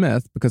Wilfred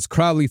Smith because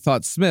Crowley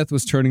thought Smith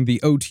was turning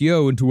the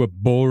O.T.O into a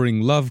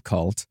boring love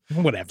cult,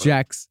 whatever.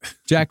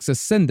 Jack's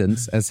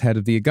ascendance as head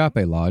of the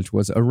Agape Lodge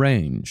was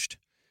arranged.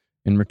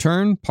 In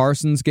return,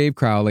 Parsons gave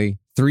Crowley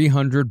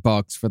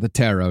 $300 for the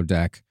tarot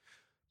deck,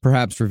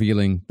 perhaps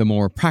revealing the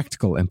more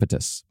practical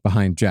impetus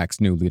behind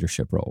Jack's new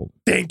leadership role.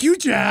 Thank you,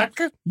 Jack.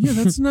 Yeah,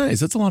 that's nice.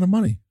 That's a lot of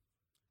money.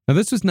 Now,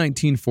 this was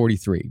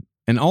 1943,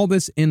 and all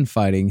this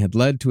infighting had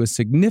led to a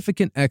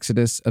significant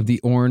exodus of the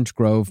Orange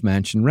Grove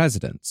Mansion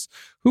residents,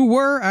 who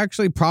were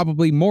actually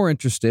probably more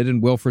interested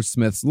in Wilfred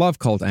Smith's love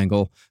cult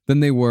angle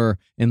than they were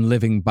in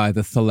living by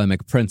the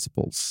Thelemic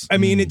principles. I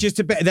mean,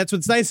 that's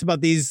what's nice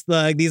about these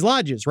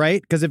lodges,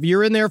 right? Because if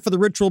you're in there for the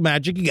ritual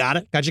magic, you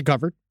got you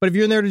covered. But if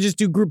you're in there to just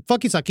do group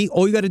fucky sucky,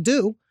 all you got to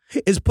do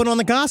is put on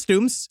the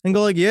costumes and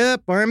go like,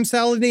 yep, I'm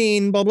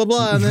Saladin, blah, blah,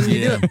 blah, and then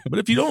you do it. But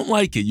if you don't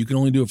like it, you can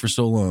only do it for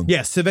so long.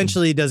 Yes,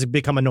 eventually it does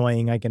become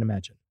annoying, I can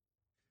imagine.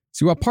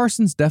 See, while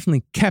Parsons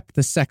definitely kept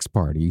the sex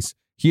parties,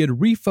 he had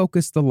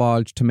refocused the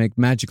lodge to make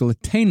magical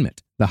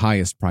attainment the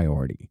highest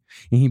priority,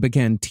 and he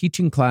began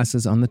teaching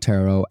classes on the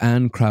tarot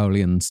and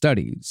Crowleyan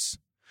studies.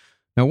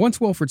 Now,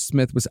 once Wilfred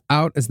Smith was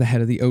out as the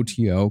head of the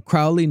O.T.O.,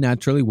 Crowley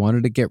naturally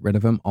wanted to get rid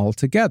of him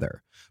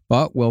altogether.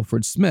 But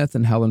Wilfred Smith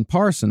and Helen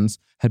Parsons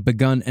had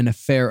begun an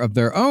affair of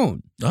their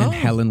own, and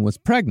Helen was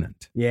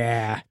pregnant.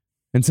 Yeah.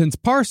 And since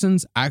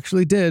Parsons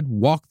actually did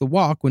walk the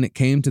walk when it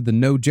came to the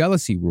no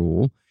jealousy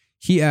rule,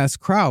 he asked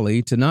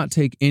Crowley to not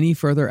take any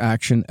further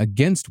action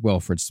against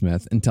Wilfred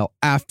Smith until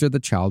after the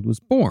child was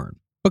born,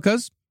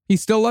 because he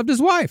still loved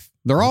his wife.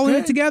 They're all in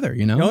it together,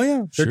 Oh,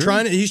 yeah.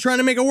 He's trying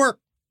to make it work.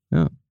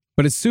 Yeah.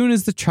 But as soon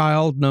as the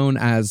child known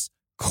as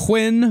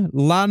Quinn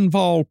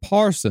Lanval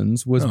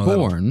Parsons was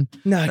born...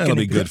 That'll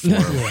be good for him.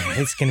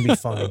 Yeah, it's going to be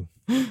fine.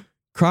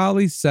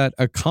 Crowley set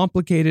a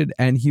complicated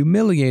and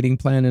humiliating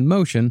plan in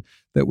motion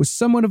that was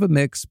somewhat of a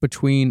mix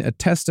between a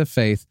test of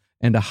faith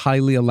and a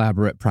highly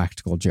elaborate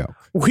practical joke.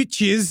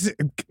 Which is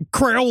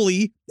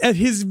Crowley at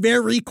his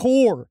very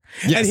core.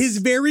 Yes. At his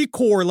very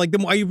core, like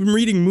I've been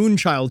reading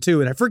Moonchild too,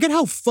 and I forget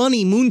how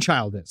funny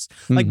Moonchild is.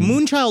 Like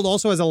Moonchild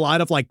also has a lot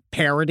of like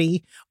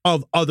parody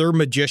of other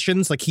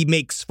magicians. Like he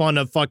makes fun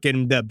of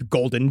fucking the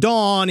Golden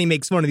Dawn. He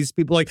makes fun of these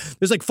people. Like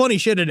there's like funny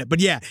shit in it. But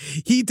yeah,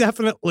 he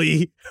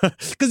definitely,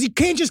 because you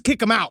can't just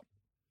kick him out.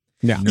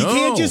 Yeah. You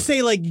can't just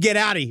say, like, get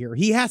out of here.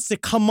 He has to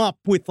come up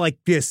with, like,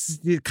 this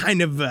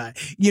kind of,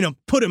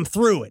 put him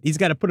through it. He's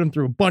got to put him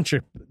through a bunch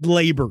of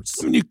labors.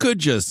 I mean, you could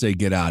just say,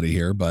 get out of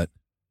here, but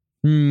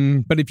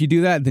But if you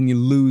do that, then you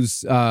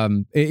lose.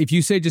 If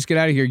you say just get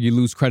out of here, you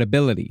lose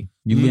credibility.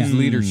 You lose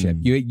leadership.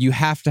 You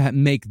have to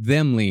make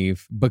them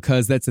leave,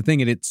 because that's the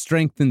thing. And it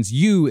strengthens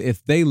you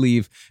if they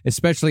leave,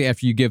 especially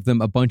after you give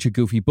them a bunch of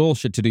goofy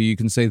bullshit to do. You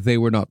can say they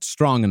were not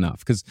strong enough.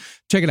 Because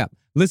check it out.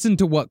 Listen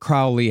to what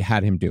Crowley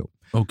had him do.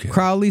 Okay.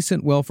 Crowley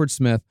sent Wilfred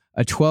Smith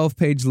a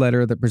 12-page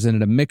letter that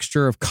presented a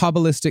mixture of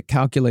Kabbalistic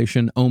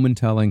calculation,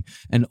 omen-telling,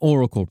 and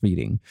oracle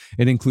reading.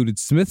 It included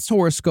Smith's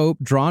horoscope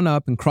drawn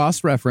up and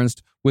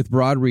cross-referenced with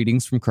broad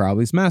readings from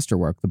Crowley's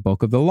masterwork, the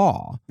Book of the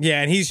Law.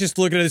 Yeah, and he's just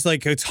looking at it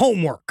like it's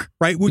homework,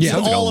 right? Which is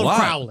all of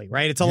Crowley,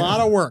 right? It's a lot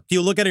of work.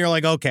 You look at it, you're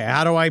like, okay,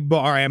 how do I...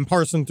 All right, I'm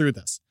parsing through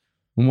this.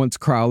 And once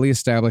Crowley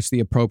established the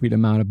appropriate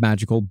amount of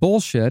magical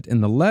bullshit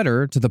in the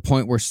letter to the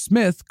point where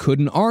Smith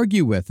couldn't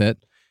argue with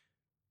it,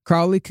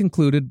 Crowley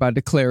concluded by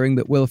declaring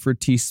that Wilfred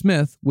T.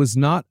 Smith was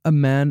not a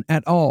man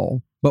at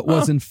all, but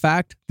was in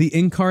fact the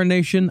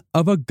incarnation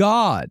of a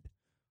god,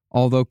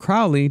 although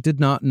Crowley did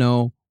not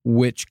know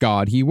which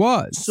god he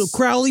was. So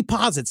Crowley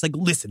posits, like,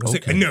 listen,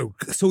 no.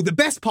 So the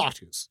best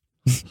part is,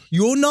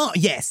 you're no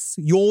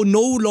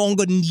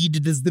longer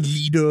needed as the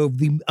leader of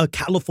the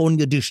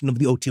California edition of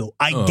the O.T.O.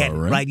 I get it,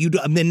 right? You do,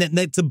 I mean,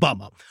 that's a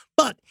bummer.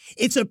 But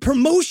it's a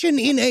promotion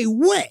in a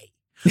way.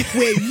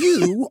 Where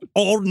you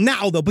are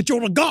now, though, but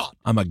you're a god.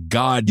 I'm a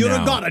god You're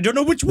now. a god. I don't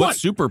know which one. What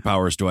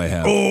superpowers do I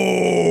have?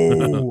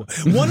 Oh,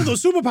 one of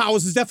those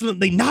superpowers is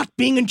definitely not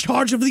being in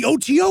charge of the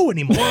O.T.O.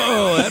 anymore.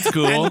 Whoa, that's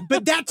cool.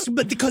 But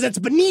because that's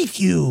beneath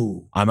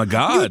you. I'm a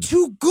god. You're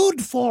too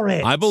good for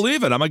it. I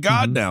believe it. I'm a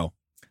god now.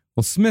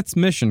 Well, Smith's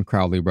mission,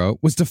 Crowley wrote,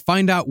 was to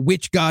find out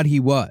which god he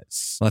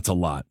was. That's a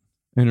lot.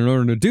 And in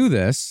order to do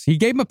this, he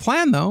gave him a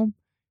plan, though.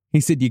 He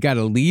said, you got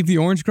to leave the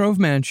Orange Grove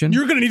mansion.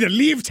 You're going to need to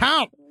leave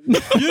town.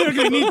 You're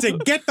going to need to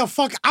get the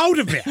fuck out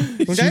of it.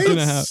 Okay?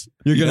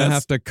 You're going to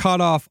have to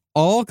cut off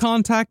all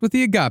contact with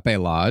the Agape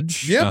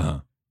Lodge. Yep. Uh-huh.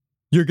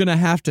 You're going to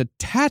have to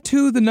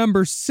tattoo the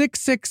number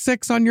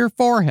 666 on your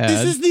forehead.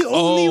 This is the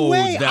only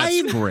way. That's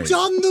I've great.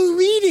 done the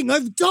reading.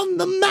 I've done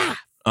the math.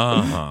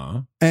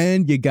 Uh-huh.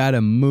 And you got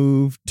to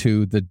move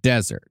to the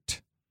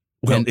desert.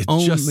 Well, and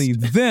only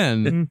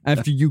then,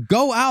 after you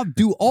go out,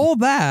 do all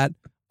that,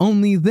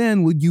 only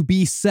then will you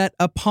be set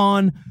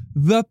upon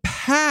the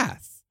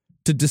path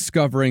to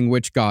discovering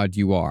which god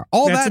you are.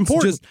 That's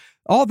important.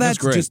 That's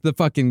just the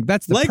fucking,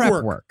 that's the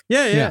prep work.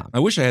 Yeah. I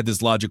wish I had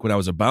this logic when I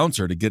was a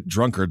bouncer to get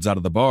drunkards out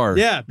of the bar.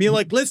 Yeah, be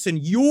like, listen,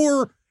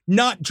 you're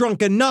not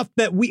drunk enough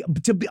that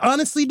to be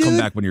honestly, dude. Come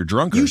back when you're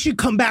drunker. You should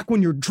come back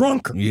when you're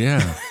drunker.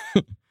 Yeah.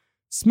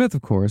 Smith,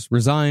 of course,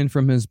 resigned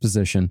from his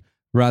position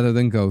rather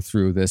than go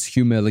through this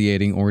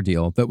humiliating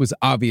ordeal that was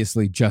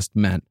obviously just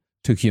meant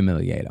to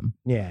humiliate him.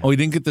 Yeah. Oh, he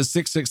didn't get the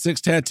 666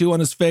 tattoo on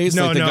his face?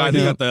 No, like the guy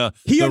that got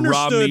the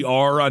understood. Romney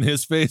R on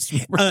his face?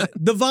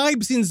 The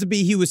vibe seems to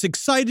be he was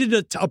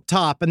excited up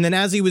top, and then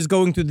as he was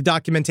going through the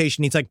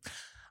documentation, he's like,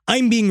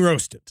 I'm being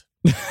roasted.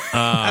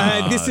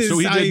 So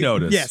he did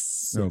notice.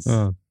 Yes.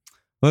 Well,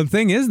 the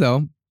thing is,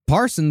 though,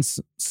 Parsons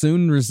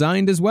soon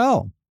resigned as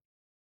well.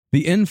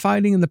 The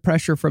infighting and the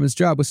pressure from his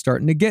job was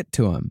starting to get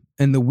to him,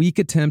 and the weak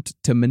attempt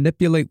to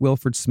manipulate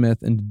Wilfred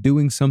Smith into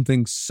doing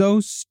something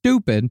so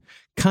stupid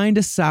kind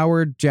of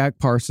soured Jack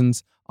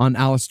Parsons on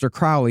Aleister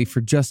Crowley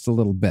for just a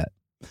little bit.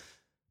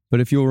 But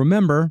if you'll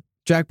remember,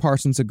 Jack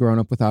Parsons had grown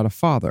up without a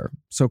father,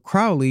 so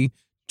Crowley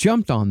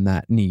jumped on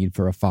that need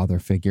for a father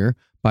figure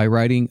by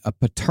writing a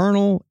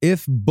paternal,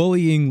 if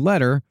bullying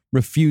letter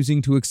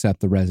refusing to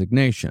accept the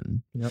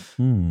resignation. Yep.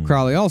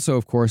 Crowley also,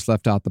 of course,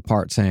 left out the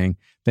part saying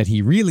that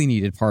he really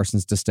needed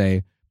Parsons to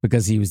stay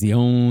because he was the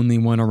only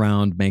one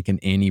around making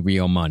any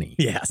real money.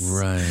 Yes.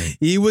 Right.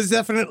 He was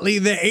definitely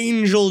the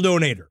angel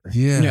donator.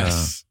 Yeah.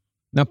 Yes.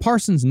 Now,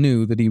 Parsons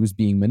knew that he was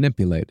being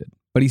manipulated,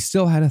 but he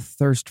still had a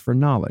thirst for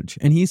knowledge,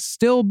 and he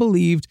still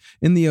believed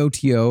in the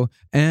O.T.O.,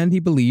 and he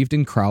believed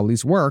in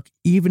Crowley's work,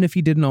 even if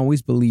he didn't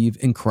always believe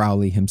in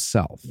Crowley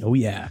himself. Oh,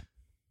 yeah.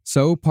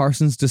 So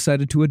Parsons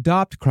decided to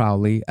adopt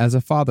Crowley as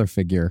a father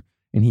figure,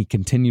 and he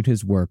continued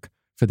his work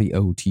for the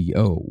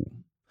O.T.O.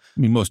 I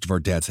mean, most of our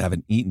dads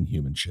haven't eaten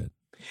human shit.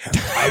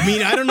 I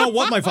mean, I don't know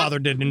what my father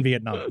did in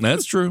Vietnam.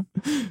 That's true.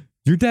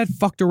 Your dad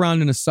fucked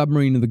around in a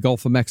submarine in the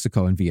Gulf of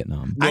Mexico in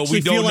Vietnam. Well,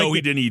 we don't know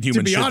he didn't eat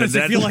human shit. To be honest,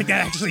 I feel like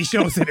that actually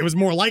shows that it was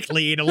more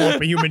likely he ate a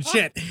lump of human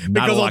shit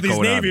because all these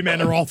Navy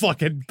men are all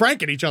fucking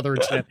pranking each other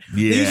and shit.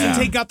 Yeah. They used to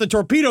take out the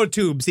torpedo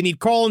tubes and he'd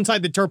crawl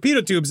inside the torpedo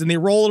tubes and they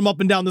roll them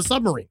up and down the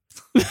submarine.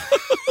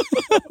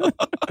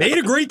 They had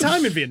a great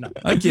time in Vietnam.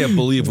 I can't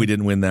believe we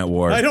didn't win that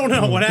war. I don't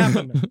know what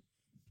happened.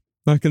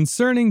 Now,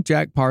 concerning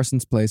Jack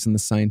Parsons' place in the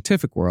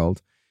scientific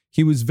world,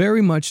 he was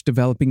very much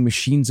developing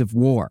machines of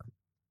war.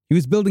 He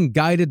was building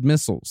guided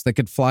missiles that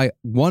could fly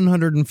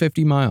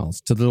 150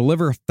 miles to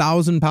deliver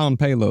 1,000-pound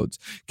payloads,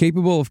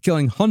 capable of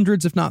killing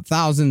hundreds, if not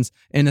thousands,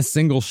 in a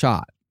single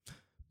shot.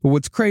 But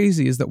what's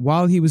crazy is that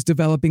while he was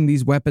developing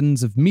these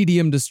weapons of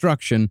medium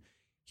destruction,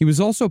 he was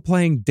also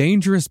playing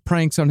dangerous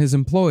pranks on his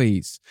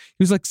employees.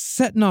 He was like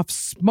setting off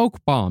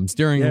smoke bombs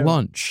during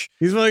lunch.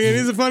 He's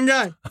a fun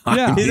guy.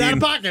 Yeah. He's out of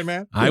pocket,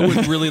 man. I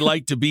would really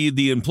like to be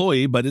the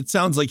employee, but it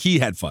sounds like he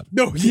had fun.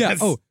 No, yes.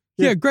 Oh,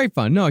 Yeah, great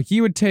fun. No,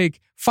 he would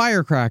take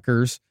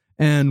firecrackers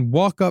and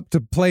walk up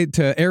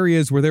to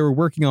areas where they were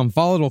working on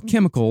volatile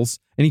chemicals,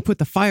 and he put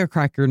the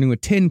firecracker into a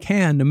tin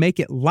can to make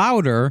it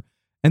louder,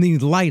 and then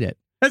he'd light it.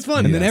 That's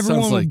fun. And then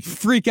everyone would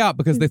freak out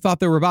because they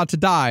thought they were about to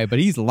die, but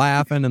he's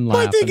laughing and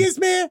laughing. My thing is,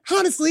 man,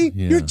 honestly,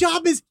 your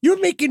job is you're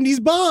making these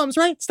bombs,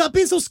 right? Stop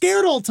being so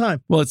scared all the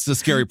time. Well, it's a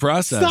scary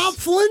process. Stop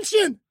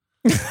flinching.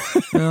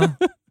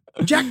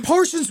 Jack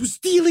Parsons was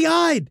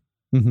steely-eyed.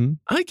 Mm-hmm.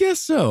 I guess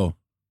so.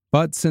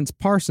 But since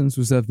Parsons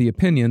was of the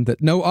opinion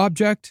that no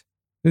object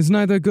is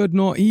neither good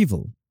nor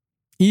evil,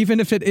 even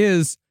if it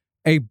is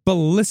a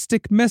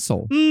ballistic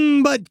missile.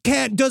 But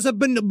does a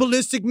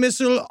ballistic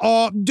missile,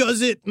 or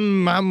does it,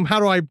 how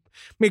do I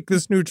make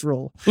this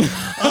neutral?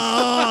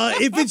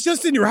 If it's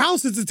just in your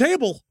house, it's a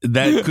table.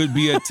 That could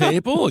be a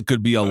table. It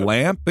could be a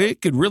lamp.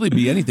 It could really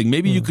be anything.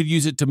 Maybe you could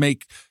use it to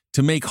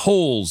make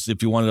holes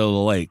if you wanted a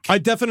lake. I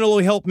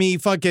definitely help me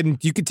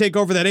you could take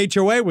over that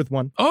HOA with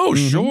one. Oh,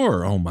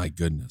 sure. Oh, my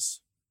goodness.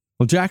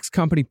 Well, Jack's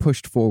company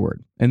pushed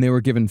forward, and they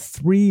were given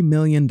 $3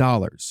 million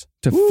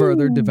to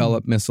further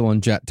develop missile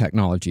and jet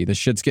technology. The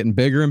shit's getting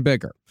bigger and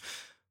bigger.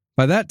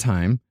 By that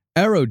time,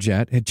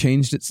 Aerojet had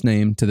changed its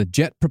name to the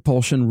Jet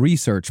Propulsion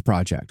Research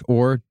Project,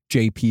 or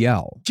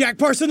JPL. Jack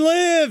Parsons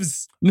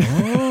lives!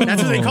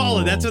 That's what they call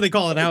it. That's what they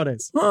call it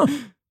nowadays.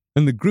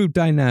 And the group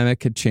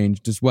dynamic had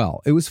changed as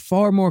well. It was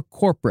far more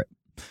corporate,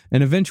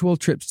 and eventual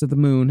trips to the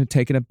moon had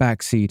taken a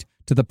backseat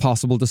to the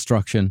possible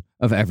destruction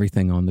of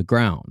everything on the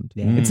ground.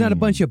 It's not a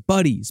bunch of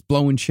buddies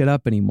blowing shit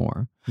up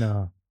anymore.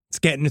 No. It's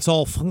getting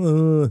out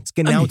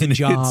the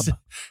job.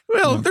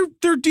 Well,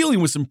 they're dealing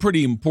with some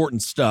pretty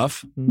important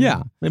stuff.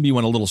 Yeah. Maybe you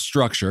want a little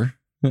structure.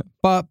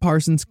 But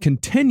Parsons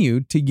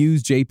continued to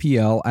use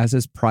JPL as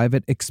his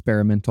private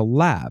experimental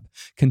lab,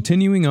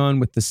 continuing on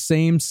with the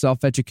same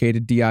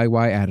self-educated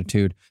DIY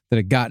attitude that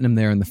had gotten him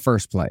there in the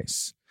first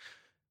place.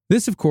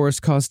 This, of course,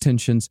 caused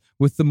tensions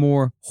with the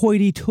more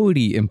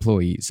hoity-toity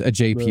employees at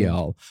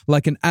JPL,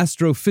 like an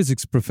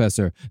astrophysics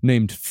professor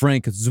named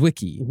Frank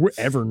Zwicky.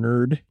 Whatever,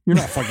 nerd. You're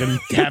not fucking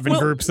having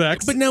group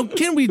sex. But now,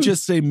 can we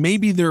just say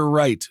maybe they're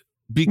right?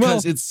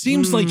 Because it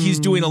seems like he's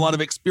doing a lot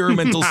of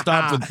experimental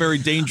stuff with very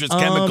dangerous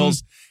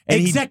chemicals. And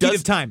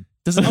executive time.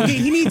 Okay,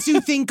 he needs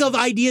to think of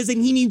ideas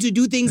and he needs to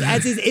do things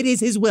as it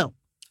is his will.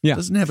 Yeah.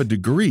 Doesn't have a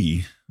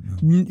degree.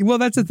 Well,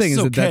 that's the thing.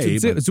 It's okay,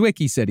 that's what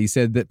Zwicky said. He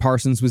said that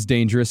Parsons was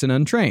dangerous and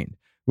untrained,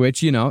 which,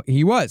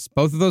 he was.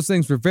 Both of those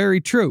things were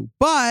very true,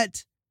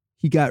 but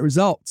he got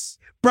results.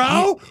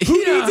 Bro, who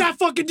needs that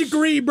fucking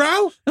degree,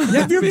 bro?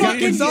 Yeah, I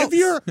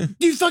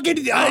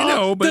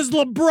know, but does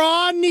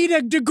LeBron need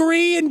a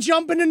degree in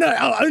jumping in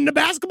the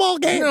basketball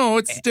game? No,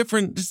 it's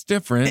different. It's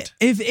different.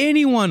 If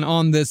anyone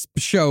on this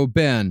show,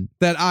 Ben,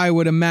 that I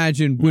would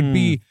imagine would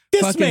be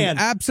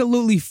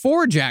absolutely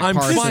for Jack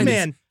Parsons. This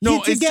man. No,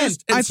 it's again.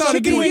 just I thought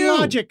it'd be you.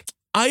 Logic.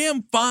 I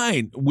am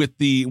fine with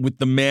the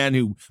man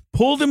who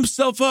pulled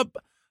himself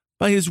up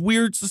by his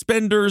weird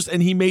suspenders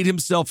and he made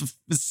himself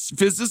a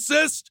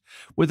physicist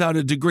without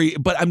a degree.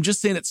 But I'm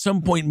just saying at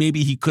some point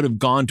maybe he could have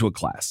gone to a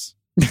class.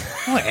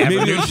 Whatever.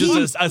 Maybe it was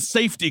just a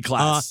safety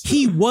class.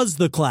 He was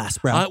the class,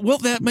 bro. Well,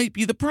 that might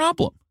be the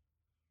problem.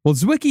 Well,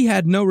 Zwicky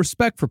had no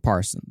respect for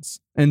Parsons,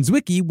 and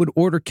Zwicky would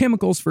order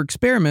chemicals for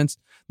experiments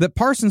that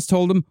Parsons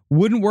told him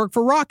wouldn't work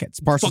for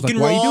rockets. Parsons fucking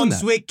like, why wrong, are you doing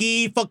that?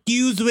 Zwicky. Fuck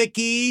you,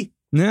 Zwicky.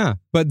 Yeah,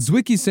 but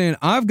Zwicky's saying,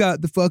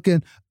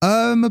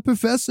 I'm a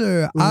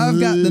professor. I've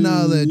got the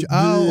knowledge.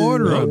 I'll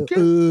order them.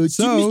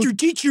 Mr.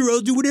 Teacher,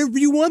 I'll do whatever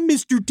you want,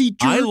 Mr.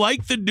 Teacher. I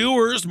like the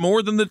doers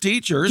more than the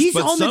teachers. He's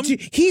on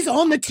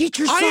the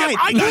teacher's side.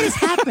 What has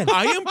happened?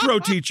 I am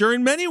pro-teacher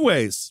in many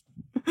ways.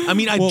 I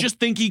mean, I just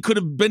think he could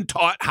have been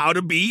taught how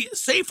to be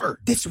safer.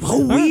 That's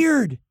so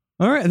weird.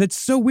 All right,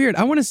 that's so weird.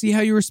 I want to see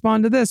how you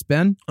respond to this,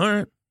 Ben. All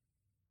right.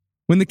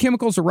 When the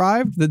chemicals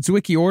arrived that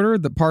Zwicky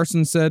ordered, that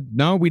Parsons said,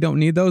 no, we don't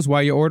need those.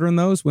 Why are you ordering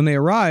those? When they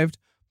arrived,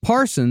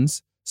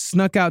 Parsons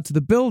snuck out to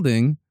the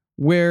building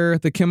where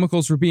the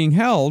chemicals were being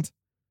held,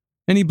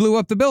 and he blew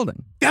up the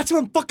building. That's what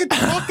I'm fucking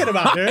talking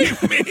about, dude.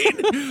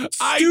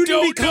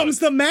 Student becomes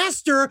the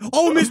master.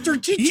 Oh, Mr.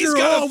 Teacher. He's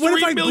got a what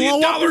if I blow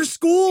up your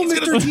school,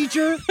 Mr.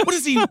 Teacher? What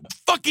is he,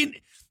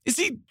 is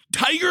he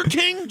Tiger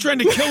King trying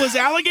to kill his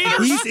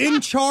alligators? He's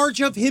in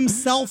charge of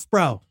himself,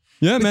 bro.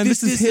 Yeah, man,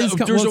 this is his...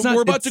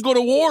 We're about to go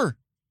to war.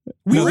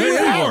 We're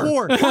in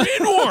war. We're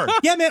in war.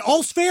 Yeah, man,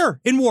 all's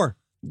fair in war.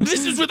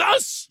 This is with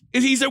us.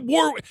 He's at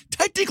war.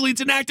 Technically,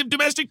 it's an act of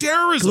domestic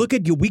terrorism. Look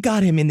at you. We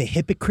got him in the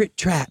hypocrite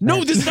trap.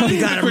 No, this is not we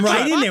got him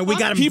right in there. We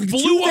got him. He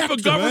blew up a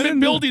government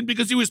building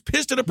because he was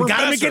pissed at a professor.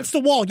 We got him against the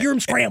wall. Hear him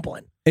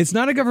scrambling. It's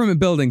not a government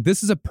building.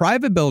 This is a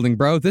private building,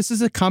 bro. This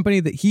is a company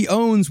that he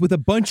owns with a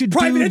bunch of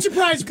private dudes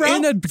enterprise, bro.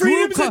 in a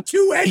Freedom's a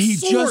two-edged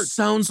sword. He just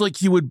sounds like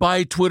he would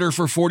buy Twitter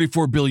for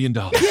 $44 billion.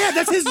 Yeah,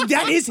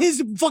 that is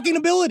his fucking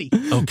ability.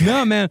 Okay.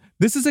 No, man.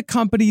 This is a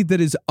company that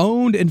is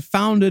owned and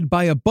founded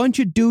by a bunch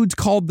of dudes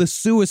called the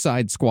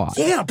Suicide Squad.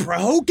 Yeah,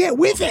 bro. Get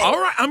with it. All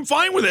right. I'm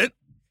fine with it.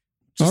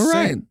 Just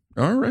saying.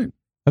 All right.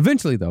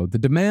 Eventually, though, the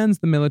demands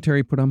the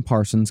military put on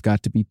Parsons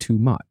got to be too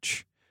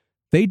much.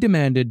 They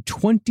demanded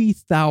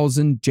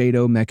 20,000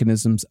 JATO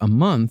mechanisms a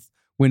month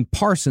when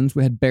Parsons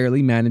had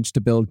barely managed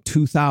to build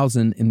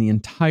 2,000 in the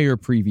entire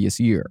previous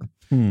year.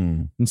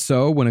 And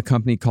so when a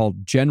company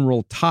called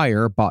General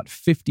Tire bought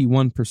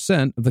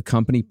 51% of the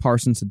company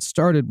Parsons had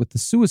started with the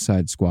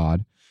Suicide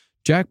Squad,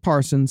 Jack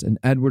Parsons and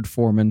Edward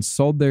Foreman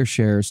sold their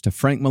shares to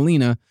Frank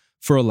Molina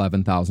for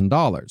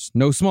 $11,000.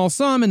 No small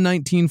sum in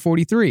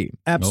 1943.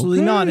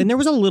 Absolutely not. And there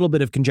was a little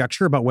bit of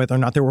conjecture about whether or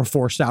not they were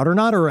forced out or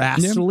not, or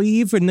asked to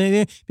leave.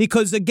 And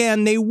because,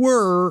 again, they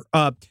were,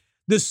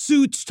 the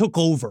suits took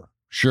over.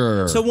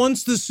 Sure. So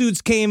once the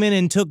suits came in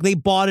and they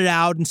bought it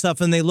out and stuff,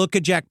 and they look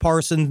at Jack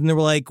Parsons and they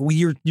were like, well,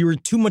 you're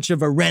too much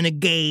of a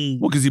renegade.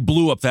 Well, because he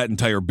blew up that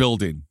entire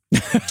building.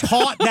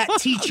 Taught that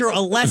teacher a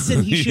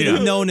lesson he should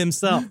have known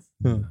himself.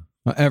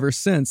 Ever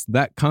since,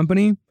 that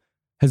company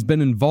has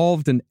been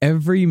involved in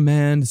every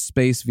manned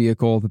space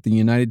vehicle that the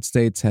United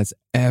States has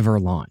ever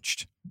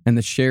launched. And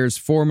the shares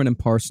Foreman and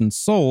Parsons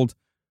sold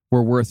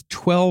were worth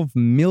 $12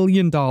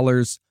 million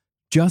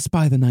just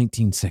by the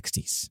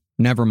 1960s.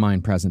 Never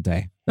mind present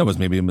day. That was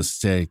maybe a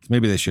mistake.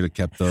 Maybe they should have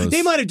kept those.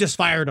 They might have just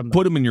fired him.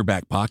 Put them in your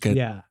back pocket.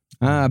 Yeah.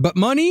 But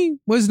money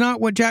was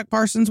not what Jack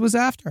Parsons was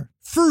after.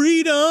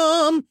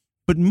 Freedom.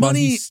 But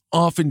money,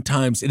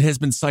 oftentimes, it has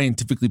been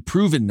scientifically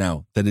proven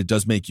now that it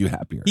does make you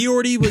happier. He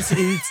already was,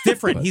 it's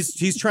different.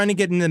 He's trying to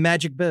get in the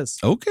magic biz.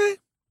 Okay.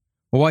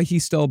 While he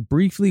still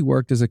briefly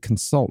worked as a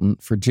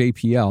consultant for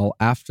JPL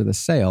after the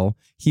sale,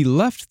 he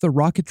left the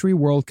rocketry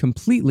world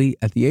completely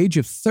at the age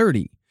of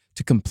 30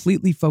 to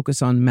completely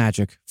focus on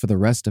magic for the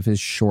rest of his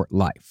short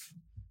life.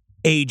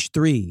 Age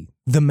 3,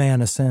 the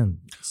man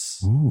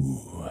ascends.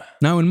 Ooh.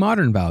 Now, in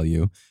modern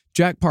value,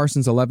 Jack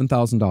Parsons'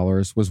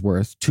 $11,000 was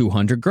worth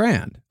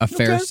 $200,000, a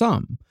fair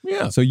sum.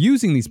 Yeah. So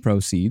using these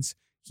proceeds,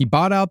 he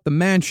bought out the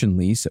mansion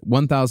lease at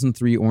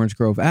 1003 Orange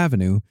Grove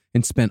Avenue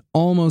and spent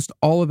almost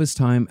all of his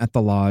time at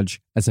the lodge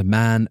as a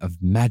man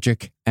of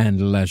magic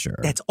and leisure.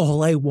 That's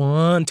all I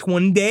want.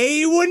 One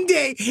day,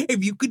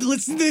 if you could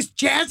listen to this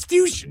jazz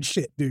fusion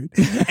shit, dude.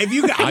 If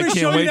you, I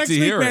can't wait to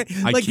hear it.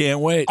 Man. I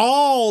can't wait.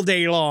 All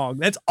day long.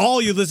 That's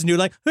all you listen to.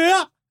 Like,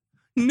 just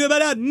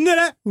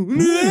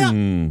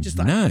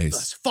like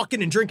nice.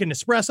 Fucking and drinking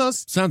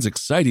espressos. Sounds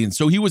exciting.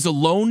 So he was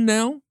alone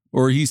now,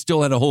 or he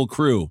still had a whole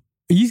crew?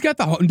 He's got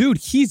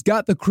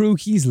the crew.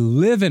 He's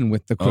living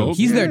with the crew. Okay.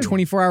 He's there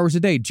 24 hours a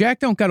day. Jack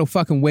don't got to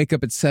fucking wake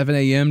up at 7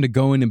 a.m. to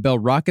go in and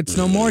build rockets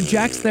no more.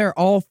 Jack's there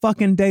all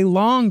fucking day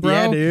long, bro.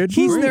 Yeah, dude.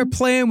 He's there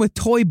playing with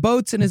toy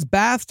boats in his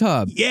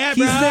bathtub. Yeah,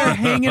 He's bro. there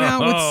hanging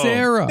out with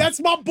Sarah.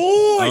 That's my boy.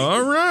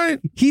 All right.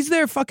 He's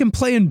there fucking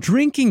playing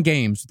drinking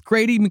games with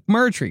Grady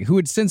McMurtry, who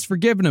had since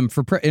forgiven him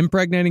for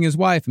impregnating his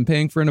wife and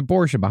paying for an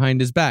abortion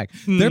behind his back.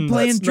 They're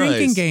playing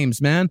drinking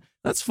games, man.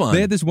 That's fun.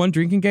 They had this one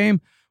drinking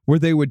game where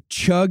they would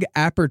chug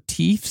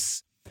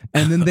aperitifs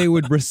and then they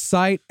would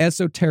recite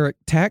esoteric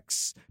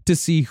texts to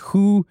see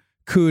who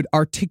could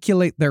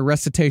articulate their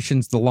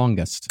recitations the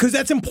longest. Because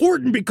that's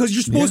important, because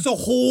you're supposed to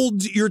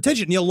hold your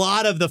attention. A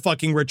lot of the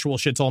fucking ritual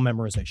shit's all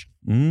memorization.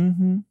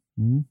 Mm-hmm.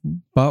 Mm-hmm.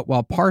 But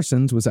while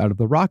Parsons was out of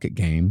the rocket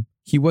game,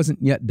 he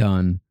wasn't yet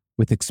done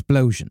with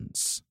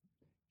explosions.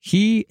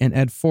 He and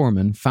Ed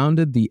Foreman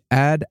founded the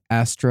Ad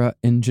Astra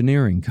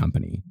Engineering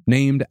Company,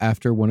 named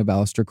after one of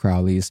Aleister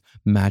Crowley's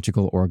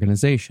magical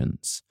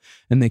organizations,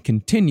 and they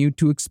continued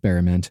to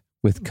experiment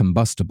with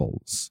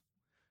combustibles.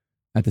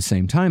 At the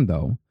same time,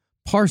 though,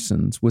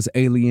 Parsons was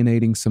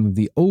alienating some of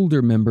the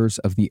older members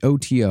of the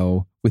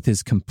O.T.O. with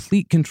his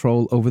complete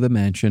control over the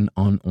mansion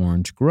on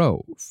Orange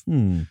Grove.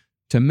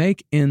 To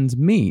make ends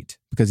meet,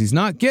 because he's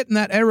not getting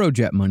that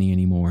Aerojet money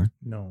anymore,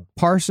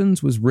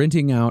 Parsons was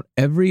renting out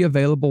every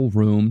available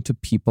room to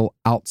people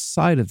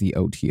outside of the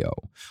O.T.O.,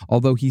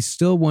 although he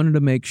still wanted to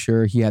make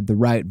sure he had the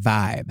right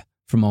vibe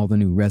from all the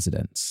new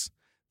residents.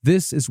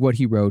 This is what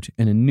he wrote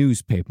in a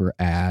newspaper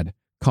ad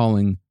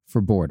calling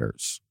for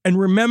borders. And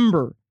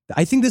remember,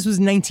 I think this was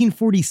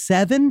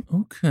 1947.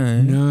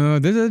 Okay. No,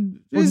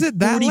 is it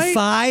that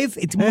 45?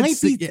 late? It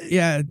might be.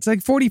 Yeah, it's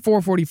like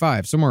 44,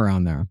 45, somewhere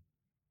around there.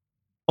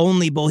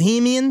 Only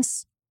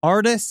bohemians,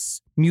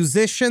 artists,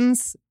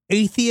 musicians,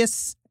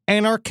 atheists,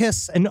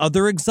 anarchists, and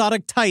other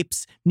exotic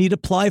types need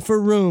apply for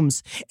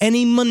rooms.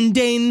 Any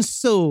mundane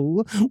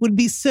soul would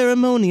be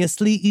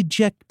ceremoniously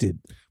ejected.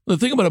 The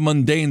thing about a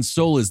mundane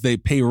soul is they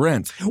pay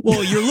rent.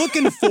 Well, you're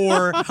looking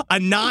for a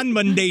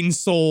non-mundane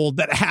soul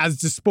that has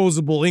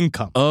disposable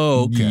income.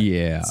 Oh, okay.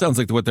 Yeah. Sounds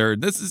like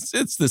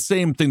it's the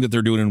same thing that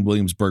they're doing in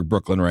Williamsburg,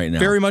 Brooklyn right now.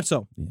 Very much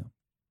so. Yeah.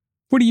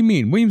 What do you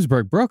mean?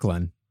 Williamsburg,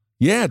 Brooklyn?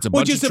 Yeah, it's a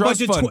bunch of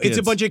trust fund kids. It's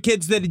a bunch of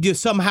kids that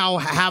just somehow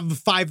have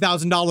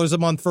 $5,000 a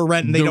month for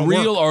rent and they don't work.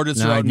 The real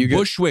artists are out in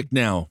Bushwick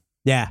now.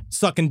 Yeah,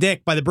 sucking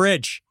dick by the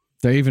bridge.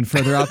 They're even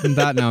further out than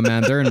that now,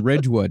 man. They're in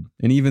Ridgewood.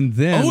 And even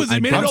then... Oh, they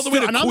made it all the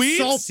way to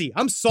Queens?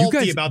 I'm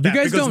salty about that.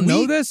 You guys don't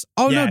know this?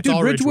 Oh, yeah, no,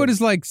 dude, Ridgewood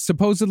is like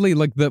supposedly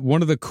like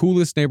one of the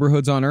coolest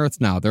neighborhoods on earth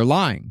now. They're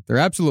lying. They're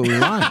absolutely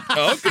lying.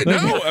 Okay,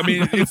 no, I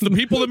mean, it's the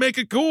people that make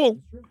it cool.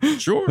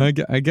 Sure. I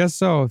guess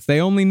so. If they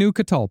only knew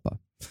Catalpa.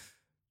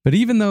 But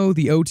even though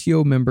the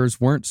O.T.O. members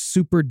weren't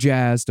super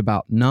jazzed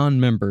about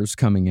non-members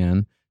coming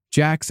in,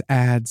 Jack's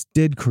ads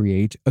did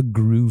create a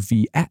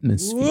groovy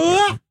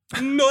atmosphere. So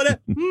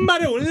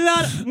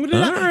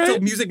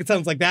music, it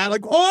sounds like that.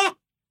 Like,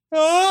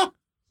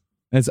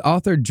 As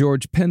author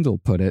George Pendle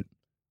put it,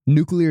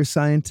 nuclear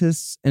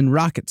scientists and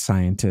rocket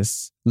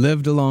scientists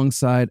lived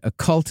alongside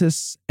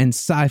occultists and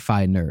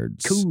sci-fi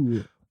nerds.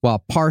 Cool.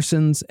 While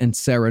Parsons and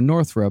Sarah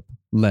Northrup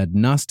led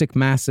Gnostic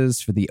masses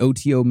for the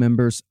O.T.O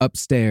members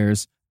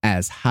upstairs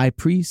as High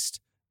Priest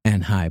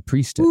and High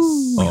Priestess.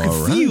 Ooh, you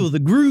can feel the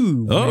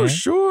groove. Oh, man.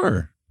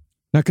 sure.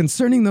 Now,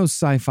 concerning those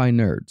sci-fi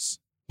nerds,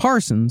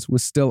 Parsons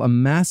was still a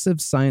massive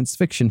science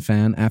fiction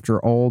fan after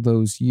all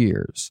those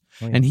years.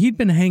 Oh, yeah. And he'd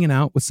been hanging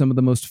out with some of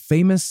the most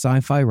famous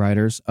sci-fi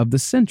writers of the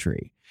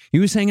century. He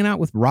was hanging out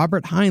with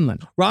Robert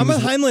Heinlein. Robert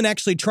Heinlein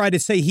actually tried to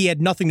say he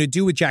had nothing to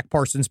do with Jack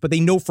Parsons, but they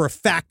know for a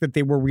fact that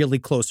they were really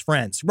close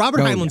friends. Robert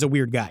Heinlein's a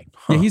weird guy.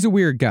 Yeah, he's a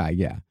weird guy,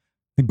 yeah.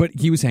 But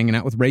he was hanging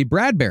out with Ray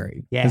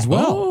Bradbury as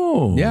well.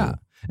 Oh. Yeah.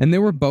 And they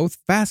were both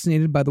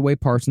fascinated by the way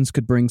Parsons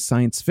could bring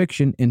science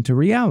fiction into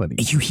reality.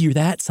 You hear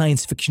that?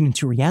 Science fiction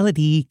into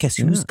reality. Guess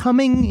who's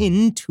coming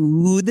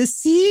into the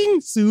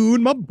scene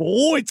soon? My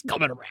boy's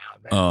coming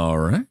around, man. All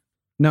right.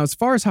 Now, as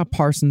far as how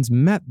Parsons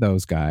met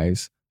those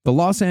guys, the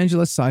Los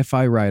Angeles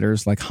sci-fi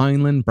writers like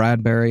Heinlein,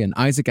 Bradbury, and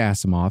Isaac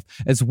Asimov,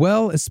 as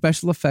well as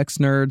special effects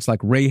nerds like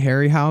Ray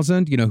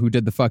Harryhausen, who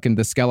did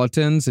the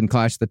skeletons in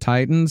Clash of the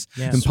Titans,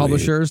 and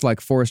publishers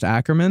like Forrest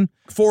Ackerman.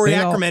 Forrest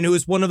Ackerman, who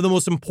is one of the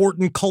most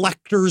important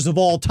collectors of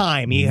all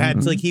time. He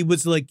had he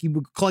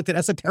collected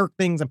esoteric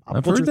things and pop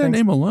I've culture heard that things.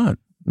 name a lot.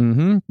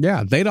 Mm-hmm.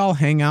 Yeah, they'd all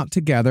hang out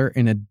together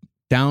in a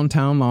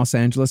downtown Los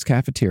Angeles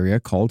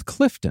cafeteria called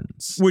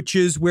Clifton's, which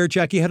is where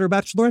Jackie had her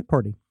bachelorette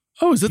party.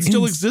 Oh, is it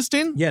still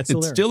existing? Yeah, it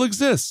still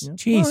exists.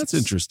 Yeah. Oh, that's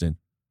interesting.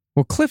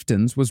 Well,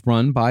 Clifton's was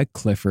run by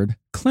Clifford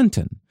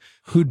Clinton,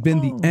 who'd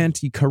been the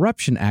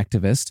anti-corruption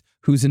activist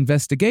whose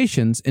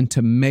investigations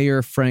into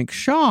Mayor Frank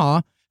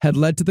Shaw had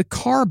led to the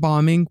car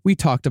bombing we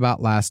talked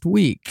about last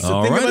week. So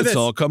all right, it's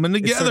all coming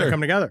together. It's sort of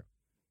coming together.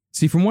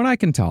 See, from what I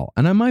can tell,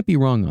 and I might be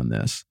wrong on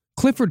this,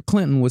 Clifford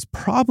Clinton was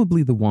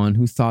probably the one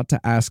who thought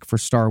to ask for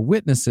star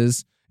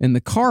witnesses in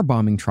the car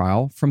bombing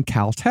trial from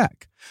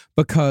Caltech,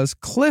 because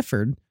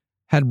Clifford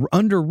had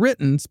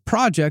underwritten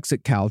projects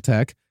at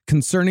Caltech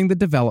concerning the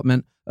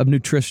development of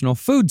nutritional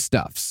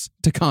foodstuffs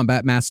to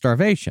combat mass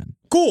starvation.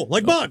 Cool,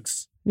 like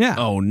bugs. Yeah.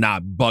 Oh,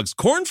 not bugs.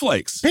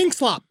 Cornflakes. Pink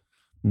slop.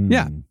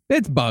 Yeah,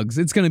 it's bugs.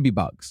 It's going to be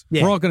bugs.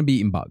 Yeah. We're all going to be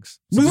eating bugs.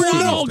 We're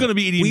not all going to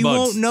be eating bugs. We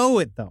won't know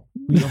it, though.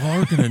 We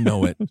are going to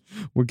know it.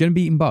 We're going to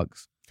be eating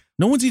bugs.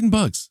 No one's eating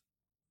bugs.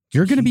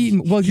 You're going to be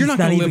eating... Well, you're not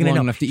going to live long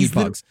enough to eat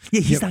bugs.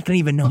 Yeah, he's not going to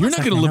even know. You're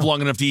not going to live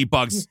long enough to eat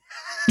bugs.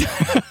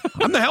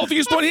 I'm the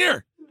healthiest one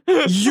here.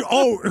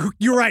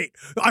 You're right.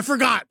 I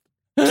forgot.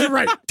 You're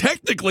right.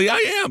 Technically, I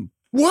am.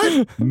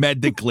 What?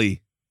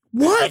 Medically.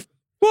 What?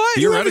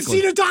 You haven't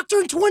Theoretically. seen a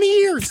doctor in 20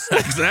 years.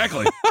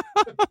 Exactly.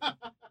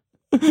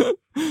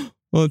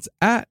 Well, it's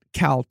at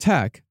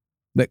Caltech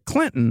that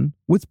Clinton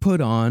was put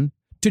on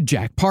to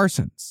Jack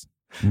Parsons.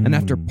 And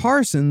after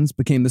Parsons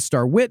became the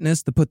star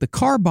witness to put the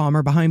car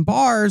bomber behind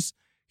bars,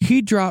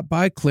 he dropped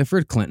by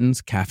Clifford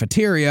Clinton's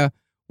cafeteria,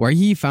 where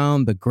he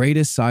found the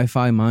greatest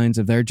sci-fi minds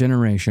of their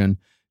generation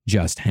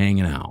just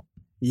hanging out.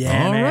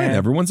 Yeah, all man. right.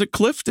 Everyone's at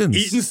Clifton's.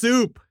 Eating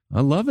soup.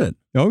 I love it.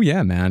 Oh,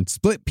 yeah, man.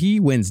 Split Pea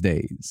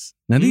Wednesdays.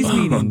 Now, these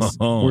meetings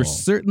were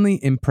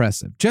certainly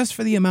impressive just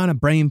for the amount of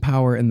brain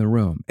power in the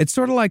room. It's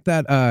sort of like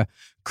that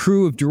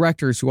crew of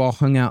directors who all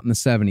hung out in the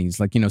 70s,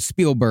 like,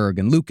 Spielberg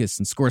and Lucas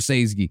and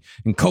Scorsese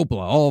and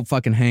Coppola all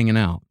fucking hanging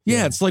out.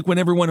 Yeah, it's like when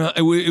everyone,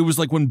 it was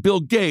like when Bill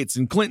Gates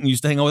and Clinton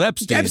used to hang out with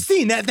Epstein.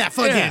 Epstein, that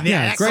fucking,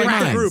 that great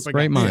crack minds, group.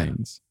 great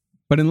minds.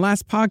 But in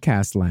last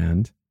podcast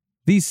land,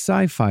 these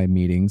sci-fi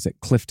meetings at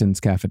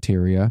Clifton's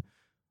cafeteria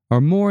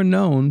are more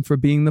known for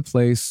being the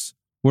place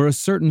where a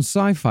certain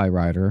sci-fi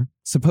writer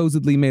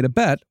supposedly made a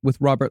bet with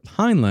Robert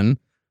Heinlein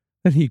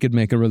that he could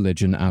make a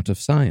religion out of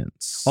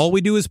science. All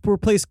we do is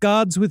replace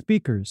gods with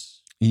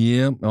beakers.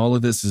 Yeah, all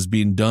of this is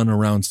being done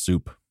around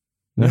soup.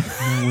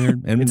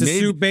 Weird. And it's a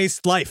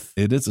soup-based life.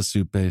 It is a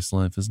soup-based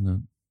life, isn't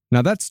it?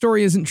 Now, that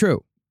story isn't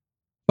true,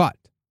 but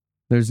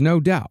there's no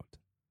doubt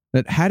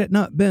that had it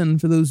not been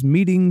for those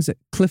meetings at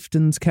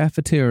Clifton's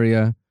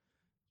cafeteria,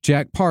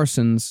 Jack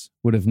Parsons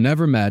would have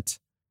never met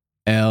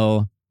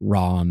L.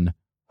 Ron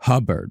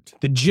Hubbard.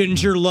 The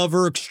ginger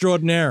lover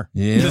extraordinaire.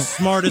 Yeah. The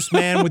smartest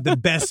man with the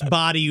best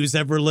body who's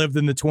ever lived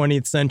in the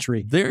 20th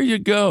century. There you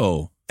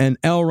go. And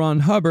L. Ron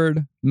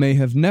Hubbard may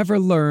have never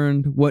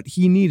learned what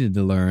he needed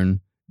to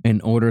learn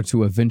in order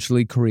to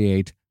eventually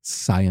create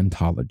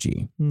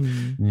Scientology.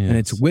 Yes. And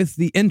it's with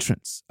the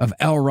entrance of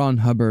L. Ron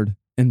Hubbard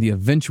and the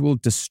eventual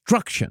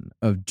destruction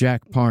of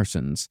Jack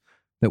Parsons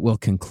that we'll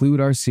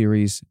conclude our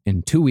series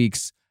in 2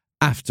 weeks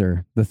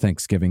after the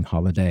Thanksgiving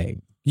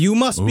holiday. You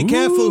must be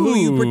careful who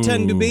you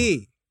pretend to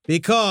be,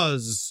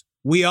 because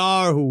We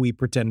are who we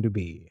pretend to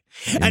be.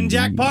 And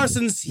Jack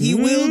Parsons, he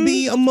will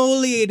be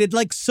emoliated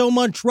like so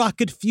much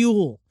rocket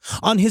fuel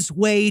on his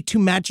way to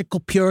magical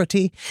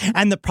purity.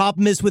 And the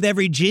problem is with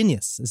every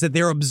genius is that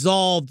they're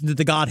absolved into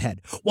the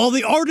Godhead. While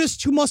the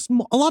artists who must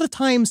a lot of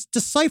times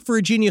decipher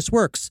a genius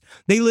works,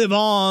 they live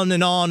on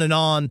and on and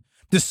on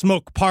to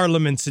smoke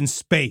parliaments in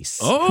space.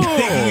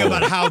 Thinking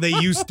about how they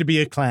used to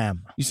be a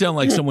clam. You sound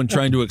like someone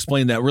trying to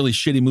explain that really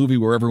shitty movie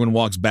where everyone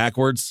walks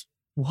backwards.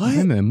 What?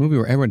 A movie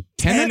where everyone...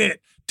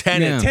 Tenet.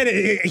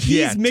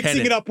 He's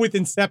mixing it up with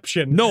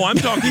Inception. No, I'm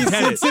talking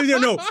Tenet.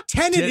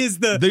 Tenet is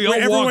the they all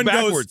where everyone walk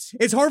backwards. Goes.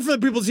 It's hard for the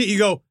people to see it. You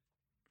go,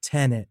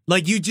 Tenet.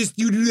 Like you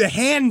do the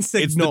hand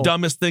signal. It's the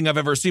dumbest thing I've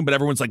ever seen, but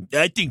everyone's like,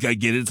 I think I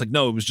get it. It's like,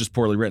 no, it was just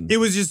poorly written.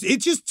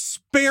 It's just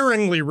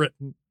sparingly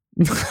written.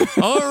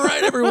 All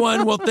right,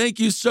 everyone. Well, thank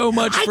you so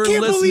much for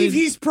listening. I can't believe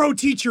he's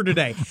pro-teacher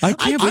today. I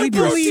can't believe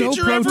you're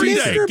so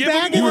pro-teacher. Give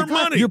him more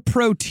money. You're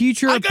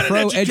pro-teacher,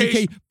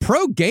 pro-education,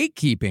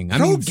 pro-gatekeeping. I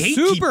mean,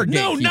 super gatekeeping.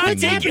 No, not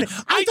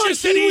gatekeeping. I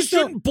just said he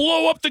shouldn't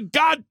blow up the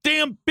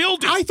goddamn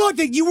building. I thought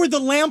that you were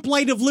the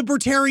lamplight of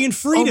libertarian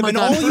freedom, and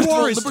all you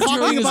are is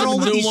talking about all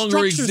of these structures. No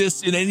longer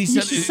exists in any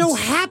sense. He's so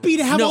happy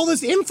to have all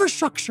this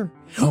infrastructure.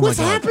 What's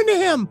happened to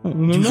him?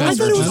 I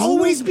thought it would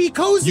always be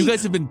cozy. You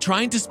guys have been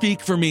trying to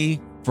speak for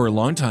me for a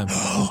long time.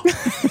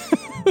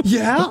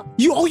 Yeah?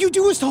 All you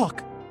do is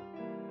talk.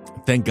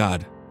 Thank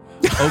God.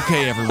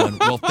 Okay, everyone.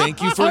 Well,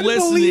 thank you for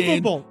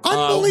listening. Unbelievable.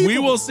 We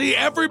will see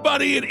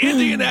everybody in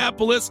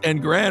Indianapolis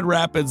and Grand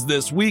Rapids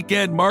this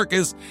weekend.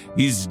 Marcus,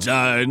 he's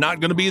not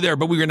going to be there,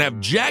 but we're going to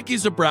have Jackie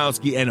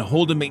Zabrowski and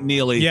Holden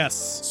McNeely.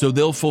 Yes. So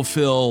they'll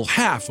fulfill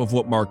half of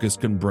what Marcus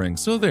can bring.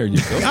 So there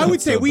you go. I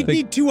would say we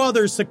need two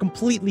others to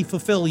completely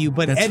fulfill you,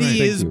 but Eddie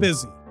is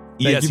busy.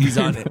 Yes, he's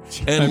on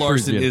it. And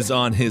Larson is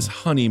on his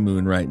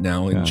honeymoon right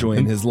now,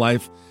 enjoying his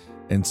life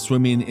and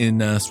swimming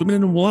in a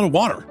lot of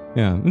water.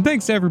 Yeah, and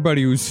thanks to everyone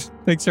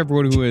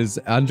who is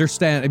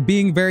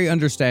being very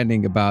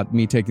understanding about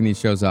me taking these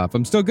shows off.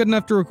 I'm still good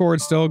enough to record,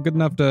 still good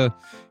enough to,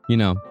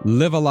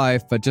 live a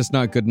life, but just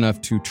not good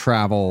enough to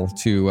travel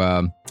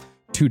to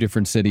 2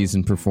 different cities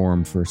and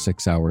perform for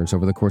 6 hours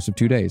over the course of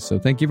 2 days. So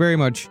thank you very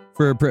much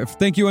for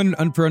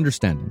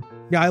understanding.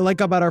 Yeah, I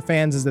like about our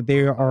fans is that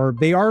they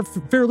are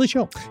fairly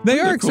chill. They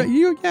are cool.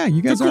 You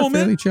guys are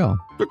fairly chill.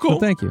 They're cool. So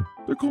thank you.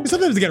 They're cool.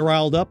 Sometimes they get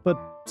riled up, but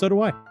so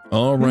do I.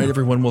 All right,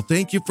 everyone. Well,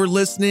 thank you for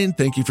listening.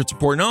 Thank you for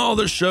supporting all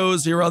the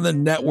shows here on the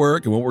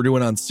network. And what we're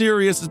doing on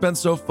Sirius has been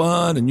so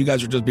fun. And you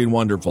guys are just being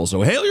wonderful.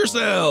 So hail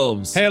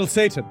yourselves. Hail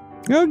Satan.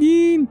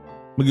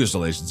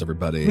 Congratulations,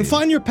 everybody. And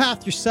find your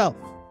path yourself.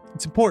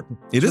 It's important.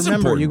 It is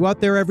important. important. You go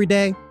out there every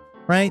day,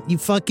 right? You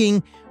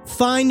fucking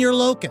find your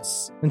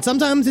locus. And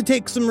sometimes it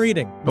takes some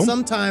reading.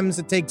 Sometimes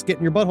it takes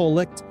getting your butthole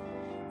licked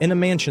in a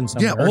mansion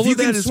somewhere. Yeah, all of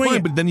that is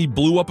fine, but then he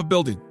blew up a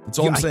building. That's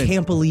all I'm saying. I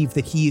can't believe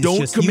that he is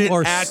Don't commit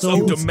acts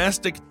of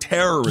domestic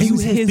terrorism.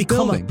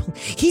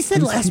 He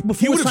said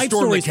before Side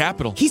Stories, the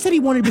Capitol. He said he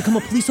wanted to become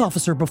a police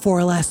officer before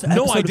our last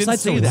episode. No, I didn't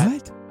say that.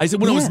 What? I said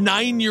when I was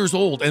 9 years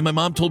old, and my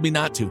mom told me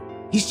not to.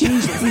 He's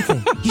changed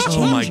everything. He's changed.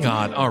 Oh my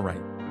God. All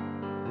right.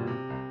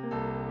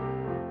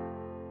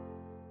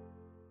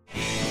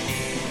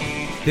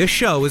 This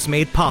show is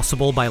made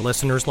possible by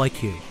listeners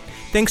like you.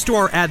 Thanks to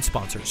our ad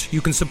sponsors,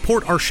 you can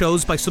support our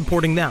shows by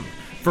supporting them.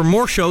 For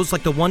more shows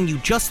like the one you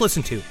just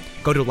listened to,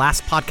 go to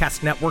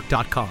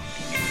lastpodcastnetwork.com.